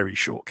the very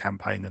short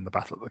campaign in the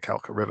Battle of the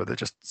Kalka River. There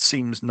just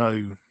seems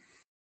no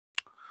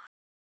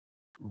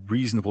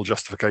reasonable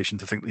justification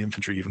to think the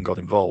infantry even got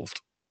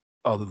involved,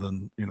 other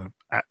than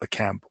at the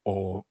camp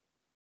or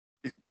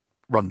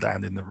run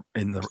down in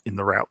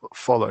the route that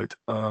followed.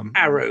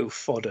 Arrow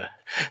fodder.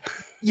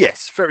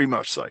 Yes, very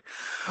much so.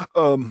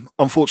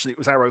 Unfortunately, it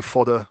was arrow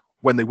fodder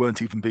when they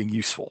weren't even being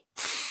useful.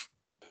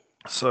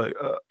 So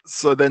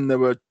then there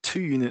were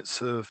 2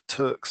 units of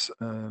Turks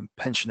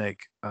Pensioneg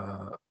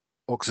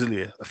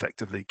auxiliary,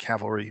 effectively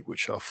cavalry,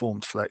 which are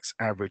formed, flex,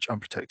 average,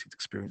 unprotected,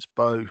 experienced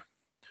bow.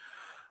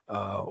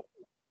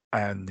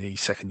 And the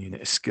second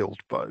unit is skilled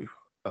bow.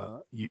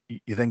 You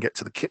then get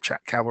to the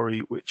Kipchak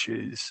cavalry, which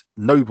is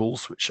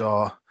nobles, which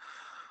are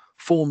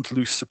formed,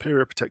 loose,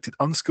 superior, protected,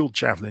 unskilled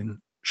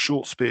javelin,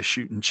 short spear,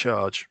 shoot, and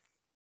charge.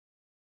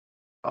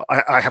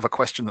 I have a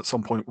question at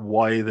some point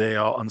why they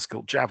are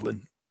unskilled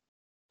javelin.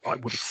 I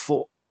would have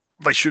thought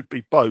they should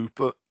be bow,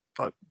 but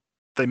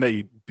they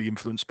may be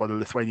influenced by the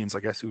Lithuanians, I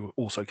guess, who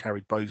also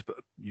carried bows but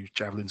used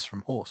javelins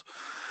from horse.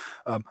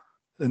 And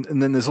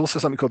then there's also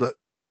something called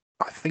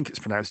I think it's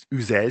pronounced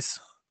uzes,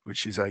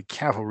 which is a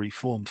cavalry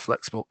formed,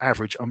 flexible,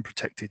 average,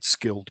 unprotected,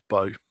 skilled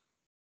bow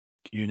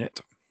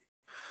unit.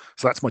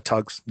 So that's my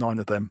tugs, 9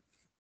 of them.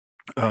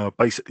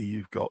 Basically,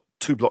 you've got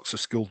 2 blocks of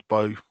skilled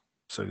bow.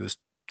 So there's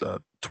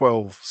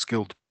 12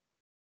 skilled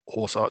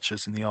horse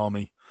archers in the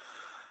army,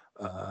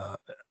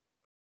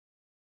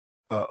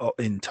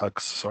 in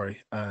tugs,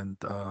 sorry, and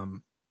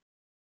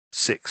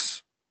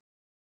 6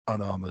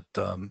 unarmored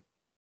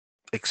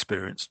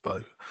experienced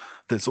bow.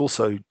 There's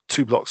also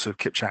 2 blocks of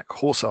Kipchak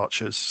horse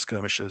archers,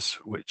 skirmishers,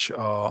 which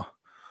are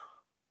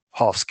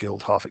half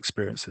skilled, half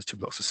experienced. There's 2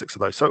 blocks of 6 of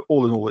those. So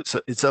all in all,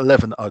 it's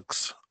 11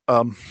 Ugs.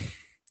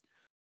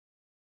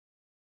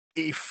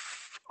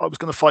 If I was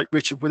going to fight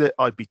Richard with it,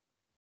 I'd be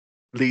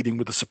leading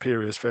with the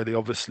superiors fairly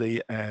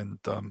obviously, and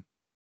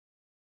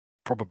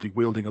probably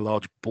wielding a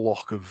large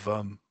block of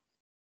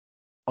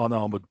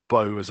unarmored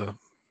bow as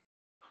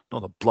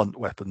not a blunt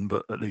weapon,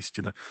 but at least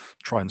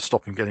try and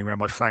stop him getting around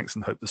my flanks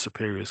and hope the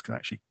superiors can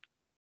actually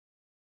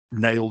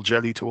nail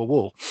jelly to a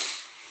wall.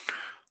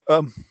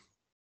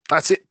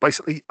 That's it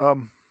basically.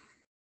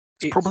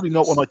 It's probably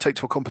not one I'd take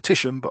to a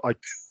competition, but I'd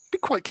be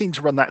quite keen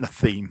to run that in a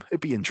theme.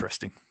 It'd be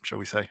interesting, shall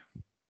we say.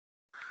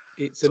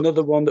 It's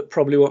another one that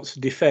probably wants to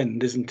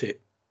defend, isn't it?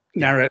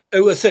 Narrow.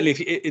 Oh, well, certainly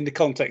in the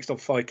context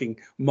of fighting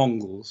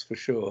Mongols, for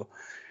sure.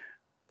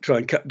 Try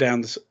and cut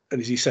down,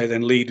 and as you say,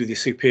 then lead with your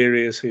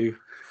superiors who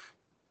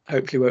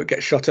hopefully won't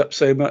get shot up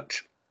so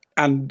much.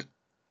 And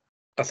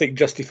I think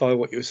justify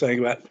what you were saying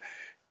about,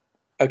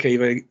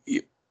 okay,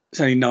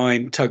 it's only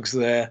 9 tugs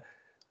there,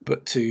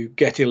 but to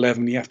get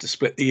 11, you have to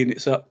split the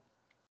units up.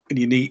 And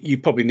you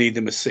probably need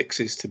them as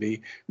 6s to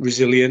be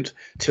resilient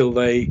till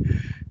they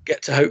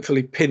get to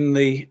hopefully pin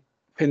the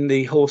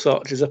horse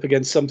archers up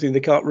against something they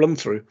can't run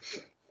through.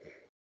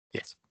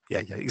 Yes,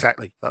 yeah,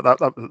 exactly.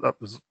 That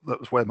was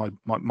where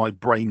my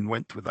brain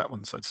went with that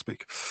one, so to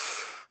speak.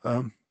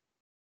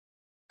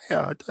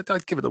 Yeah,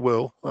 I'd give it a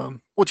whirl.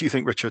 What do you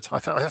think, Richard? I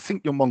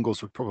think your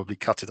Mongols would probably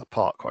cut it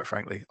apart, quite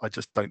frankly. I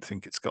just don't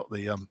think it's got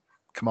the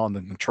command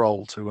and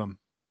control to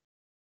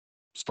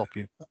stop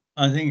you.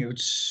 I think it would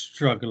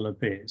struggle a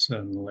bit,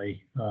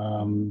 certainly.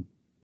 I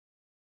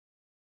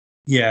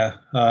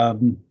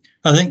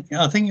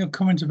think your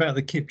comment about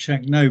the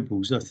Kipchak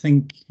nobles, I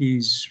think,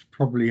 is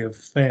probably a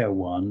fair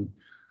one.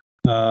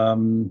 I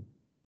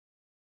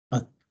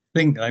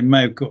think they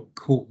may have got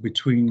caught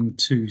between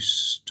 2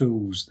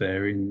 stools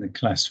there in the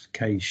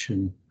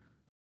classification,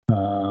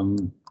 but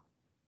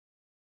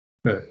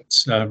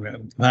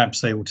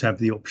perhaps they ought to have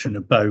the option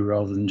of bow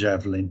rather than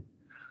javelin.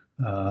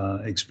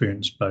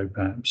 Experienced bow,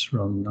 perhaps,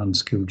 rather than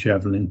unskilled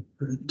javelin.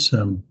 But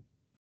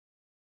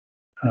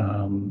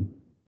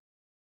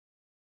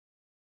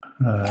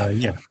there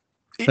you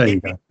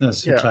go.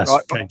 That's a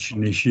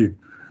classification issue.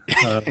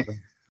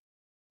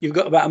 You've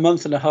got about a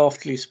month and a half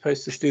till you're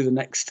supposed to do the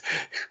next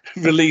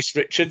release,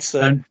 Richard.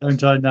 So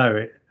don't I know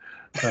it?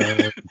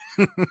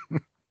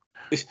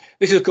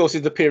 This, of course,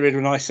 is the period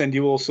when I send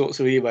you all sorts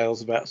of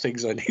emails about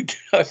things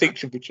I think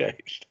should be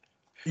changed.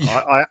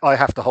 I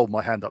have to hold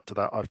my hand up to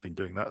that. I've been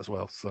doing that as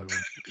well. So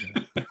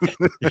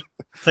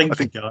thank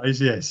you, guys.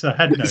 Yes, I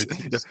had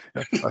noticed.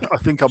 I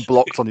think I'm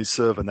blocked on his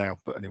server now.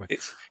 But anyway,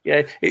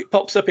 it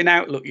pops up in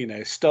Outlook.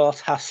 Start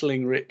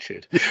hassling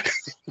Richard.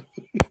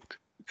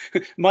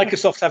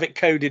 Microsoft have it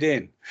coded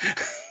in.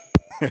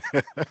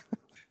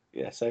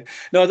 Yeah. So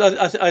no,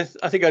 I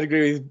think I'd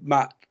agree with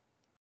Matt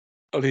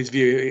on his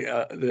view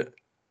that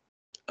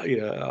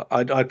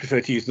I'd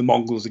prefer to use the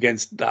Mongols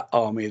against that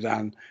army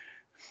than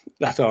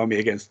that army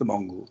against the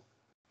Mongols.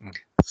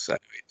 So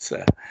it's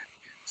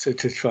so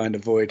to try and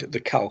avoid the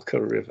Kalka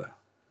River.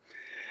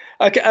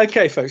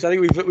 Okay, folks. I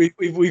think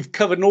we've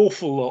covered an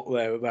awful lot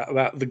there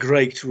about the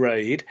Great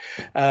Raid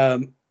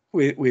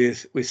with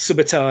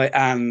Subutai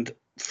and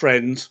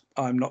friends.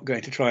 I'm not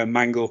going to try and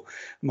mangle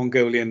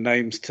Mongolian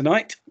names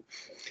tonight.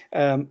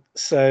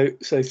 So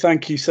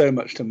thank you so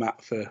much to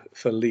Matt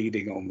for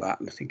leading on that.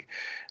 And I think,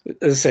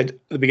 as I said at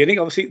the beginning,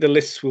 obviously the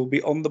lists will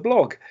be on the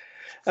blog.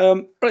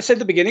 But I said at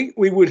the beginning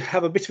we would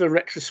have a bit of a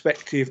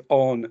retrospective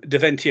on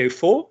Deventio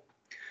 4.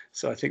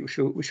 So I think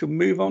we shall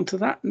move on to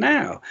that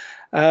now.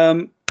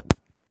 I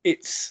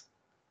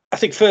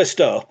think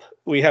first up,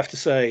 we have to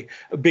say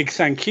a big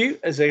thank you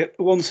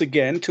once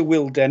again to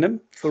Will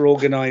Denham for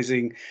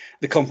organising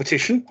the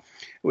competition,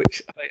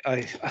 which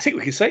I think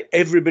we can say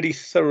everybody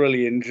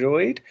thoroughly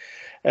enjoyed.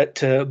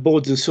 at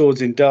Boards and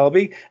Swords in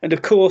Derby, and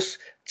of course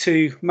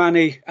to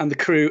Manny and the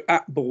crew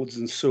at Boards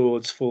and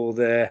Swords for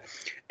their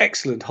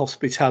excellent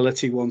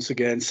hospitality once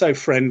again. So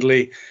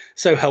friendly,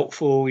 so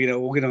helpful,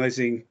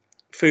 organising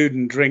food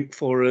and drink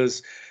for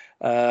us.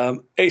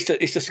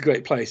 It's just a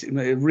great place. It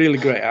made a really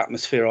great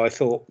atmosphere, I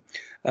thought.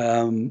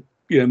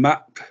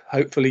 Matt,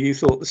 hopefully you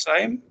thought the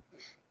same.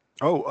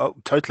 Oh,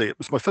 totally. It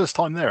was my first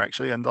time there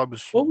actually, and I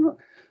was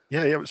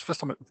yeah, it was first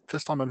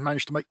time I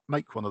managed to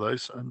make one of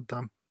those, and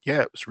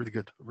yeah, it was really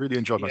good. Really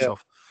enjoyed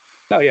myself.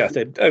 Oh yeah,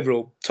 the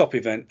overall top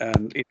event,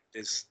 and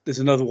there's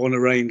another one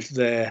arranged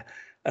there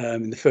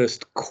in the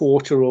first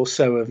quarter or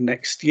so of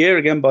next year,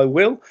 again by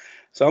Will.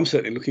 So I'm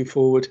certainly looking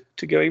forward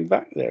to going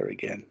back there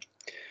again.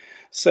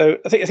 So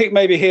I think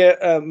maybe here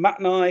Matt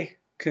and I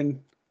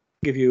can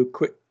give you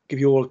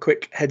all a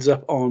quick heads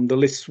up on the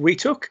lists we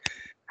took,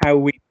 how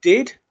we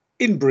did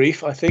in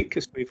brief. I think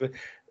because we've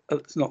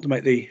it's not to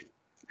make the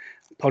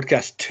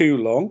podcast too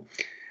long.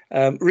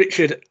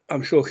 Richard,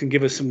 I'm sure, can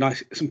give us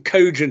some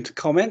cogent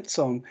comments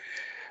on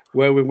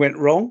where we went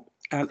wrong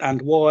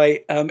and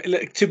why.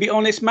 To be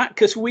honest, Matt,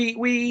 because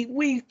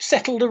we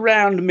settled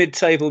around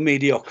mid-table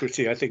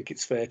mediocrity, I think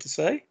it's fair to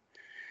say.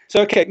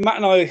 So, okay, Matt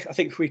and I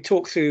think we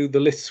talked through the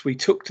lists we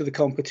took to the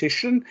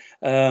competition,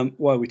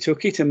 why we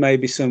took it, and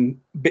maybe some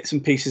bits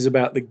and pieces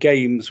about the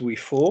games we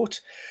fought.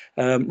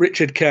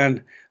 Richard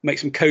can make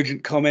some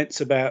cogent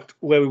comments about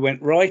where we went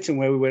right and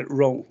where we went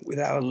wrong with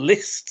our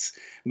lists,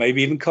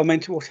 maybe even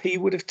comment what he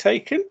would have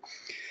taken.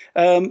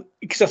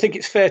 Because I think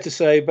it's fair to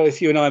say,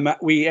 both you and I,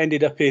 Matt, we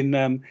ended up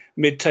in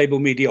mid-table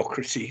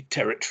mediocrity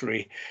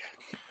territory.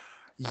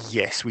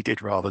 Yes, we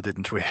did rather,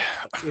 didn't we?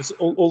 Yes,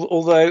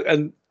 although,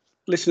 and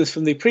listeners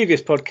from the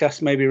previous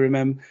podcast maybe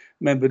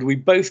remembered, we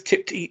both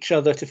tipped each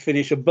other to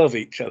finish above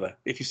each other,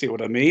 if you see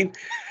what I mean.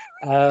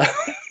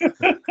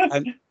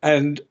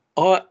 And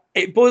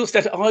it boils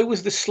down to I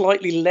was the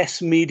slightly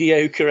less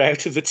mediocre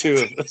out of the two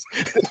of us.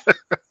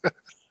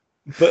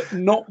 But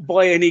not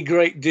by any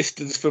great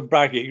distance for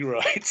bragging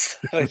rights,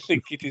 I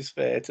think it is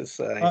fair to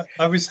say.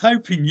 I was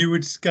hoping you were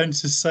going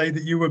to say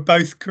that you were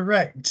both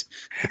correct.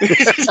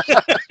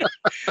 That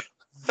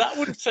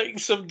would have taken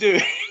some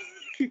doing.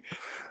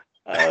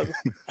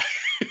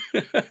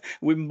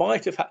 We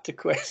might have had to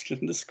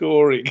question the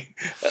scoring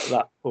at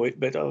that point,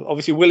 but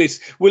obviously Will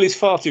is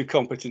far too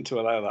competent to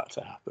allow that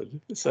to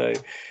happen. So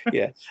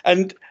yeah,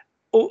 and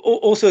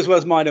also, as well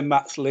as mine and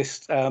Matt's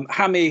list,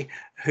 Hammy,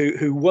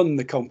 who won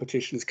the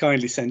competition, has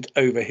kindly sent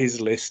over his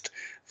list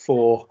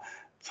for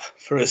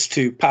us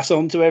to pass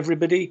on to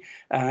everybody,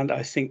 and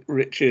I think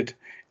Richard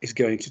is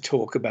going to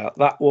talk about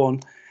that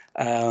one.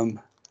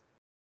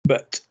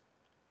 But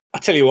I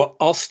tell you what,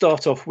 I'll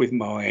start off with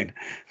mine,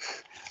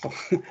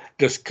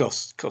 just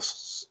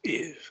because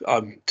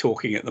I'm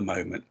talking at the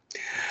moment.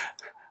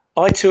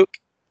 I took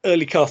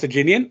early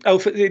Carthaginian.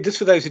 Just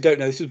for those who don't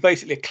know, this was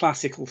basically a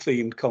classical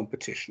themed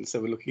competition.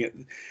 So we're looking at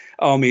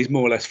armies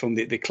more or less from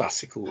the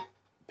classical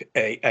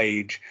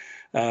age.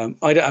 I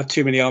don't have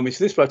too many armies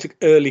for this, but I took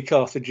early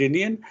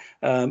Carthaginian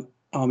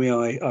army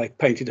I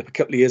painted up a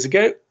couple of years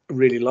ago. I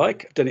really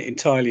like. I've done it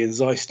entirely in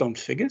Zeiston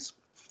figures.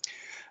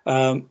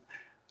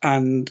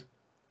 And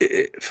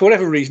for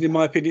whatever reason, in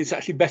my opinion, it's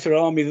actually better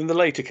army than the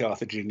later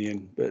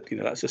Carthaginian, but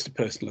that's just a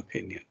personal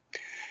opinion.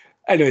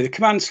 Anyway, the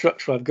command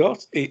structure I've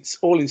got, it's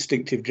all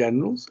instinctive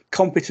generals,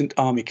 competent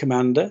army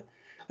commander,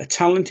 a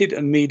talented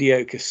and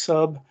mediocre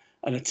sub,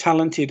 and a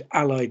talented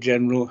ally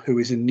general who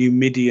is a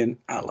Numidian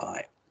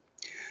ally.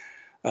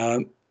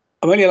 I'm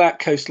only allowed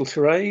coastal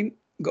terrain,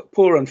 I've got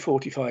poor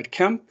unfortified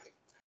camp.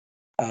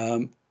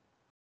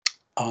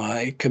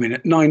 I come in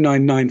at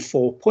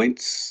 9994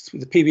 points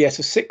with a PBS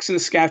of 6 and a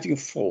scouting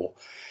of 4.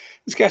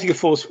 The scouting of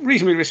 4 is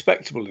reasonably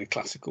respectable in a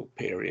classical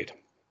period.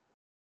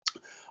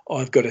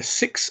 I've got a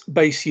 6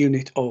 base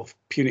unit of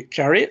Punic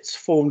chariots,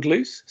 formed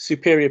loose,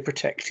 superior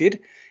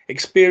protected,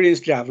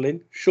 experienced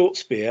javelin, short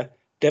spear,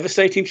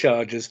 devastating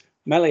chargers,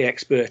 melee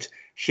expert,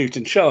 shoot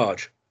and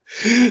charge.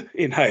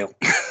 Inhale.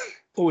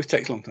 Always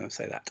takes a long time to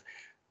say that.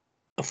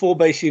 A 4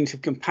 base unit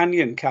of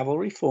companion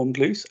cavalry, formed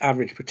loose,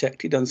 average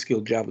protected,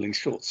 unskilled javelin,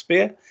 short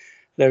spear.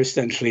 They're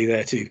essentially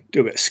there to do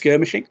a bit of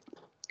skirmishing.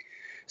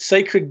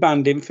 Sacred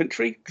band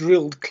infantry,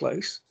 drilled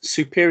close,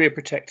 superior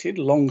protected,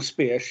 long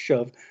spear,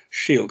 shove,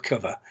 shield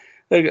cover.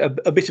 They're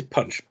a bit of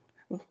punch,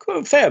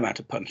 a fair amount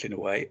of punch in a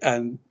way,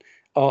 and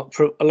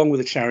along with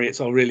the chariots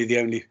are really the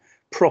only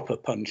proper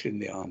punch in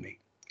the army.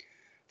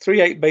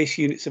 3 8 base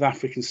units of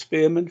African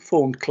spearmen,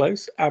 formed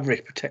close,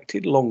 average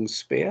protected, long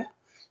spear.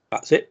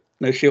 That's it.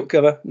 No shield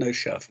cover, no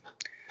shove.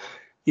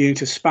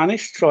 Unit of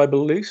Spanish,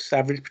 tribal loose,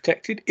 average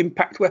protected,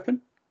 impact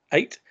weapon,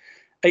 8.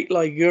 8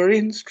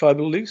 Ligurians,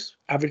 tribal loose,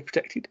 average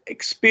protected,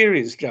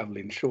 experienced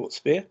javelin, short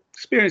spear.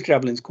 Experienced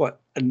javelin is quite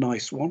a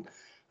nice one.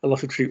 A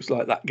lot of troops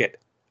like that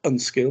get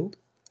unskilled.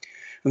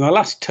 And my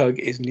last tug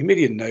is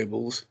Numidian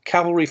nobles,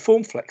 cavalry,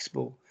 form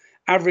flexible,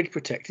 average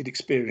protected,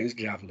 experienced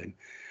javelin.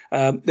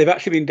 They've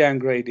actually been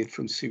downgraded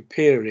from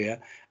superior.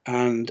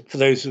 And for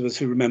those of us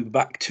who remember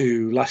back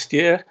to last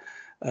year,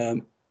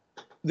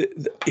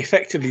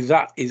 effectively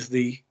that is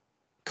the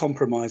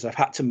compromise I've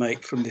had to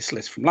make from this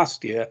list from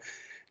last year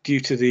due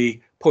to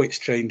the points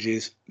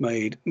changes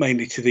made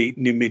mainly to the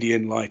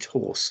Numidian light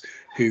horse,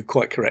 who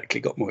quite correctly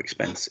got more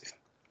expensive.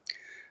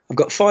 I've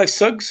got 5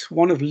 Sugs,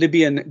 1 of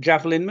Libyan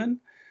javelinmen,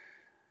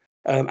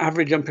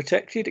 average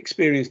unprotected,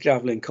 experienced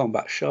javelin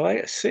combat shy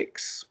at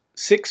 6.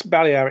 6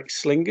 Balearic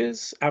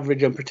slingers,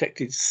 average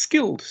unprotected,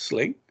 skilled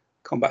sling,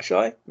 combat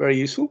shy, very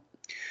useful.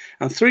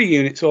 And 3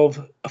 units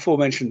of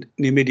aforementioned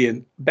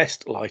Numidian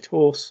best light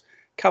horse,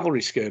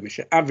 cavalry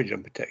skirmisher, average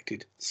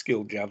unprotected,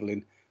 skilled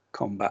javelin,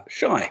 combat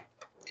shy.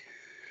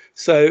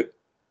 So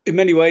in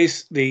many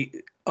ways, the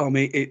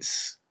army,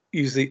 it's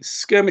used the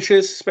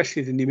skirmishers,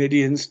 especially the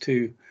Numidians,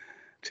 to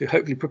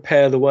hopefully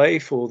prepare the way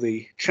for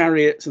the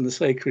chariots and the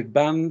sacred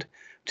band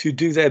to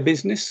do their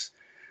business.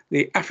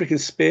 The African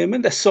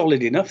spearmen, they're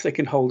solid enough. They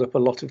can hold up a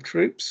lot of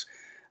troops.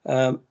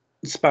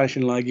 Spanish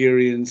and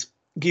Ligurians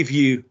give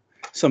you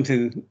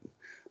something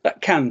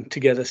that can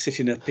together sit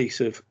in a piece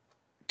of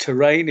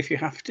terrain if you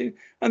have to,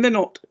 and they're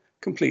not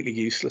completely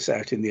useless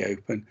out in the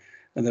open.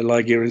 And the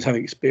Ligurians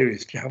having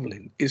experienced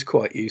javelin is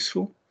quite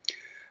useful.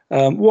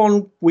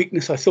 One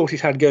weakness I thought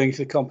it had going into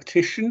the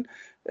competition,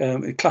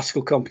 in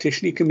classical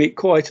competition, you can meet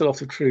quite a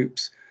lot of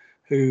troops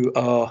who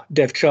are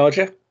dev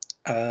charger,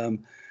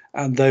 and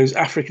those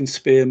African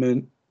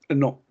spearmen are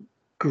not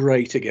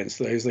great against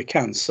those. They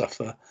can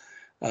suffer.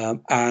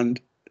 And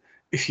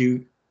if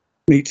you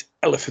meet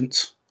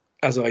elephants,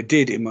 as I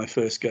did in my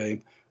first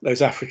game,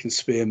 those African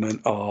spearmen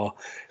are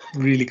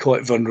really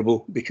quite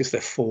vulnerable because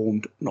they're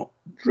formed, not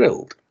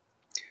drilled.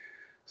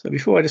 So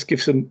before I just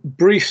give some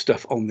brief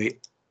stuff on the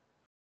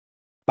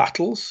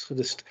battles, I'll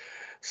just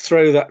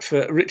throw that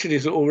for Richard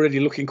is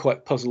already looking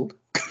quite puzzled,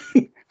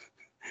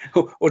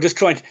 or just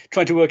trying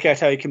to work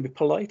out how he can be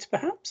polite,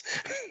 perhaps.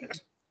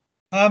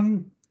 I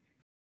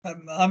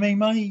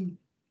mean,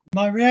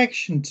 my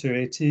reaction to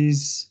it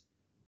is,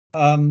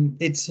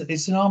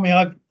 it's an army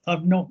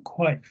I've not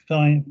quite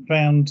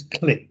found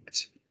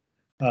clicked,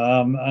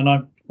 and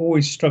I've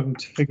always struggled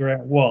to figure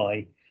out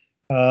why.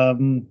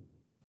 I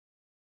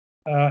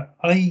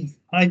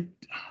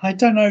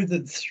don't know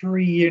that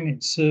 3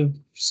 units of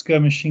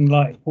skirmishing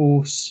light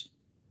horse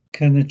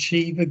can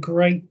achieve a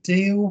great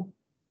deal.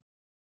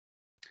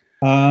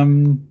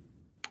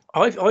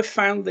 I've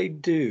found they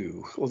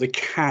do, or they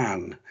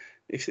can.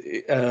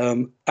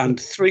 And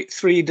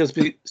three does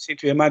seem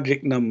to be a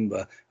magic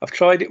number. I've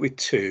tried it with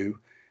 2,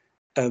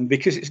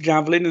 because it's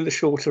javelin in the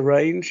shorter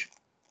range.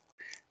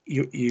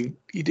 You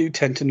do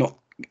tend to not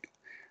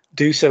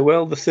do so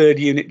well. The 3rd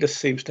unit just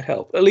seems to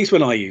help, at least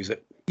when I use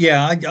it.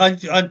 Yeah,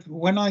 I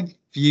when I've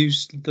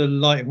used the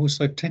light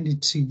horse, I've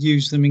tended to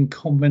use them in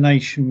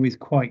combination with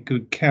quite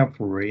good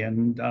cavalry,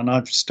 and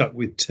I've stuck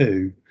with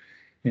 2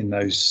 in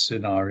those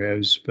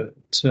scenarios. But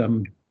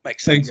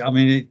Makes sense. I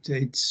mean,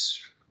 it's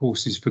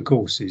horses for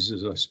courses,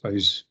 as I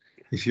suppose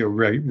if you're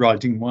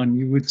riding one,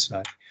 you would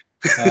say.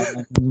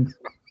 And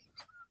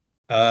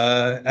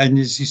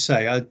as you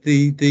say,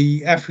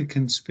 the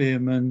African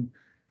spearmen,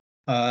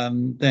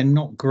 they're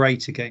not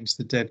great against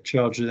the dev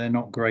charger. They're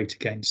not great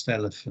against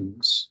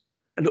elephants.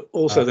 And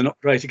also they're not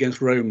great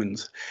against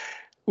Romans,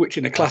 which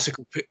in a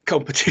classical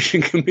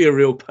competition can be a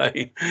real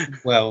pain.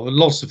 Well,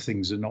 lots of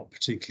things are not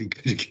particularly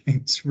good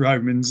against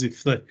Romans,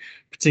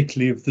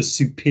 particularly of the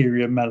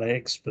superior melee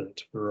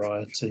expert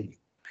variety.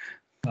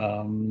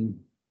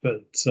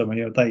 But I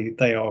mean,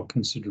 they are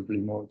considerably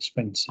more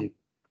expensive.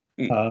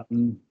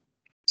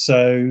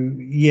 So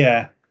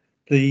yeah,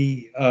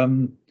 I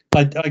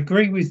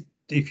agree with,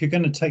 if you're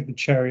going to take the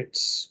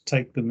chariots,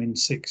 take them in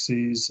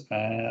 6s.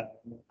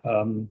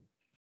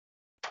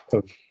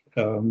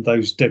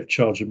 Those dev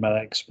charger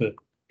melee expert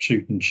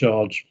shoot and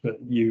charge, but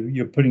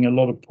you're putting a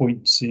lot of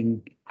points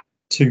in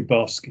 2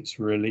 baskets,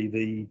 really,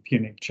 the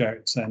Punic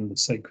chariots and the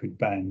sacred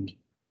band,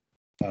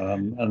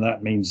 and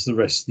that means the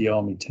rest of the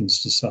army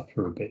tends to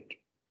suffer a bit.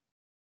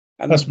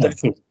 And that's my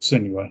thoughts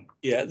anyway.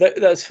 Yeah,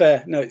 that's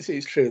fair. No,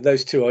 it's true.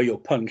 Those 2 are your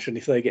punch, and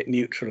if they get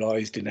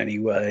neutralized in any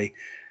way,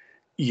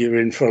 you're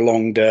in for a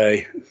long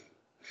day.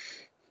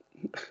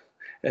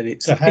 And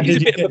it's so how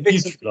did you get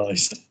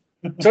neutralized?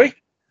 Sorry.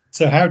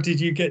 So how did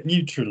you get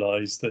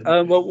neutralised then?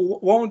 Well,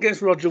 one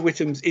against Roger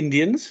Whittam's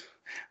Indians,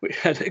 which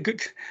had a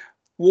good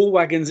war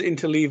wagons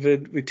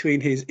interleaved between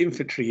his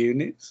infantry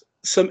units,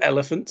 some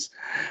elephants,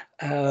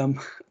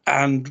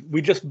 and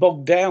we just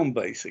bogged down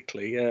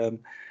basically.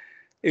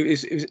 It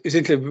was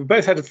interesting. We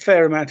both had a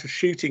fair amount of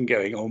shooting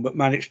going on, but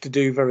managed to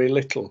do very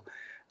little.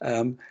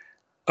 I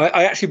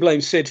actually blame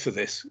Sid for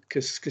this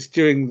because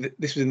during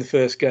this was in the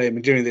first game,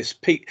 and during this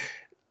Pete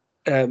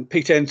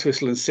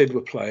Entwistle and Sid were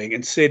playing,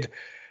 and Sid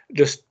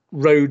just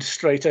rode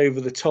straight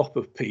over the top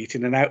of Pete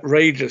in an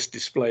outrageous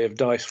display of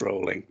dice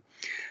rolling,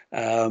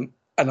 and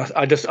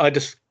I just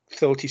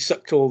thought he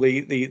sucked all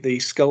the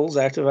skulls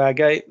out of our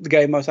game, the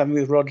game I was having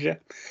with Roger.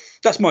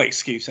 That's my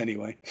excuse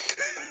anyway.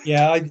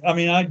 Yeah, I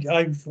mean,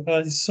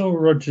 I saw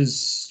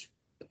Roger's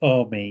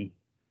army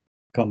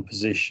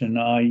composition.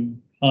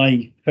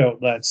 I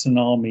felt that's an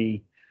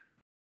army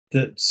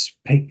that's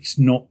picked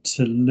not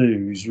to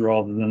lose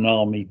rather than an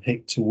army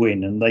picked to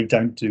win, and they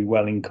don't do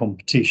well in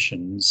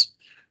competitions,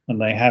 and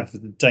they have the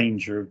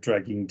danger of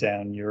dragging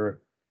down your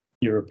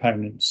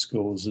opponent's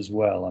scores as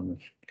well, I'm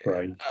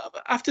afraid.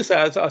 I have to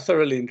say, I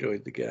thoroughly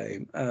enjoyed the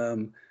game.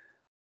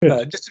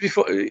 Just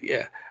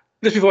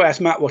before I ask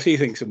Matt what he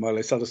thinks of my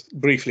list, I'll just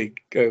briefly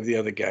go over the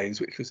other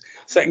games, which was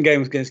second game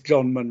was against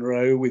John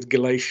Munro with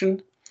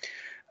Galatian.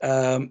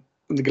 And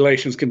the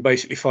Galatians can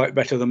basically fight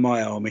better than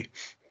my army,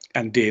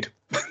 and did.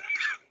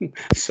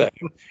 So,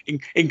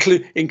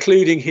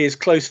 including his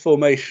close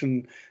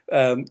formation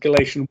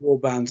Galatian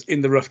warbands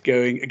in the rough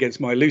going against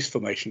my loose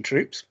formation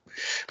troops.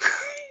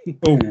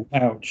 Oh,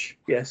 ouch.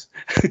 Yes.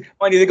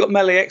 Mind you, they got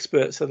melee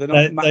experts, so they're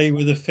not. They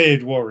were the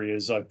feared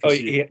warriors, I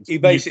presume. He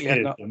basically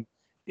had them.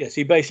 Yes,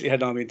 he basically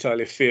had an army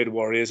entirely of feared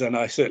warriors, and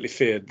I certainly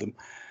feared them.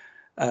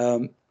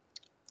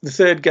 The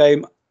third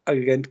game,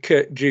 again,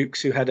 Kurt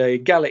Jukes, who had a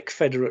Gallic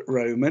Federate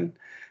Roman.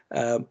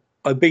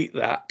 I beat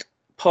that,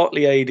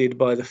 partly aided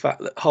by the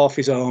fact that half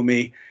his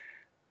army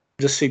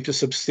just seemed to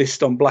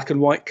subsist on black and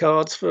white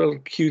cards for a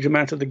huge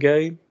amount of the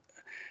game.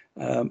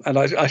 And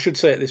I should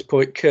say at this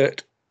point,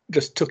 Kurt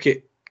just took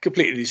it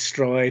completely his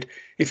stride.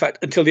 In fact,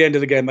 until the end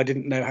of the game, I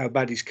didn't know how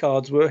bad his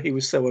cards were. He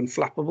was so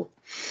unflappable.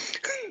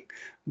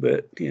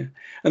 But yeah,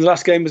 and the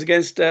last game was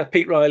against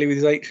Pete Riley with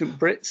his Ancient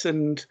Brits,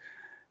 and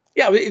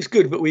yeah, it was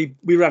good, but we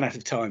ran out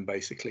of time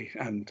basically.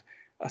 And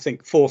I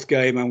think fourth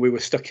game, and we were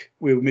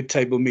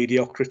mid-table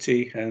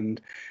mediocrity, and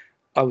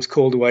I was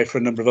called away for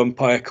a number of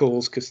umpire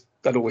calls because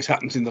that always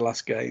happens in the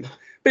last game.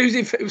 But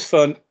it was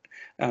fun,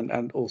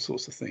 and all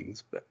sorts of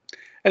things. But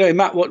anyway,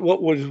 Matt,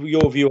 what was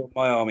your view on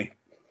my army?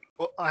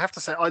 Well, I have to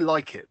say I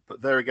like it,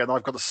 but there again,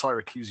 I've got a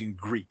Syracusan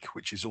Greek,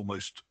 which is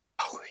almost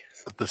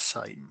the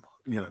same.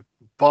 You know,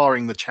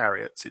 barring the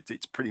chariots,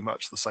 it's pretty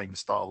much the same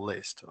style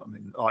list. I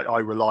mean, I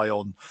rely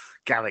on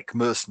Gallic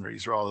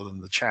mercenaries rather than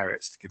the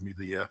chariots to give me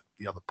the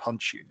other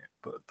punch unit.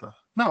 But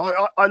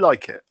no, I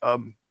like it.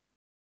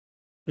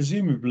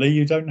 Presumably,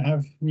 you don't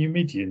have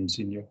Numidians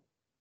in your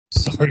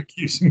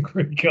Syracusan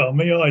Greek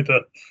army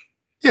either.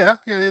 Yeah,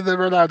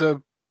 they're allowed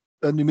a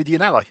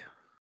Numidian ally.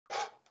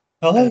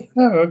 Are they?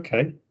 Oh,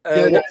 okay.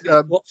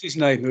 What's his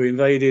name? Who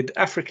invaded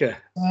Africa?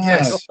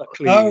 Yes.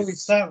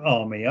 It's that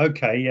army.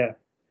 Okay, yeah.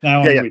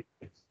 Now I'm with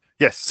you.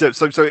 Yes, so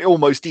it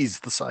almost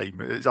is the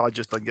same. I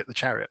just don't get the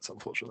chariots,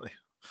 unfortunately.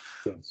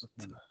 Yes.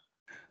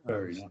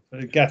 Fair enough.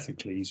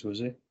 Gathocles,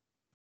 was it?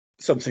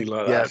 Something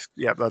like that.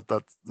 Yeah,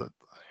 that.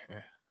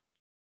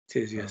 It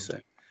is, yes.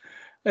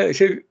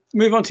 So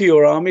move on to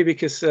your army,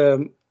 because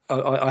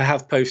I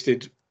have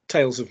posted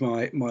tales of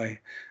my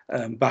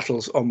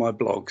battles on my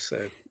blog,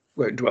 so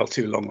won't dwell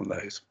too long on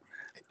those.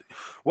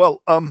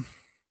 Well,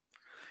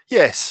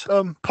 yes,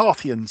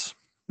 Parthians.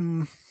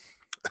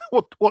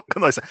 What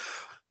can I say?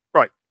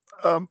 Right.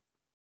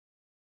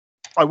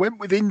 I went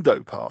with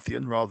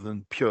Indo-Parthian rather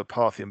than pure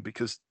Parthian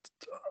because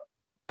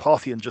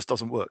Parthian just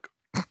doesn't work.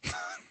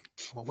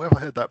 Well, where have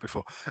I heard that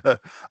before?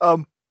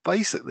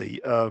 Basically,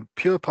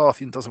 pure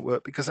Parthian doesn't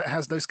work because it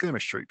has no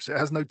skirmish troops. It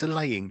has no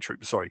delaying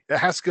troops. Sorry, it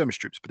has skirmish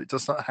troops, but it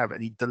does not have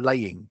any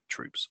delaying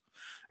troops.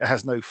 It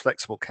has no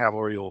flexible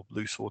cavalry or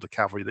loose order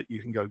cavalry that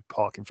you can go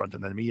park in front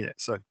of an enemy unit.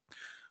 So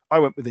I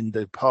went with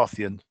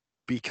Indo-Parthian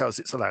because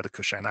it's allowed a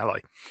Kushan ally.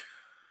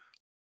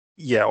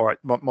 Yeah, all right.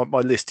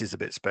 My list is a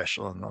bit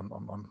special, and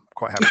I'm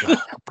quite happy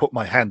to put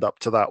my hand up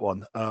to that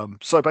one.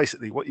 So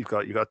basically, what you've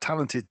got a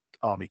talented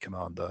army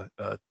commander,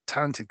 a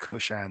talented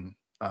Kushan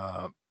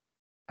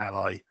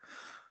ally,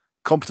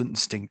 competent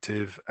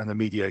instinctive, and a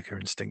mediocre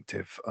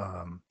instinctive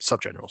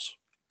subgenerals.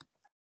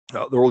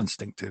 They're all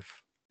instinctive.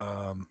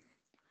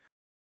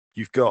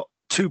 You've got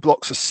 2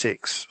 blocks of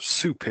 6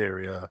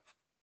 superior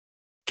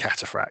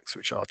cataphracts,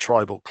 which are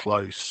tribal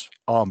close,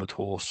 armored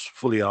horse,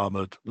 fully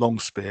armored, long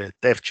spear,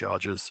 dev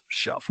chargers,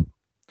 shove.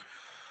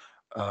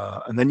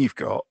 And then you've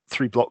got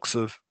 3 blocks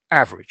of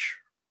average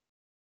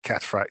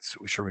cataphracts,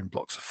 which are in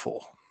blocks of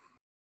 4.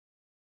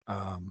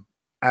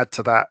 Add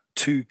to that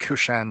 2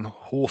 Kushan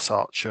horse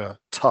archer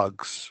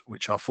tugs,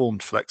 which are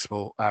formed,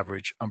 flexible,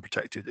 average,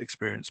 unprotected,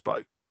 experienced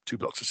bow, 2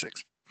 blocks of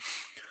 6.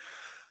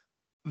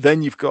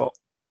 Then you've got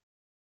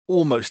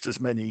almost as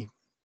many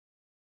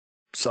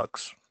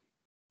sugs.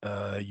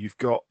 You've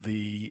got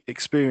the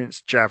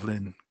experienced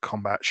javelin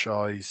combat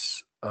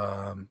shies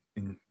I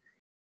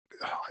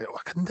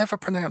can never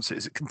pronounce it.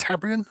 Is it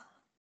Cantabrian?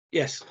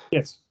 Yes.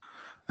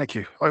 Thank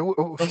you.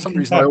 For some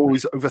reason, I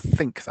always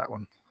overthink that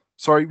one.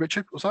 Sorry,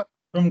 Richard, what's that?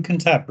 From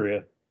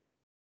Cantabria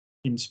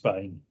in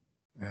Spain.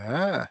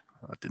 Yeah,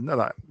 I didn't know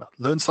that.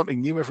 Learn something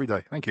new every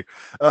day. Thank you.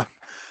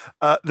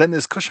 Then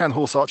there's Kushan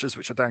horse archers,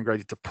 which are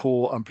downgraded to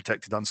poor,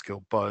 unprotected,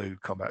 unskilled bow,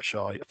 combat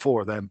shy.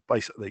 4 of them,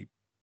 basically,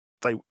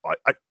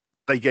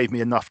 they gave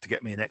me enough to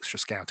get me an extra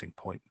scouting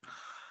point.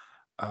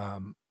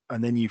 And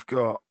then you've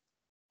got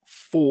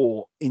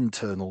 4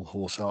 internal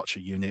horse archer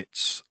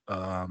units.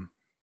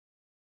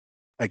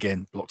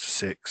 Again, blocks of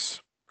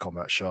 6,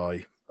 combat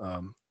shy,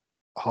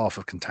 half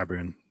of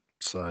Cantabrian.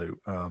 So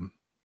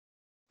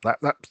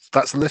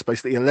that's the list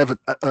basically.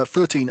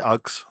 13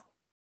 Uggs,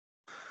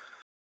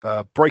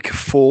 break of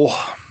 4,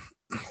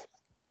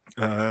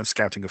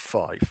 scouting of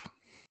 5.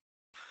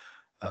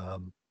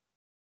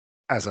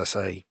 As I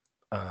say,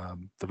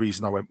 the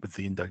reason I went with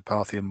the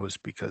Indo-Parthian was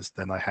because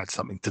then I had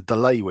something to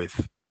delay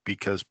with,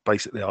 because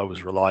basically I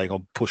was relying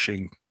on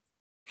pushing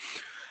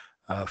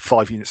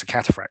 5 units of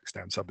cataphracts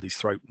down somebody's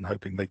throat and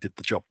hoping they did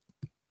the job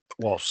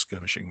while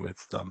skirmishing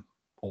with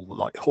all the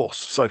light horse.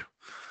 So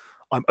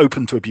I'm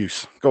open to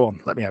abuse. Go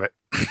on, let me have it.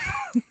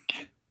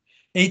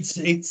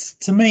 It's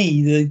to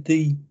me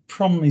the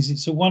problem is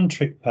it's a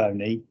one-trick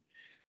pony,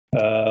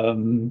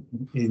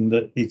 in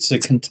that it's a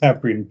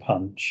Cantabrian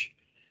punch.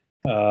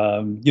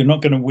 You're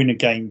not going to win a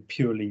game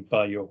purely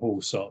by your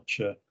horse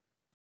archer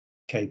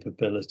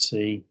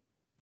capability,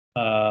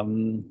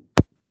 and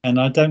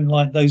I don't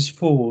like those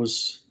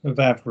 4s of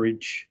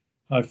average.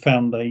 I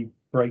found they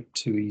break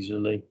too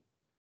easily.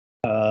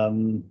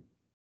 And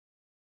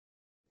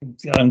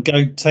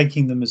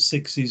taking them as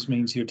 6s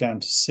means you're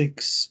down to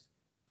 6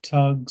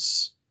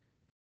 tugs.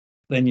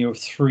 Then you're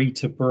 3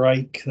 to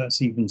break.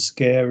 That's even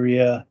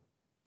scarier.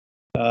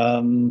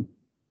 That's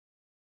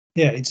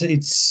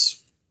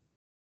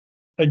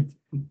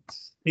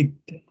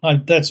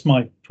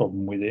my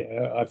problem with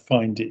it. I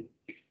find it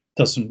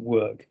doesn't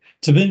work.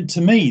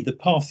 To me, the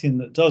Parthian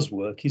that does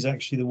work is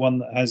actually the one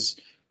that has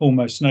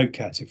almost no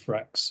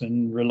cataphracts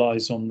and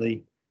relies on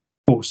the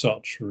horse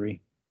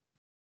archery.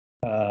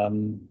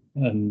 And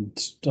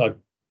I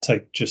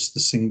take just the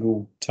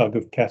single tug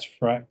of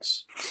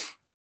cataphracts.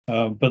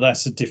 But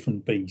that's a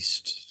different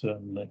beast,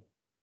 certainly.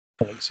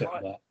 I'll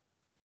accept that.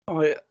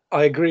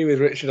 I agree with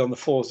Richard on the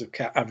 4s of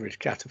average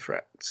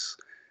cataphracts,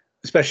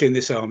 especially in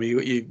this army.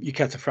 Your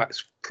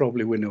cataphracts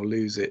probably win or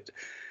lose it.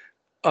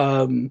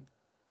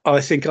 I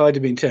think I'd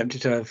have been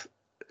tempted to have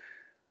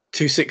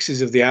 2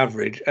 6s of the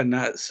average, and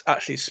that's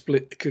actually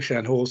split the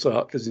Kushan horse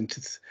archers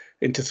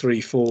into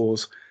 3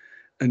 4s,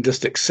 and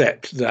just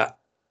accept that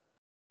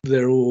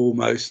they're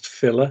almost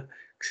filler.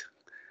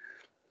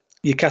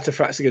 Your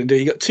cataphracts are going to do.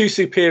 You got 2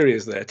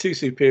 superiors there, 2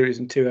 superiors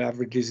and 2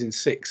 averages in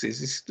 6s.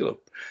 It's still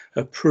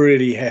a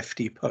pretty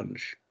hefty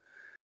punch.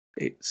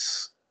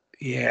 It's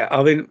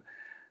I mean,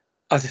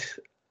 I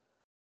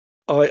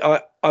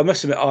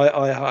must admit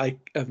I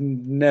have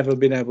never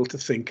been able to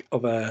think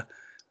of a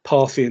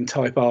Parthian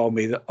type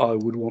army that I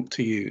would want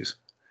to use.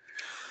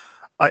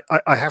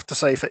 I have to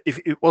say, if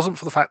it wasn't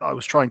for the fact that I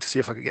was trying to see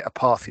if I could get a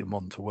Parthian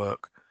one to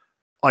work,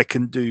 I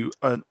can do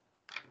a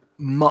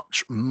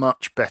much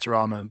better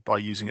armor by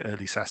using an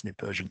early Sassanid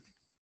Persian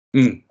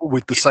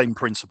with the same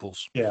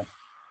principles. Yeah,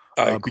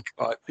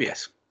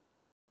 yes,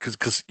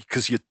 because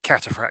your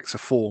cataphracts are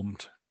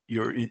formed,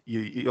 your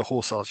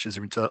horse archers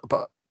are internal,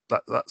 but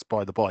that's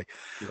by the by.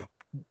 Yeah.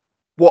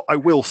 What I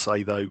will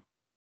say though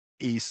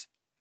is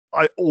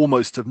I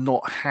almost have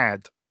not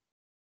had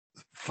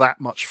that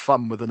much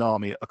fun with an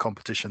army at a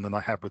competition than I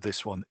had with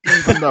this one.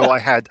 Even though I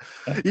had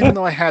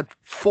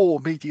 4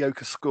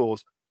 mediocre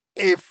scores,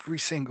 every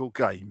single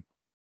game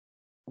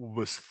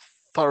was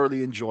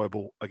thoroughly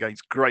enjoyable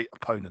against great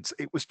opponents.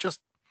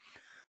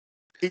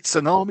 It's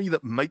an army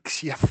that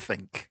makes you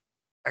think.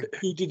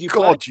 Who did you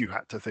play? God, you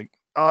had to think.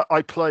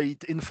 I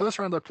played in the first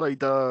round. I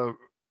played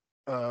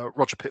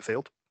Roger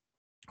Pitfield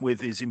with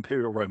his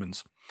Imperial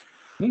Romans.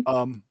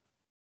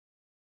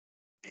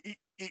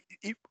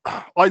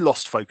 I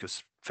lost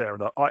focus. Fair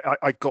enough.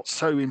 I got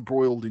so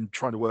embroiled in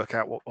trying to work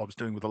out what I was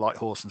doing with the light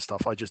horse and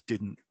stuff. I just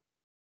didn't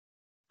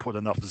put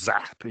enough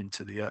zap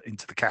into the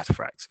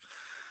cataphracts.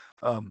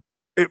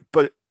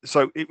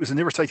 So it was an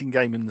irritating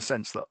game in the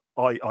sense that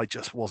I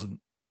just wasn't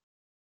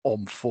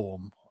on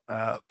form.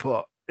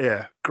 But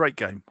yeah, great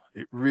game.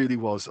 It really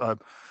was.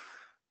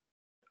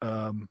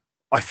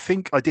 I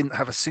think I didn't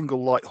have a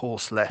single light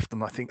horse left,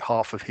 and I think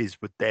half of his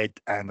were dead,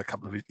 and a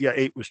couple of his. Yeah,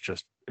 it was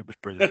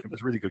brilliant. It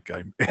was a really good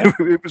game.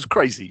 It was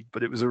crazy,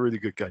 but it was a really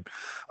good game.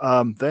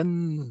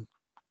 Then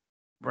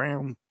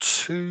round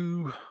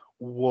 2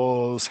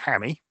 was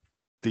Hammy,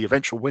 the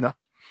eventual winner.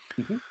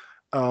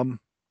 Mm-hmm.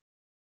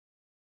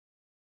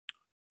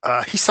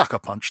 He sucker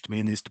punched me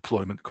in his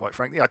deployment, quite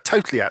frankly. I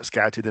totally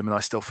outscouted him and I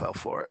still fell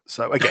for it.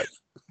 So again,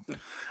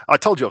 I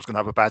told you I was going to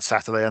have a bad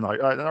Saturday, and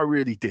I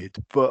really did.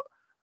 But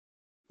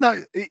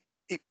no, it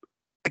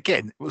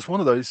was one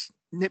of those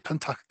nip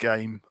and tuck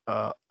game.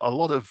 A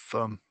lot of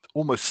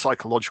almost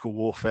psychological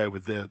warfare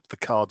with the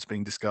cards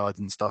being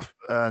discarded and stuff.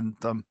 And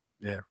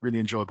really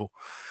enjoyable.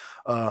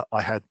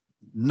 I had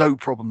no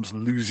problems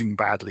losing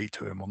badly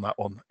to him on that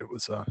one. It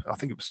was, I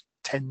think it was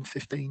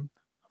 10-15.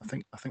 I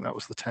think that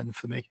was the 10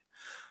 for me.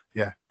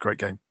 Yeah, great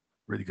game,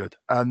 really good.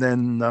 And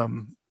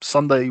then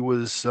Sunday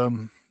was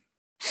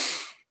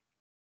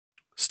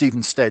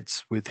Stephen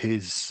Steads with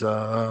his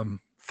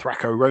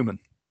Thracco Roman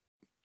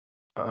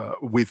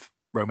with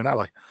Roman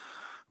Ally,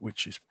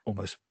 which is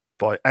almost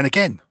by. And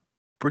again,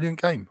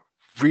 brilliant game.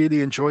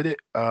 Really enjoyed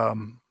it.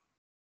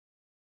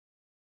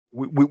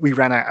 We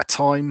ran out of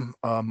time.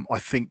 I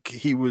think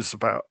he was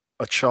about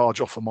a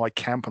charge off of my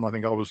camp, and I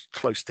think I was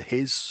close to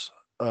his.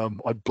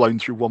 I'd blown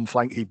through one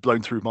flank, he'd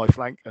blown through my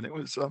flank, and it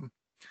was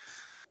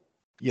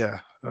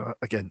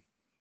again,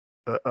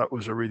 That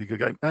was a really good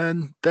game.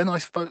 And then I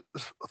thought,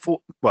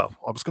 well,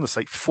 I was going to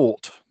say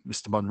fought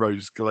Mr.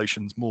 Munro's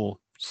Galatians more,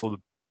 sort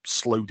of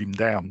slowed him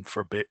down for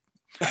a bit.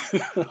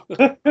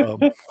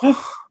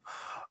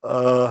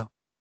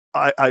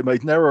 I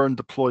made an error in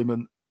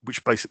deployment,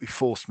 which basically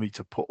forced me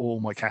to put all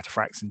my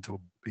cataphracts into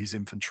his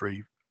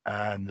infantry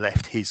and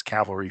left his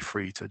cavalry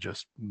free to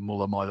just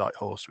muller my light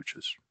horse, which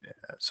is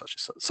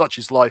such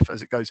is life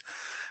as it goes.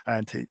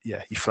 And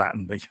he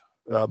flattened me.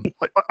 I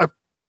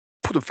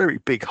put a very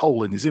big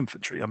hole in his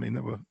infantry. I mean,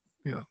 there were,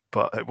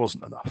 but it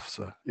wasn't enough.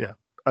 So yeah,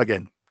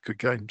 again, good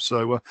game.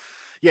 So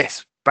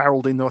yes,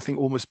 barreled in, I think,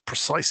 almost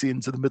precisely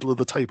into the middle of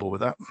the table with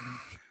that.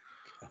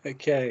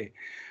 Okay.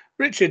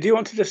 Richard, do you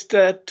want to just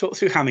talk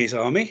through Hammy's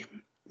army?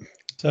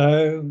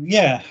 So,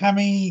 yeah,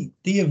 Hammy,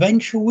 the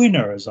eventual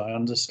winner, as I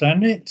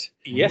understand it.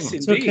 Yes,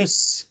 Took indeed. a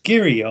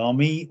Skiri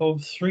army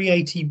of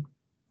 380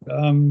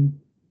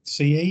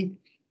 CE.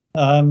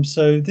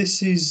 So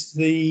this is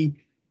the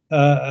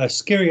a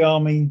Skiri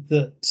army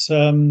that,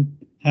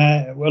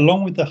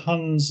 along with the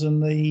Huns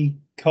and the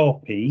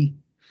Carpi,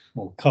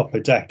 or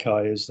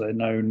Carpodaci, as they're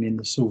known in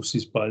the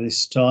sources by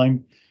this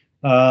time,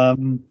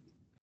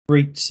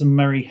 wreaked some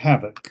merry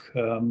havoc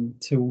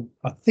till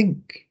I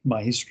think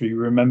my history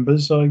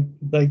remembers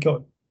they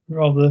got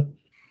rather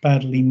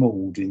badly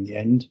mauled in the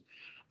end.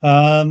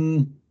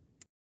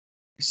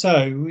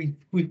 So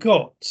we've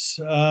got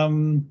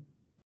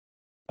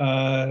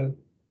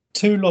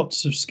 2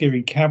 lots of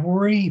Skiri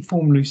cavalry,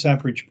 form loose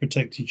average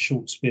protected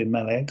short spear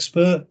melee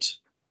expert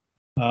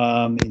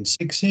in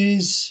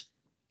 6s,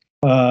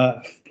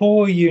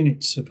 4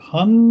 units of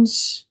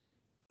Huns.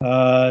 2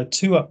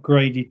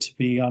 upgraded to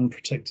be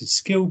unprotected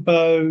skill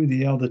bow,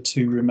 the other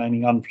 2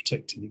 remaining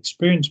unprotected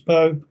experience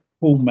bow,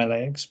 all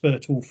melee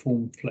expert, all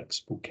form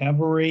flexible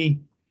cavalry.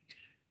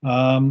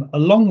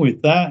 Along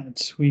with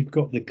that, we've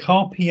got the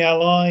Carpi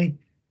ally,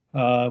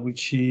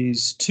 which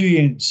is 2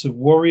 units of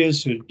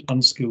warriors with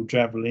unskilled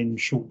javelin,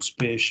 short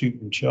spear, shoot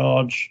and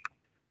charge,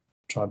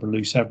 tribal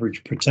loose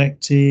average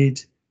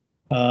protected.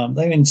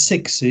 They're in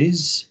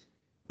 6s.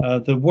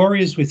 The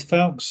warriors with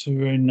Falcons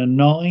are in a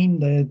 9.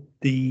 They're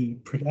the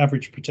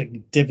average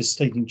protected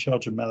devastating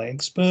charge of melee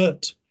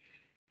expert,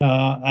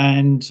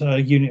 and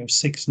a unit of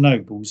 6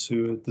 nobles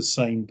who are the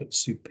same but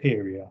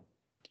superior.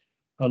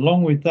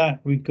 Along with that,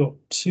 we've got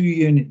 2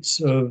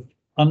 units of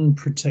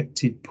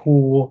unprotected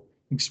poor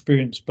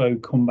experienced bow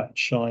combat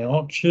shy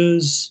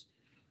archers,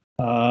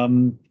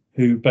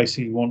 who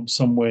basically want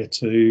somewhere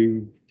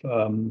to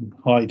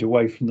hide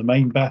away from the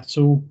main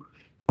battle,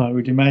 I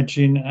would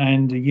imagine,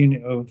 and a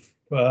unit of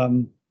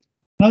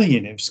another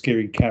unit of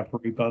Skiri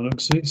cavalry by the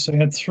looks of it. So we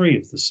had 3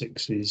 of the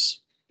 6s,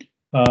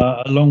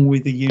 along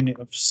with a unit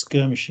of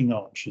skirmishing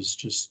archers,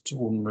 just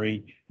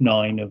ordinary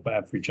 9 of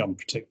average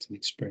unprotected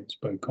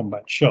experienced bow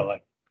combat shy.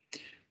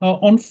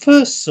 On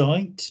first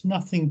sight,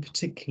 nothing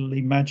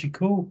particularly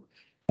magical.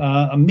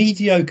 A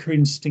mediocre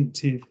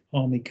instinctive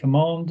army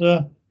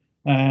commander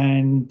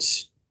and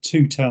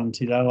 2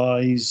 talented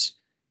allies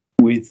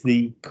with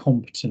the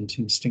competent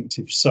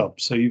instinctive sub.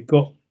 So you've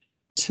got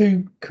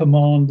 2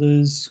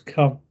 commanders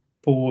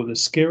for the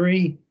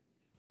Skiri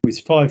with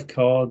 5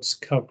 cards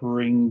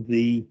covering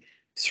the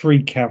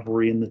 3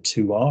 cavalry and the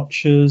 2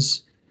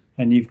 archers,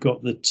 and you've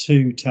got the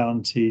 2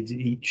 talented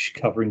each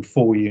covering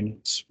 4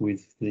 units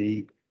with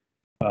the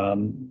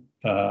for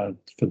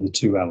the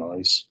 2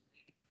 allies.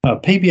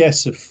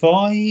 PBS of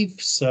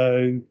 5,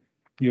 so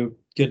you're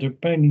going to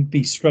only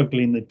be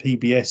struggling the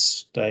PBS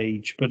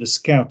stage, but a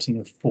scouting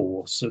of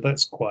 4, so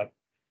that's quite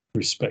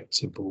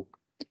respectable.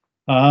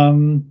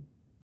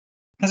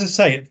 As I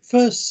say, at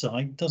first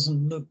sight,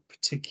 doesn't look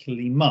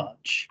particularly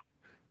much,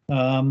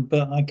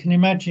 but I can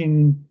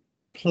imagine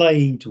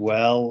played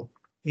well,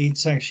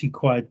 it's actually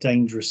quite a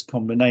dangerous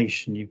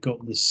combination. You've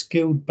got the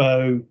skilled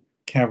bow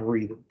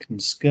cavalry that can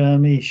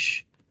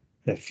skirmish.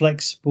 They're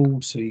flexible,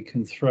 so you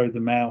can throw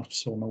them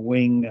out on a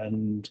wing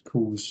and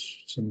cause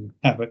some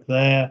havoc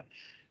there.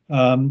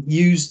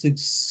 Use the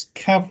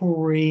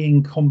cavalry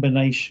in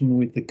combination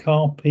with the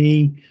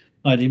Carpi.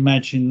 I'd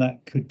imagine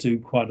that could do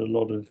quite a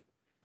lot of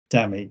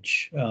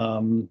damage.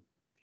 You've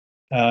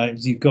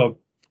got a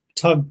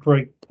tug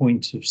break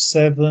point of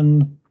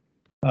 7.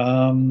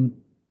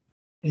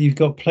 You've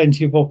got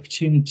plenty of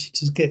opportunity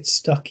to get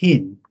stuck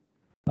in.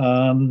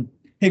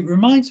 It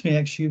reminds me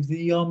actually of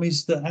the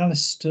armies that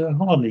Alistair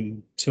Harley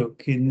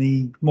took in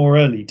the more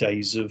early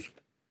days of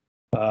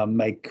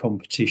Meg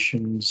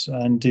competitions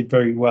and did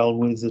very well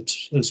with it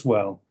as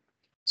well.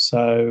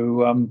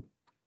 So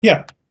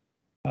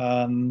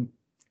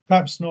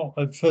perhaps not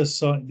at first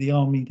sight the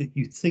army that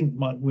you think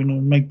might win a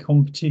Meg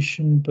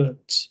competition,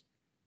 but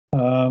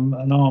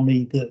an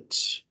army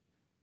that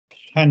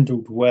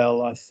handled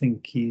well, I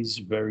think, is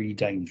very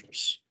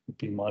dangerous, would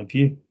be my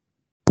view.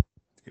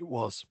 It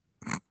was.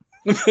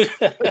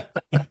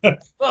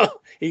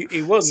 Well,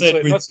 he won, so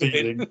it must have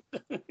been.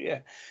 Yeah,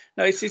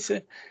 no, it's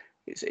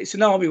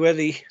an army where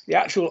the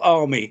actual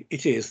army,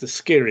 it is the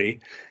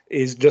Skiri,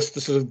 is just the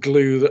sort of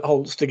glue that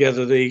holds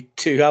together the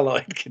 2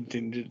 allied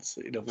contingents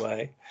in a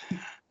way.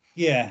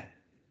 Yeah.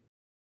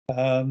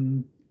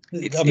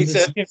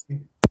 The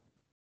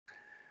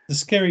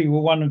Sceri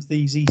were one of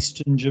these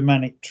Eastern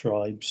Germanic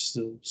tribes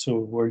that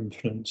sort of were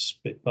influenced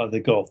a bit by the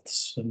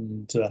Goths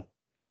and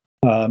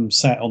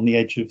sat on the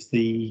edge of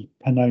the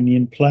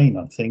Pannonian Plain,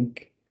 I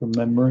think, from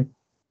memory.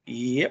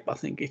 Yep, I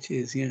think it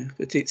is. Yeah,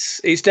 but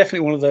it's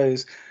definitely one of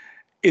those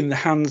in the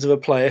hands of a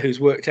player who's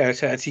worked out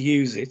how to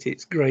use it.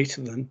 It's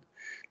greater than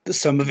the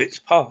sum of its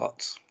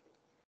parts.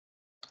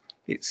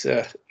 It's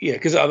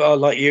because I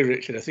like you,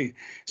 Richard. I think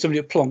somebody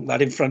had plonked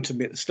that in front of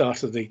me at the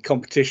start of the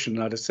competition.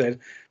 I'd have said,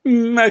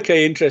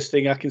 okay,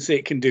 interesting. I can see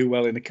it can do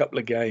well in a couple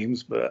of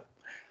games, but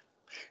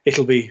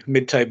it'll be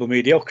mid-table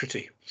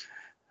mediocrity.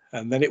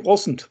 And then it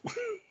wasn't.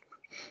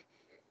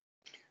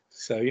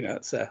 So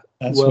that's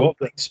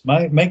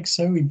what makes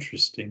so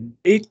interesting.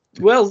 This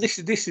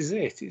is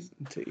it,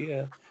 isn't it?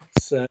 Yeah.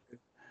 So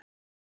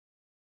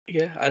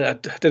yeah, I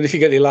don't know if you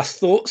get any last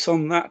thoughts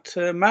on that,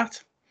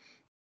 Matt.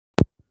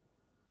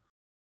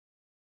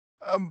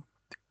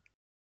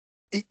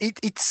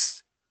 It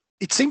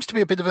seems to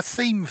be a bit of a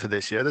theme for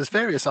this year. There's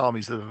various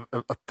armies that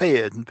have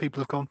appeared, and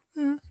people have gone,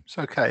 it's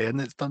okay, and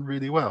it's done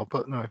really well.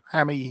 But no,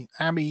 Hammy,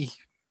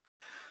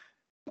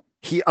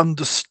 he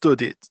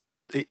understood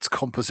its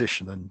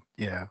composition, and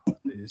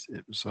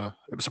it was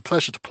a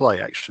pleasure to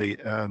play actually,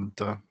 and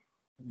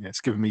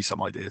it's given me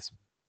some ideas.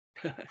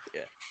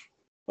 Yeah.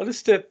 Well,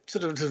 just to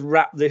sort of just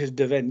wrap this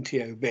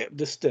Deventio bit,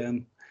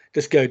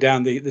 just go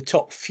down the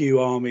top few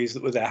armies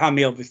that were there.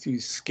 Hammy, obviously,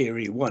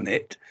 Sciri won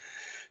it.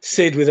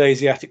 Sid with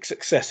Asiatic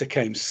Successor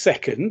came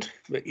second,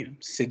 but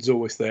Sid's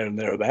always there and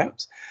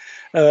thereabouts.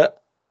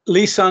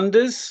 Lee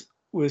Sanders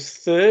was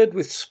third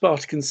with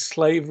Spartacan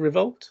Slave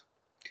Revolt.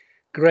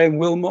 Graham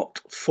Wilmot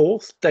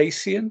fourth,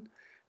 Dacian.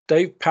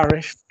 Dave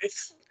Parrish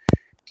fifth.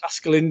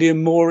 Classical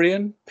Indian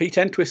Mauryan. Pete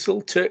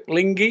Entwistle, Turk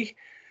Lingi.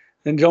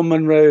 Then John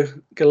Munro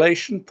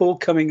Galatian. Paul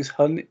Cummings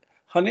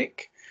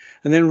Hunnick.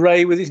 And then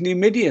Ray with his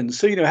Numidians.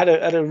 So,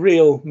 had a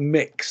real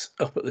mix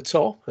up at the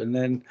top. And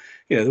then,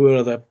 there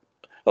were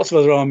lots of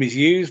other armies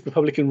used: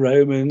 Republican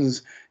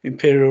Romans,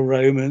 Imperial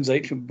Romans,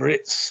 ancient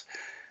Brits,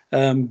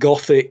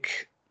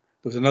 Gothic.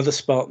 There was another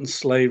Spartan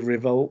slave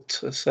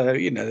revolt. So,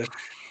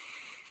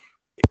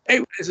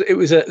 it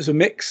was a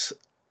mix.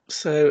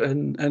 So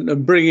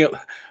and bring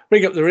up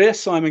the rear,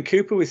 Simon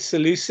Cooper with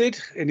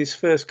Seleucid in his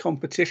first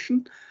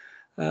competition.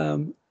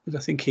 But I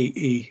think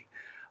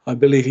I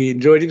believe he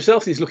enjoyed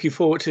himself. He's looking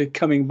forward to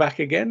coming back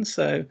again.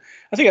 So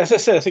I think, as I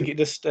said, it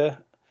just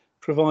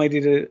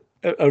provided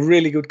a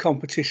really good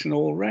competition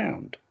all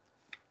round.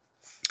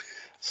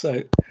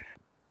 So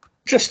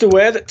just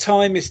aware that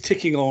time is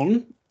ticking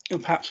on,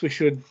 and perhaps we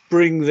should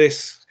bring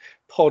this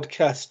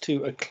podcast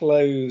to a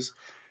close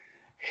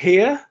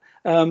here.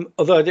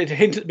 Although I did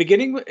hint at the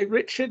beginning,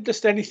 Richard,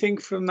 just anything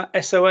from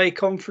that SOA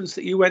conference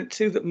that you went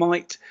to that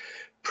might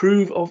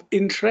prove of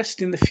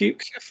interest in the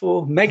future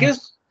for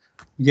Megas?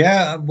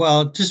 Yeah,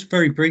 well, just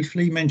very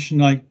briefly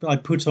mention I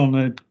put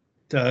on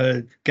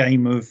a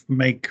game of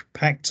Meg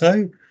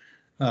Pacto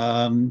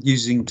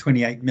using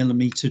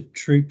 28mm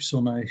troops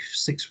on a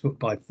 6-foot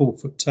by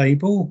 4-foot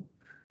table.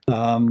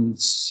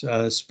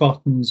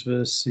 Spartans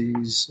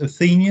versus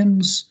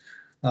Athenians.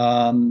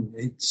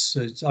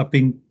 I've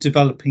been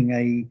developing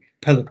a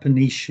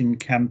Peloponnesian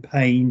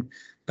campaign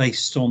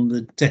based on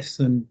the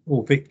Death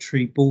or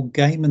Victory board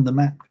game and the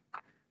map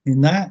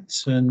in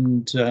that,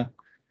 and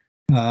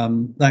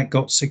that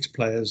got 6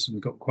 players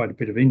and got quite a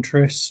bit of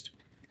interest.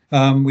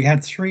 We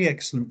had 3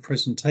 excellent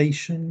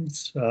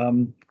presentations.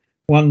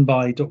 One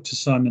by Dr.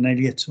 Simon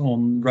Elliott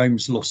on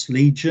Rome's Lost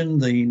Legion,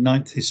 the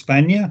 9th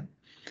Hispania,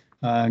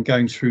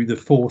 going through the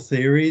 4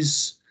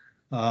 theories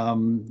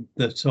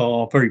that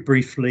are very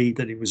briefly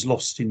that it was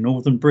lost in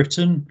northern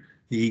Britain,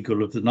 the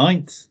Eagle of the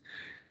 9th.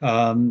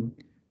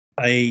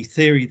 A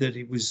theory that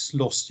it was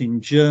lost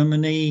in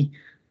Germany,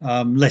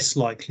 less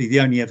likely. The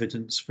only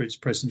evidence for its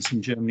presence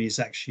in Germany is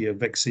actually a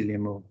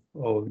vexillium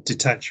or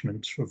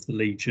detachment of the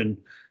Legion,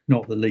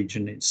 not the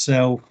Legion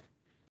itself.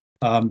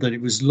 That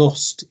it was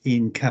lost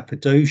in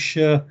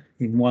Cappadocia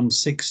in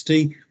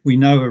 160. We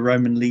know a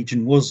Roman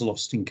legion was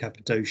lost in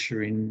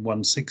Cappadocia in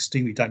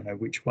 160. We don't know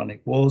which one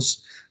it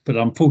was, but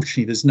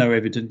unfortunately there's no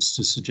evidence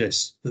to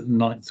suggest that the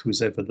 9th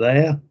was ever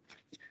there.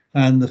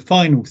 And the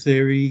final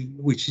theory,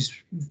 which is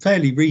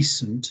fairly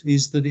recent,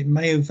 is that it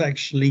may have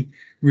actually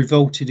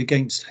revolted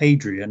against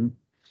Hadrian.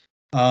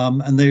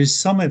 And there is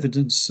some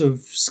evidence of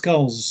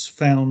skulls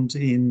found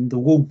in the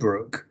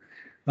Walbrook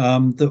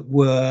that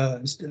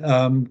were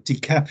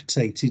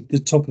decapitated, the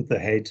top of the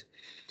head,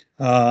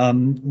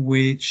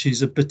 which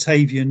is a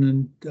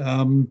Batavian,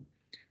 and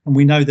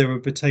we know there were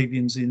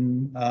Batavians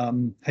in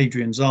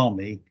Hadrian's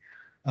army,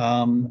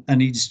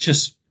 and it's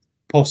just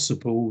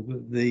possible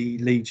that the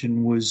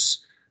legion was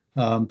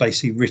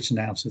basically written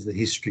out of the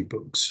history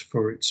books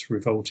for its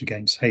revolt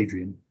against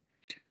Hadrian.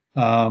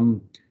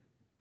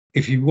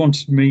 If you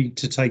wanted me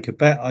to take a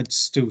bet, I'd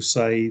still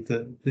say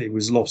that it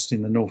was lost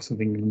in the north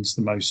of England is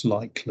the most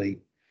likely.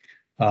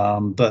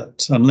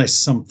 But unless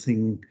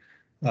something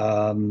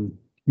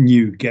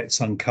new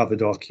gets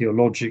uncovered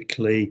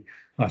archaeologically,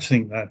 I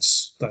think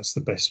that's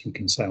the best we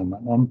can say on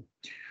that one.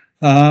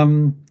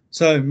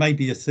 So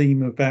maybe a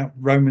theme about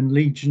Roman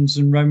legions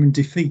and Roman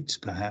defeat,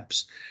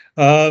 perhaps.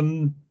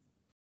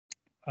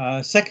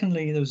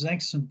 Secondly, there was an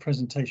excellent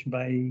presentation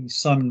by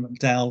Simon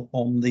McDowell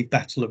on the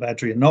Battle of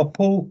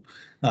Adrianople,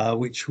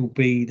 which will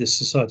be the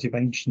Society of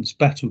Ancients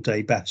Battle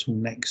Day battle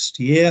next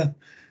year,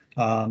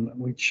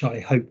 which I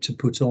hope to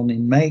put on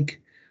in Meg.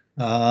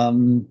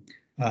 And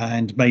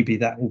maybe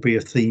that will be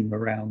a theme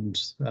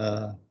around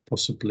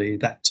possibly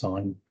that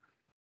time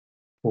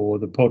for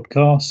the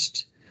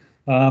podcast.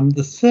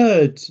 The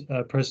third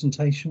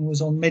presentation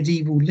was on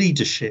medieval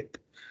leadership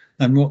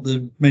and what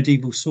the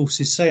medieval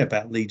sources say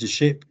about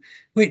leadership,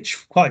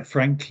 which, quite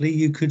frankly,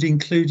 you could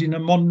include in a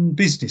modern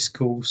business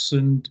course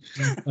and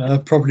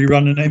probably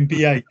run an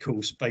MBA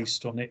course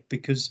based on it,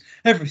 because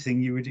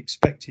everything you would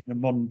expect in a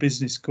modern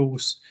business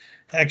course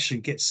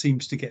actually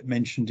seems to get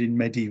mentioned in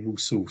medieval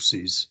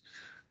sources,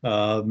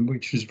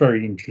 which was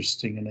very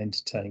interesting and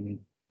entertaining.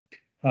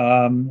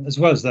 As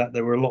well as that,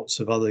 there were lots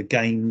of other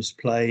games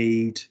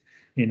played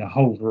in a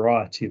whole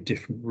variety of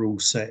different rule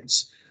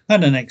sets,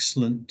 and an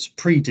excellent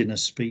pre-dinner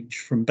speech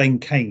from Ben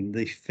Kane,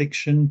 the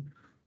fiction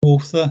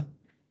author,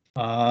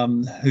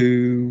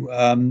 who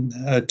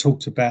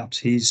talked about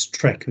his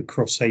trek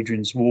across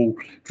Hadrian's Wall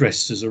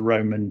dressed as a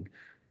Roman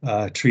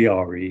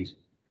triarii,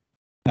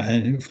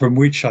 from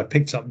which I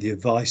picked up the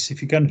advice: if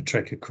you're going to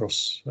trek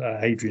across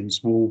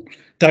Hadrian's Wall,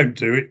 don't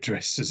do it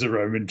dressed as a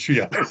Roman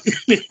triarii.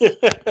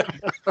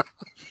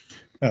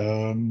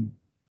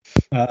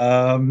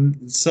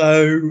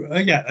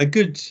 Yeah, a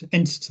good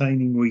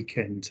entertaining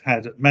weekend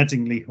had at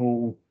Madingley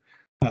Hall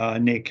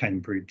near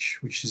Cambridge,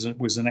 which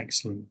was an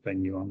excellent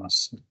venue, I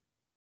must say.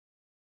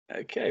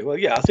 Okay, well,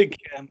 yeah, I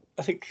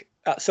think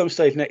at some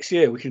stage next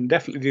year we can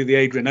definitely do the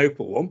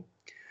Adrianople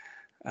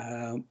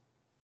one.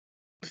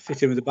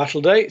 Fit in with the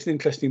battle day. It's an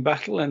interesting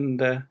battle,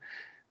 and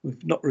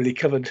we've not really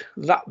covered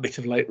that bit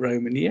of late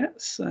Roman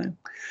yet. So,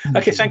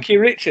 okay, thank you,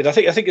 Richard. I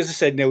think as I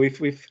said,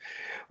 we've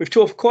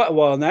talked for quite a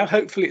while now.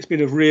 Hopefully, it's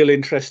been of real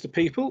interest to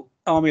people.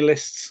 Army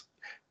lists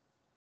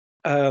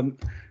for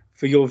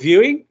your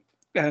viewing,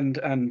 and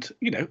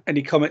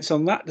any comments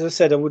on that. As I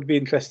said, I would be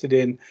interested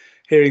in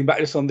hearing back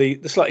just on the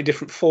slightly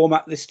different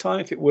format this time,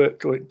 if it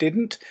worked or it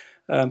didn't,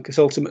 because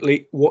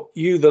ultimately, what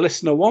you, the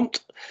listener, want,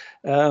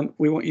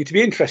 we want you to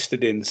be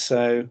interested in.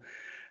 So,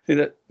 I think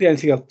that the only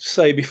thing I'll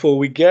say before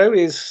we go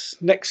is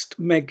next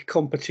Meg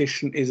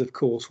competition is, of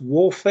course,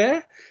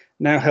 Warfare,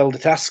 now held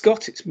at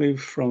Ascot. It's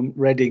moved from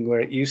Reading, where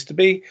it used to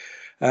be,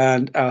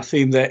 and our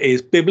theme there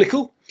is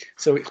biblical.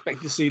 So we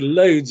expect to see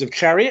loads of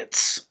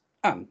chariots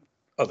and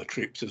other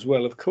troops as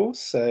well, of course.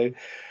 So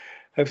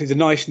hopefully the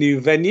nice new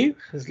venue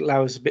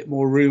allows a bit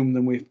more room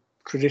than we've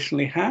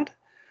traditionally had.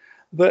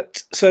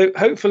 But so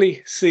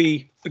hopefully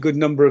see a good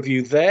number of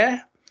you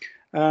there,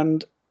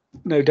 and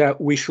no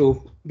doubt we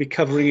shall be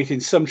covering it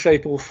in some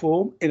shape or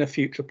form in a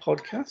future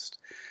podcast.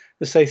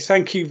 To say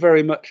thank you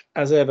very much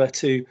as ever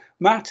to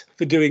Matt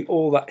for doing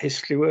all that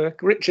history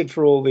work, Richard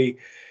for all the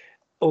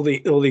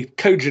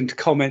cogent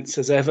comments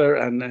as ever,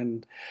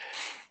 and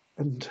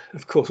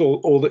of course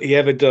all that he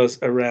ever does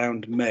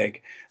around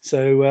Meg.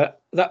 So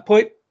at that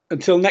point,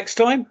 until next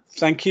time,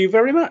 thank you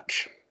very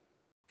much.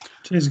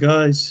 Cheers,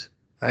 guys.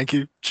 Thank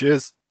you.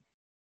 Cheers.